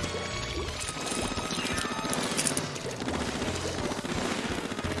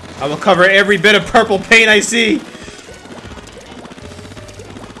 I will cover every bit of purple paint I see.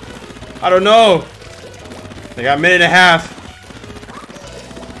 I don't know. I got a minute and a half.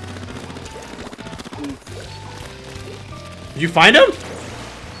 Did you find him?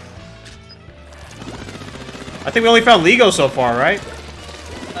 I think we only found Lego so far, right?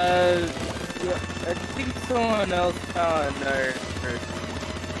 Yeah, I think someone else found another person.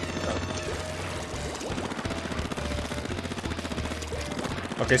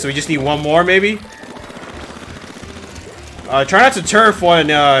 Okay, so we just need one more, maybe? Try not to turf when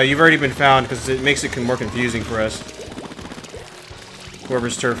you've already been found, because it makes it more confusing for us.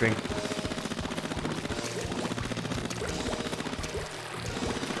 Whoever's turfing.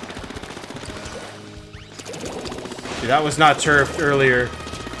 See, that was not turfed earlier.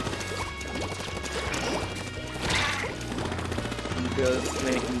 Just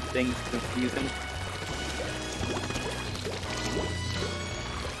making things confusing.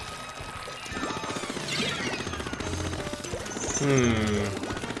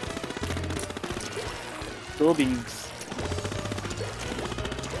 Cool beans.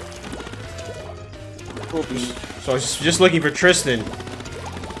 Cool beans. So I was just looking for Tristan.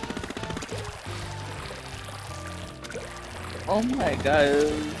 Oh my god,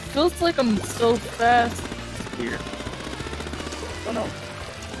 it feels like I'm so fast here. Oh no.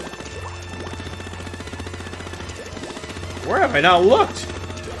 Where have I not looked?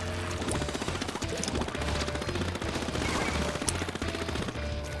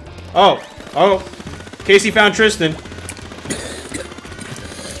 Oh, Casey found Tristan.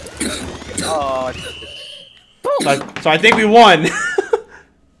 Oh, So I think we won.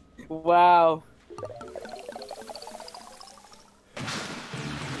 wow.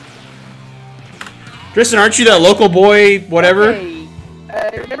 Tristan, aren't you that local boy, whatever? Hey,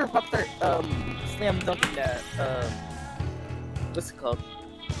 I remember Pop Tart, slam dunking that, what's it called?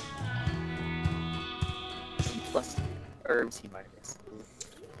 C plus, or C minus.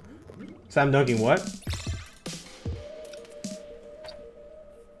 Slam dunking what?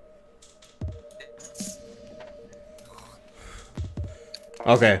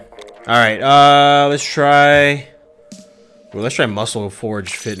 Okay. Alright, let's try... Well, let's try Muscle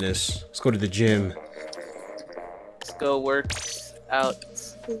Forge Fitness. Let's go to the gym. Let's go work out.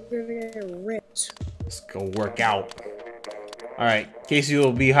 Let's go work out. Alright, Casey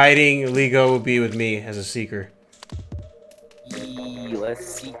will be hiding, Lego will be with me as a seeker. Let's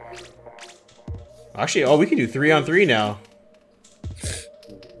see. Actually, oh, we can do 3-on-3 now.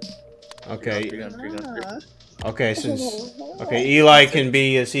 Okay. 3-on-3. Okay, since... Okay, Eli can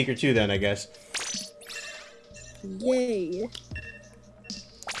be a seeker too then, I guess. Yay.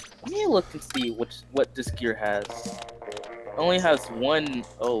 Let me look and see what this gear has. Only has one.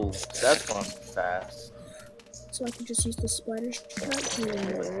 Oh, that's gone fast. So I can just use the spider strap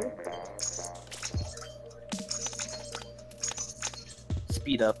to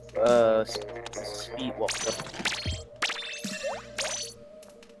Speed up. Speed walk up.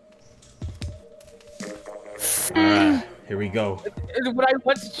 Here we go. What I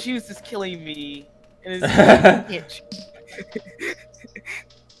want to choose is killing me. And I can't choose.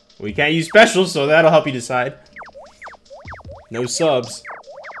 We can't use specials, so that'll help you decide. No subs.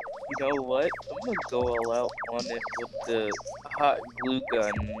 You know what? I'm gonna go all out on it with the hot glue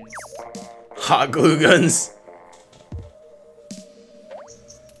guns. Hot glue guns.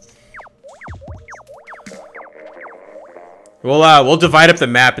 We'll divide up the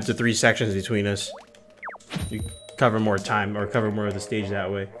map into 3 sections between us. You cover more time, or cover more of the stage that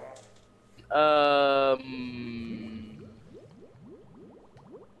way.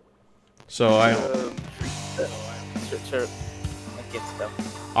 So Sure. I get stuff.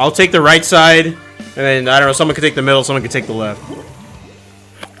 I'll take the right side, and then I don't know. Someone could take the middle. Someone could take the left.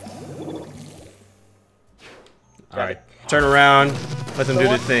 All right, turn around. Let them do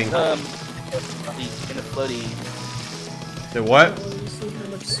the thing. In a floaty. The what?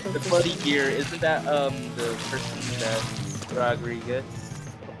 The floaty gear, isn't that the person that Rodriguez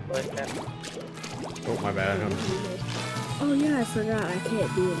like that? Oh my bad. Oh yeah, I forgot. I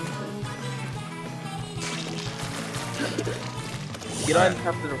can't do anything. Get on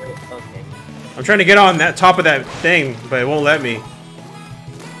top of the right. Okay. I'm trying to get on that top of that thing, but it won't let me.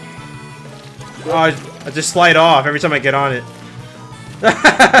 Oh, I just slide off every time I get on it.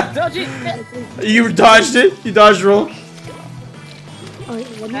 Dodge it! You dodged it? You dodged roll?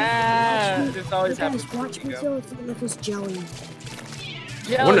 This always happens. Watch me kill it with this jelly.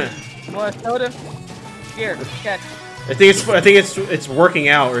 Jelly. Want soda? Here, catch. I think it's working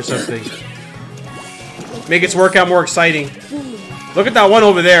out or something. Make its workout more exciting. Look at that one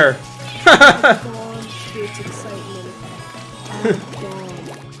over there.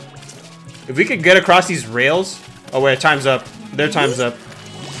 If we could get across these rails. Oh wait, time's up. Their time's up.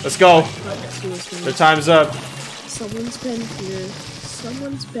 Let's go. Their time's up. Someone's been here.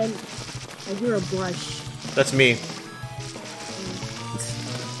 Someone's been. I hear a brush. That's me.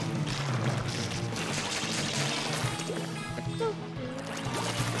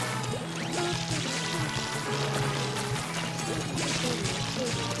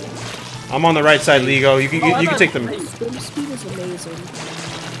 I'm on the right side, Lego. You can take them. Swim speed is amazing.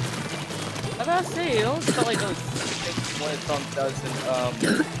 I gotta say, it almost felt like those when it's on dozen.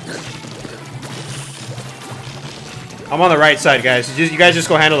 I'm on the right side, guys. You guys just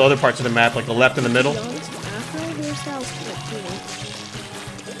go handle the other parts of the map, like the left and the middle.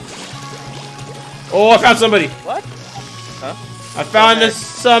 Oh, I found somebody. What? Huh? I found this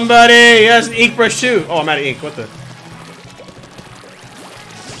somebody. Yes, an ink brush too. Oh, I'm out of ink. What the?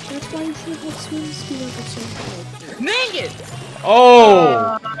 That's why you should have swim speed like it's so high. Dang it!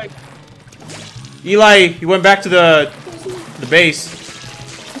 Oh! Eli, you went back to the base.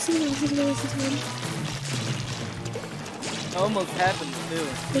 I see him. Almost happened too.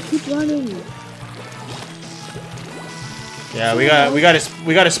 They keep running. Yeah, we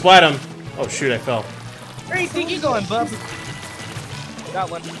gotta splat him. Oh shoot, I fell. Where do you think you're going, bub? Got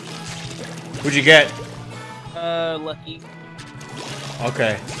one. Who'd you get? Lucky.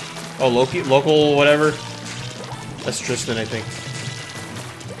 Okay. Oh, local, whatever. That's Tristan, I think.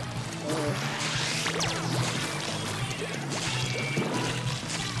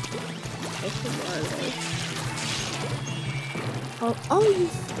 Oh, you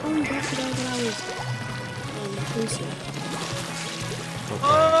got the guy that I was facing. Okay.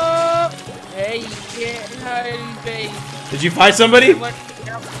 Oh! Hey, you can't hide in base. Did you find somebody?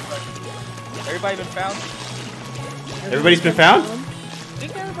 Everybody been found? Everybody's been found? I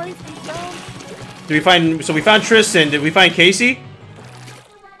think everybody's been found. Did we find? So we found Tristan. Did we find Casey?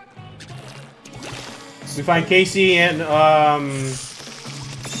 We find Casey and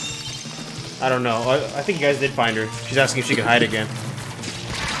I don't know. I think you guys did find her. She's asking if she can hide again.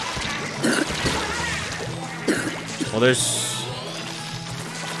 Well, there's.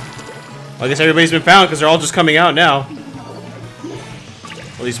 I guess everybody's been found because they're all just coming out now.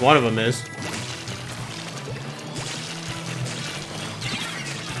 At least one of them is.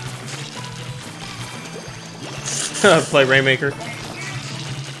 Play Rainmaker.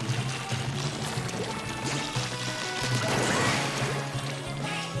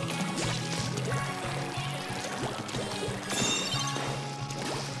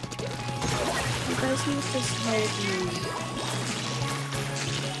 You guys need to just help me.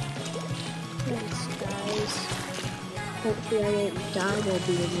 Thanks, guys. Hopefully I won't die while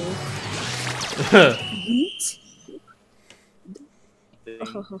doing this. Yeet.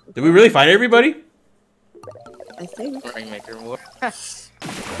 Did we really find everybody? I think. Rainmaker war.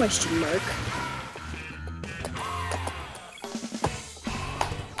 Question mark.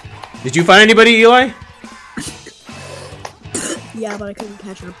 Did you find anybody, Eli? Yeah, but I couldn't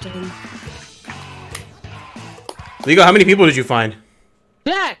catch up to him. Ligo, how many people did you find?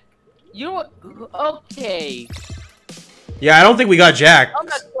 Jack! You know what? Okay. Yeah, I don't think we got Jack. I'm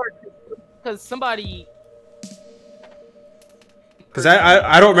not sure. Because somebody... Because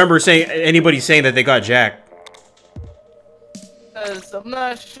I don't remember anybody saying that they got Jack. Because I'm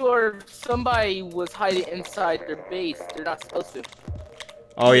not sure if somebody was hiding inside their base. They're not supposed to.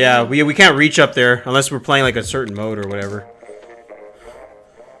 Oh yeah, we can't reach up there unless we're playing like a certain mode or whatever.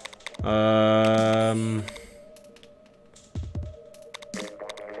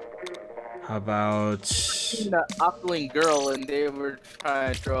 How about The Aqualine girl, and they were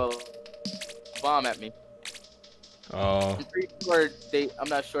trying to throw a bomb at me. Oh. I'm pretty sure I'm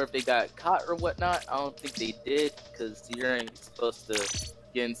not sure if they got caught or whatnot. I don't think they did, because you ain't supposed to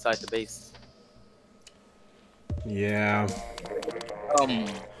get inside the base. Yeah. I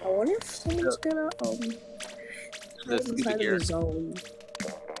wonder if someone's gonna hide inside of the zone.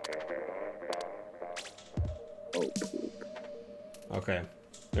 Oh poop. Okay.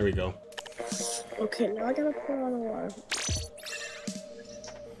 There we go. Okay, now I gotta put on alarm.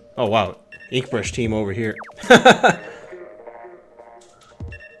 Oh wow. Inkbrush team over here.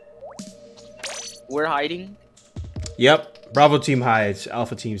 We're hiding? Yep. Bravo team hides.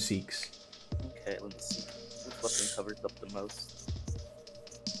 Alpha team seeks. Okay, let's see. Which weapon covers up the most?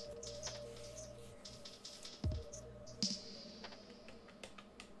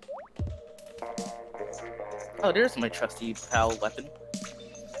 Oh, there's my trusty pal weapon.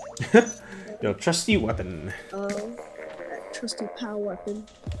 Yo, trusty weapon. That trusty POW weapon.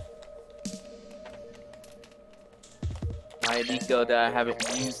 my Nico that I haven't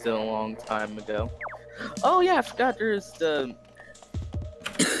used in a long time ago. Oh yeah, I forgot there's the...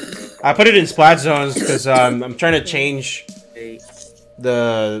 I put it in splat zones because I'm trying to change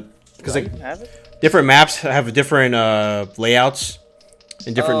the... Because like, different maps have different layouts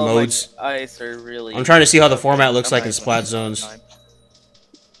and different modes. My eyes are really... I'm trying to see how the format looks like in splat zones.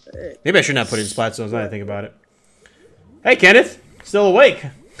 Maybe I should not put it in splat zones now that I think about it. Hey, Kenneth! Still awake!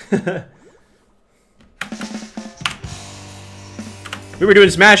 We were doing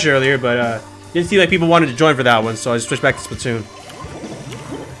Smash earlier, but didn't seem like people wanted to join for that one, so I just switched back to Splatoon.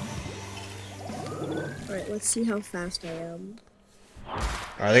 Alright, let's see how fast I am.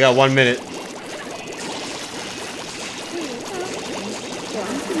 Alright, they got 1 minute. Yeah,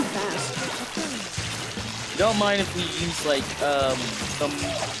 I'm pretty fast. Don't mind if we use like some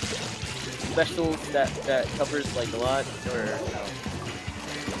specials that covers like a lot, or no?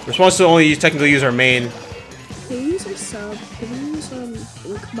 We're supposed to only technically use our main. Can we use a sub? Can we use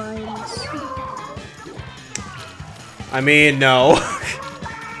ink mines? I mean, no.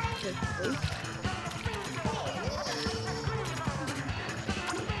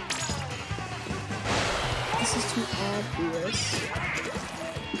 This is too obvious.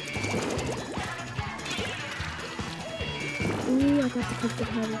 Ooh, I got the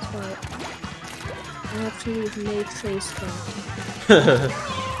perfect hiding spot. I have to leave no trace down.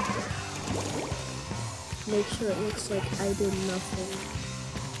 Make sure it looks like I did nothing.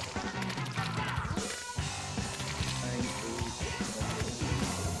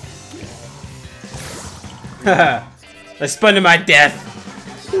 Let's spun to my death.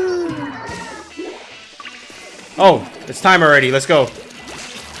 Oh, it's time already. Let's go.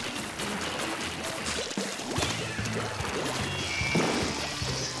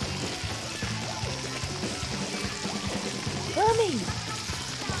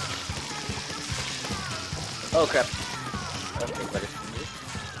 Oh crap. Okay,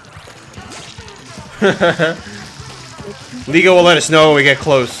 better. Liga will let us know when we get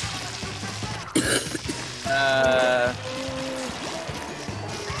close.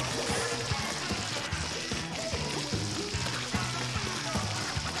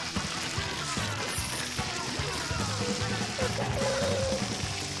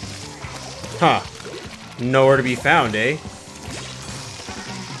 Huh. Nowhere to be found, eh?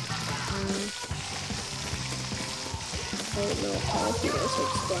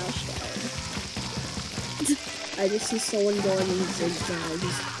 I just see someone going in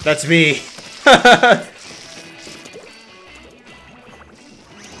zigzags. That's me. I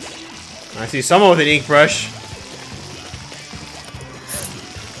see someone with an ink brush.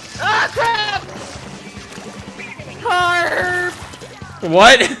 Ah crap! Harp!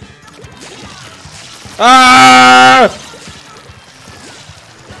 What? Ah!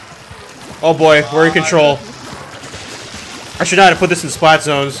 Oh boy, we're in control. I should not have put this in splat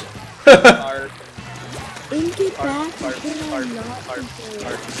zones.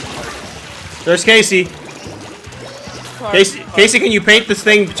 There's Casey. Casey, can you paint this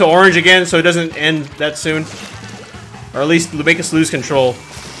thing to orange again so it doesn't end that soon? Or at least make us lose control.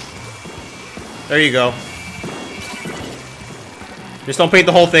 There you go. Just don't paint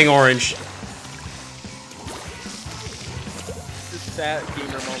the whole thing orange. This is sad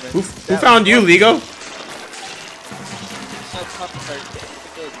gamer moment. Who found you, Ligo?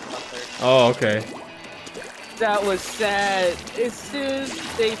 Oh, okay. That was sad. As soon as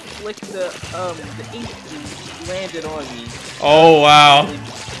they flicked the ink landed on me. Oh wow.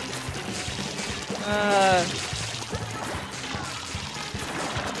 I'm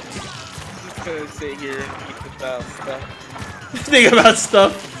just gonna sit here and think about stuff. Think about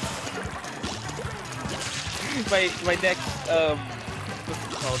stuff. My next what's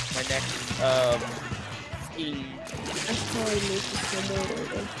it called? My next scheme. That's how I make the snowball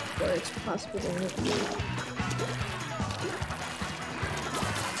where it's possible to hit me.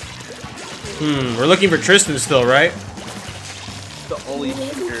 We're looking for Tristan still, right? The only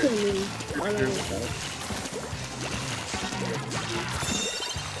shooter.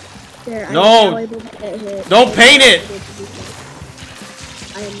 There, no! Don't paint it!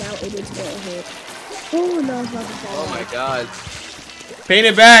 I am now able to get a hit. Oh no, it's not the fall. Oh my god. Paint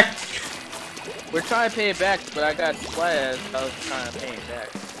it back! We're trying to pay it back, but I got splat. I was trying to pay it back.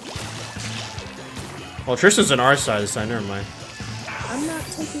 Well, Tristan's on our side this time, never mind. I'm not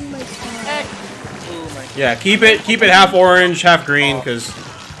taking my time. Oh my god. Yeah, keep it half orange, half green, because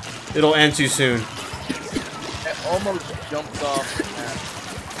it'll end too soon. It almost jumped off.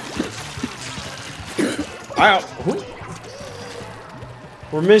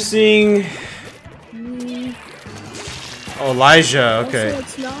 We're missing. Oh, Elijah. Okay.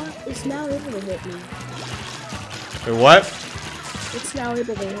 Also, it's now able to hit me. Wait, what? It's now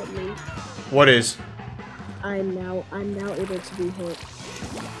able to hit me. What is? I'm now able to be hit.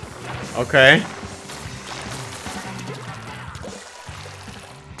 Okay.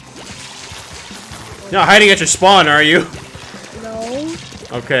 You're not hiding at your spawn, are you? No.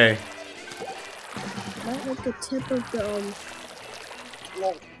 Okay. Not like the tip of the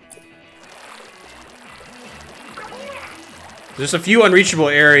There's a few unreachable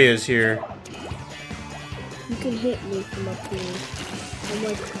areas here. You can hit me from up here. I'm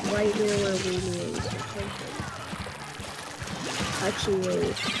like right there where Rumi is. Actually,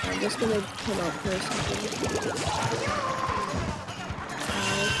 wait. I'm just gonna come out for a second.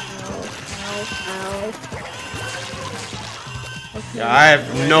 Ow. Okay. Yeah, I have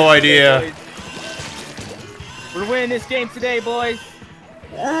no idea. We're winning this game today, boys.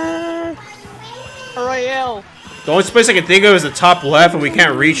 Royale. The only place I can think of is the top left, and we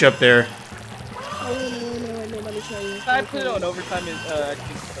can't reach up there. Oh, no, let me show you. I put it on overtime. I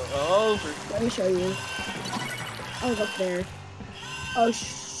think so. Over. Let me show you. Oh, up there. Oh,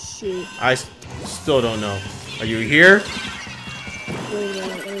 shoot. I still don't know. Are you here? Wait,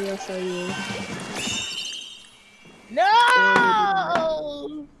 let me show you.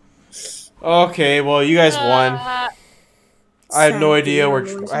 No! Okay, well, you guys won. I had no idea where.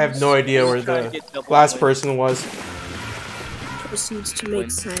 I have no idea where the last person was. Proceeds to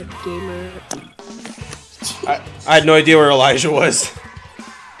make sad gamer. I had no idea where Elijah was.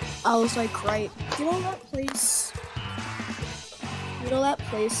 I was like, right. You know that place? You know that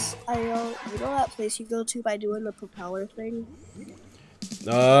place you go to by doing the propeller thing?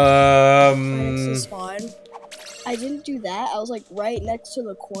 Right next to spawn. I didn't do that. I was like right next to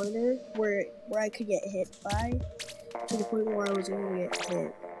the corner where I could get hit by, to the point where I was gonna get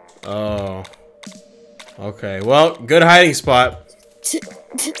hit. Oh. Okay. Well, good hiding spot.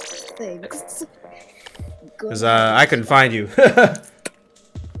 Thanks. Cause I couldn't find you.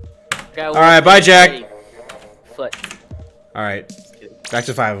 All right, bye, Jack. Foot. All right, back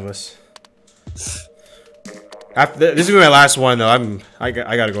to 5 of us. After this is gonna be my last one, though. I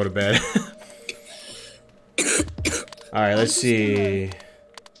gotta go to bed. All right, let's see.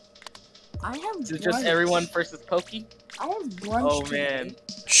 I have. Is it just everyone versus Pokey? I have brunch. Oh today. man.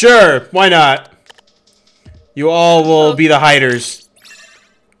 Sure, why not? You all will be the hiders.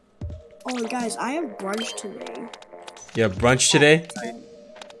 Oh, guys, I have brunch today. You have brunch today?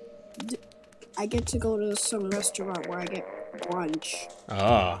 I get to go to some restaurant where I get brunch.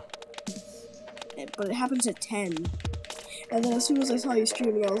 Ah. But it happens at 10. And then as soon as I saw you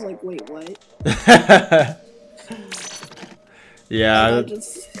streaming, I was like, wait, what? Yeah, I'm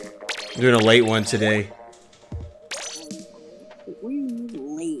doing a late one today. What do you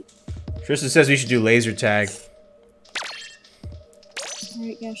mean late? Tristan says we should do laser tag.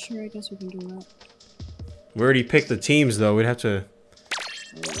 Alright, yeah, sure, I guess we can do that. We already picked the teams, though. We'd have to...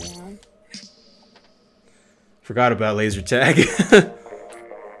 Yeah. Forgot about laser tag. So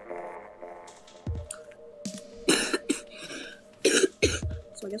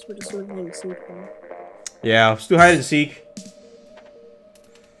I guess we're just doing hide and seek now. Yeah, let's do hide and seek.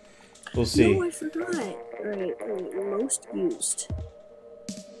 We'll see. No, I forgot. Alright, most used.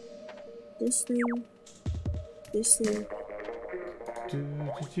 This thing. This thing.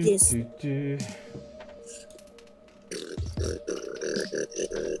 Yes.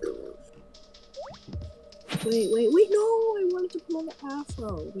 Wait, no! I wanted to put on the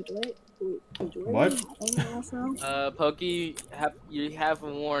afro. Wait, do I What? have on the afro? Pokey, you have a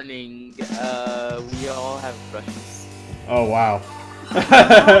warning. We all have brushes. Oh, wow.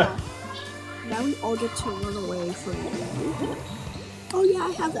 Now we all get to run away from you. Oh yeah,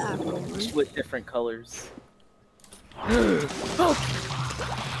 I have the afro on. With different colors. Oh,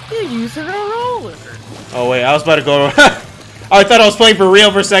 you're using a roller. Oh, wait, I was about to go... I thought I was playing for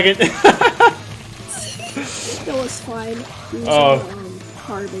real for a second. No, it's fine. Using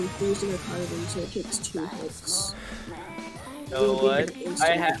carbon, using a carbon, so it takes 2 hits. You know what?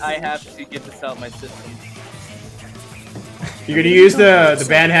 I have to get this out of my system. You're gonna use the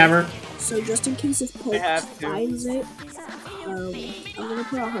band hammer? So just in case if Poke have to. finds it, I'm gonna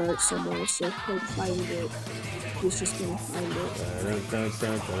put a heart somewhere, so if Poke finds it, he's just gonna find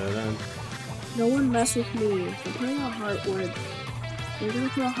it. No one mess with me. I'm putting a heart where... We're gonna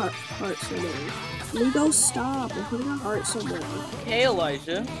put a heart somewhere. Ludo, stop! I'm putting a heart somewhere. Hey,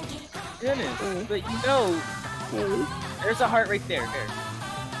 Elijah. Goodness, but you know, Hey. there's a heart right there. There.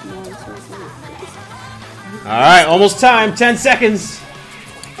 No, it's not right. Alright, almost time. 10 seconds.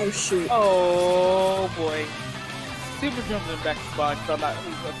 Oh shoot. Oh boy. Super jumping back to spawn, so I'm not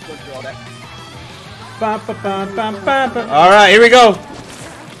going through all that. Alright, here we go.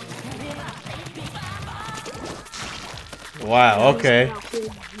 Wow, okay.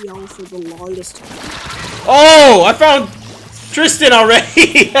 Yell for the longest time. Oh, I found Tristan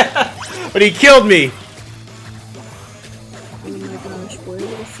already! But he killed me. Oh my gosh, we're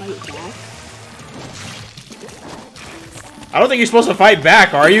gonna fight back. I don't think you're supposed to fight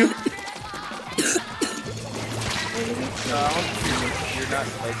back, are you? No, I don't think you're not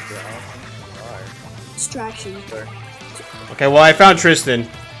supposed to. I don't think you are. Distraction. Okay, well, I found Tristan.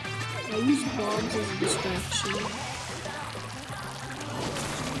 I use bombs as a distraction.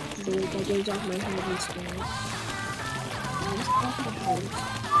 That goes off my head and stuff.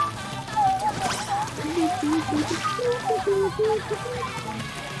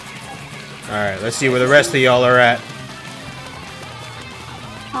 Alright, let's see where the rest of y'all are at.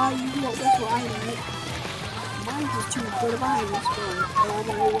 You know, that's what I like. Mine's just too good behind this one. And I'm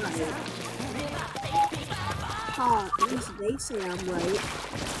right. At least they say I'm right.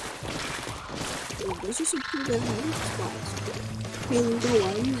 Well, those are some pretty good hiding spots. Hey, Lugo,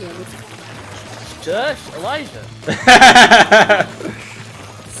 why are you ready? Shush, Elijah.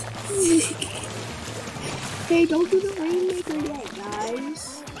 Hey, don't do the Rainmaker yet, guys.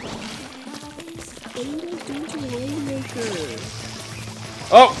 What are you guys doing to the Rainmaker?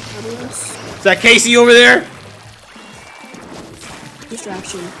 Oh! Is that Casey over there?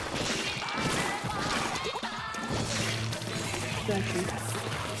 Distraction.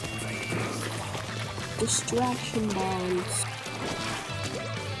 Distraction bombs.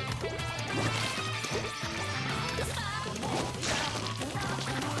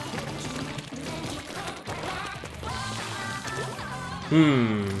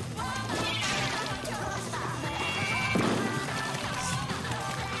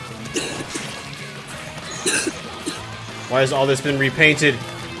 Why has all this been repainted?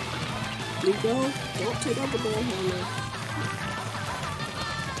 Lugo, don't take out the ball hammer.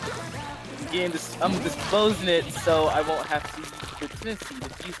 Again, I'm disposing it so I won't have to use the tendency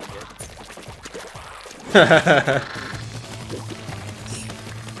to use it.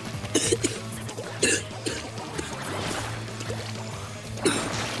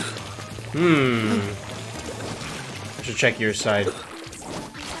 I should check your side.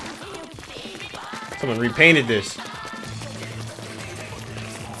 Someone repainted this.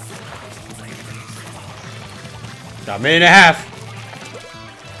 Got a minute and a half.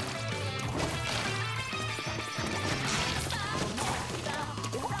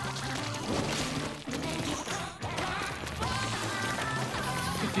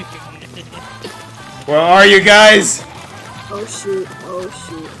 Where are you guys? Oh shoot, oh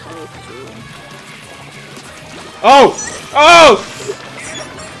shoot, oh shoot. Oh! Oh!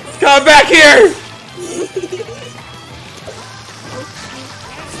 Come back here!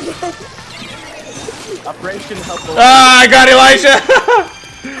 Operation Help. Ah, I got Elijah!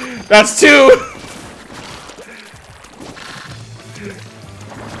 That's two!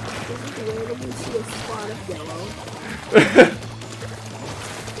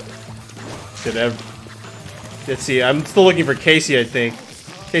 Let's see, I'm still looking for Casey, I think.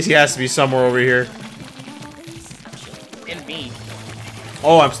 Casey has to be somewhere over here. And me.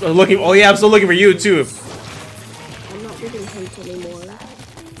 Oh, I'm still looking. Oh, yeah, I'm still looking for you, too. I'm not looking for him anymore.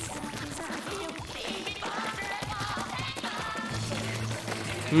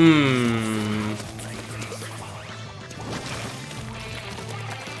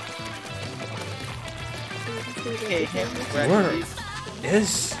 Okay, Where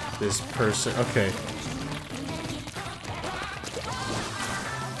is this person? Okay.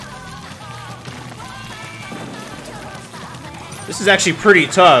 This is actually pretty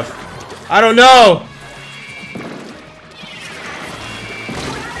tough. I don't know.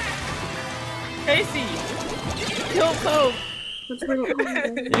 Casey! Kill Pope!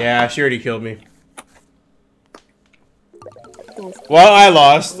 Yeah, she already killed me. Well, I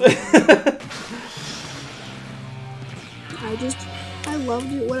lost. I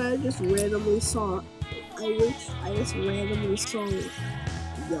loved it when I just randomly saw. I wish I just randomly saw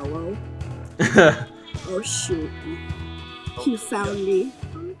yellow. Oh shoot. He found me.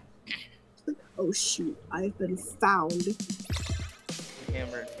 Oh shoot, I've been found.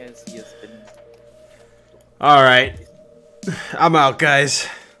 Hammer Casey has been. Alright. I'm out, guys.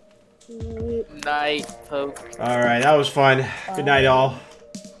 Night, Pope. Alright, that was fun. Good night, all.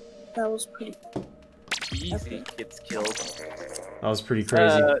 That was pretty. Easy gets killed. That was pretty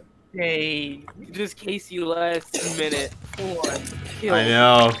crazy. Hey, just Casey last minute. One kill. I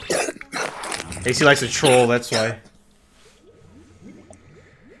know. Casey likes to troll, that's why.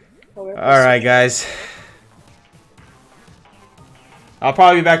 Alright, guys. I'll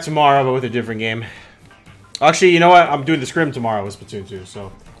probably be back tomorrow, but with a different game. Actually, you know what? I'm doing the scrim tomorrow with Splatoon 2,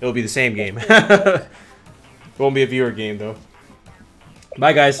 so it'll be the same game. With won't be a viewer game though.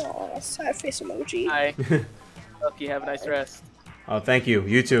 Bye, guys. Aw, sad face emoji. Bye. Hope you have a nice rest. Oh, thank you.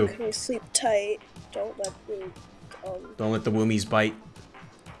 You too. Okay, sleep tight. Don't let me, Don't let the woomies bite.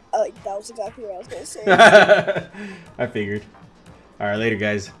 that was exactly what I was gonna say. I figured. Alright, later,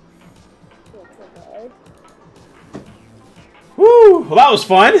 guys. Okay, bye. Woo! Well, that was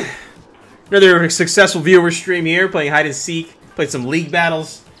fun. Another successful viewer stream here, playing hide and seek. Played some league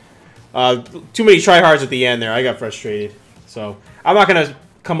battles. Too many tryhards at the end there. I got frustrated. So, I'm not gonna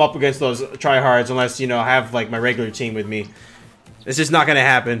come up against those tryhards unless, you know, I have, like, my regular team with me. It's just not gonna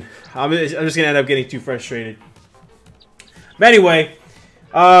happen. I'm just gonna end up getting too frustrated. But anyway,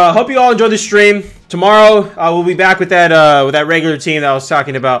 hope you all enjoyed the stream. Tomorrow, we'll be back with that regular team that I was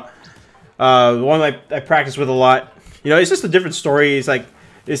talking about. The one I practice with a lot. You know, it's just a different story. It's like,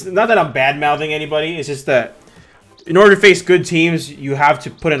 it's not that I'm bad-mouthing anybody. It's just that in order to face good teams, you have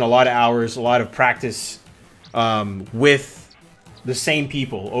to put in a lot of hours, a lot of practice with the same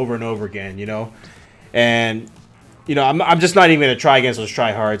people over and over again, you know? And, you know, I'm just not even going to try against those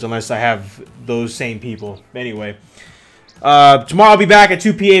tryhards unless I have those same people. Anyway, tomorrow I'll be back at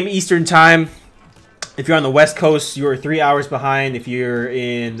 2 p.m. Eastern Time. If you're on the West Coast, you're 3 hours behind. If you're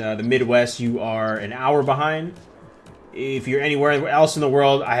in the Midwest, you are an hour behind. If you're anywhere else in the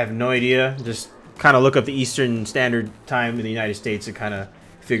world, I have no idea. Just kind of look up the Eastern Standard Time in the United States and kind of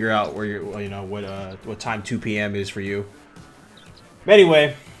figure out where you're, you know, what time 2 p.m. is for you. But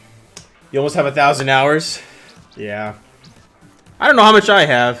anyway, you almost have 1,000 hours. Yeah. I don't know how much I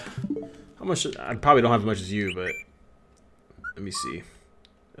have. How much? I probably don't have as much as you, but let me see.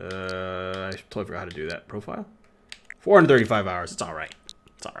 I totally forgot how to do that. Profile? 435 hours. It's alright.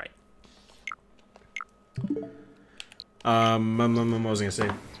 It's alright. What was I gonna say?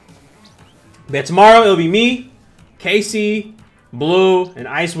 But tomorrow it'll be me, Casey, Blue, and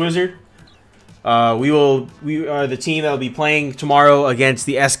Ice Wizard. We are the team that will be playing tomorrow against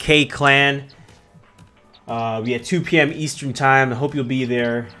the SK Clan. We at 2 p.m. Eastern Time. I hope you'll be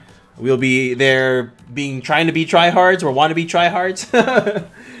there. We'll be there trying to be tryhards or want to be tryhards.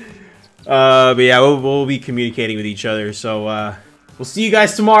 But yeah, we'll be communicating with each other. So we'll see you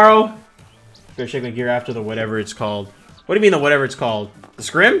guys tomorrow. Better check my gear after the whatever it's called. What do you mean the whatever it's called? The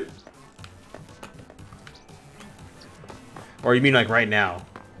scrim? Or you mean like right now?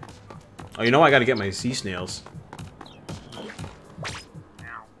 Oh, you know I gotta get my sea snails.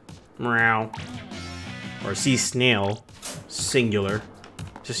 Meow. Or sea snail. Singular.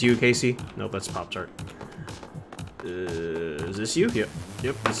 Is this you, Casey? Nope, that's Pop-Tart. Is this you? Yep.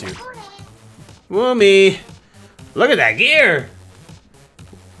 Yep, that's you. Woomy! Look at that gear!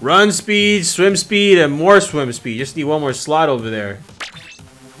 Run speed, swim speed, and more swim speed. Just need one more slot over there.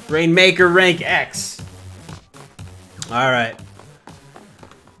 Rainmaker rank X. Alright.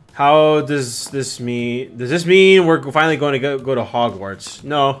 How does this mean? Does this mean we're finally going to go to Hogwarts?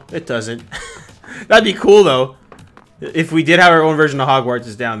 No, it doesn't. That'd be cool, though. If we did have our own version of Hogwarts,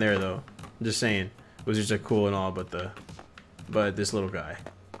 it's down there, though. I'm just saying. Wizards are cool and all, but this little guy.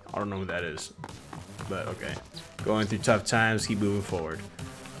 I don't know who that is. But, okay. Going through tough times, keep moving forward.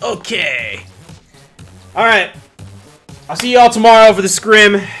 Okay. Alright. I'll see y'all tomorrow for the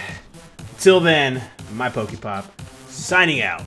scrim. Till then, mypokepop, signing out.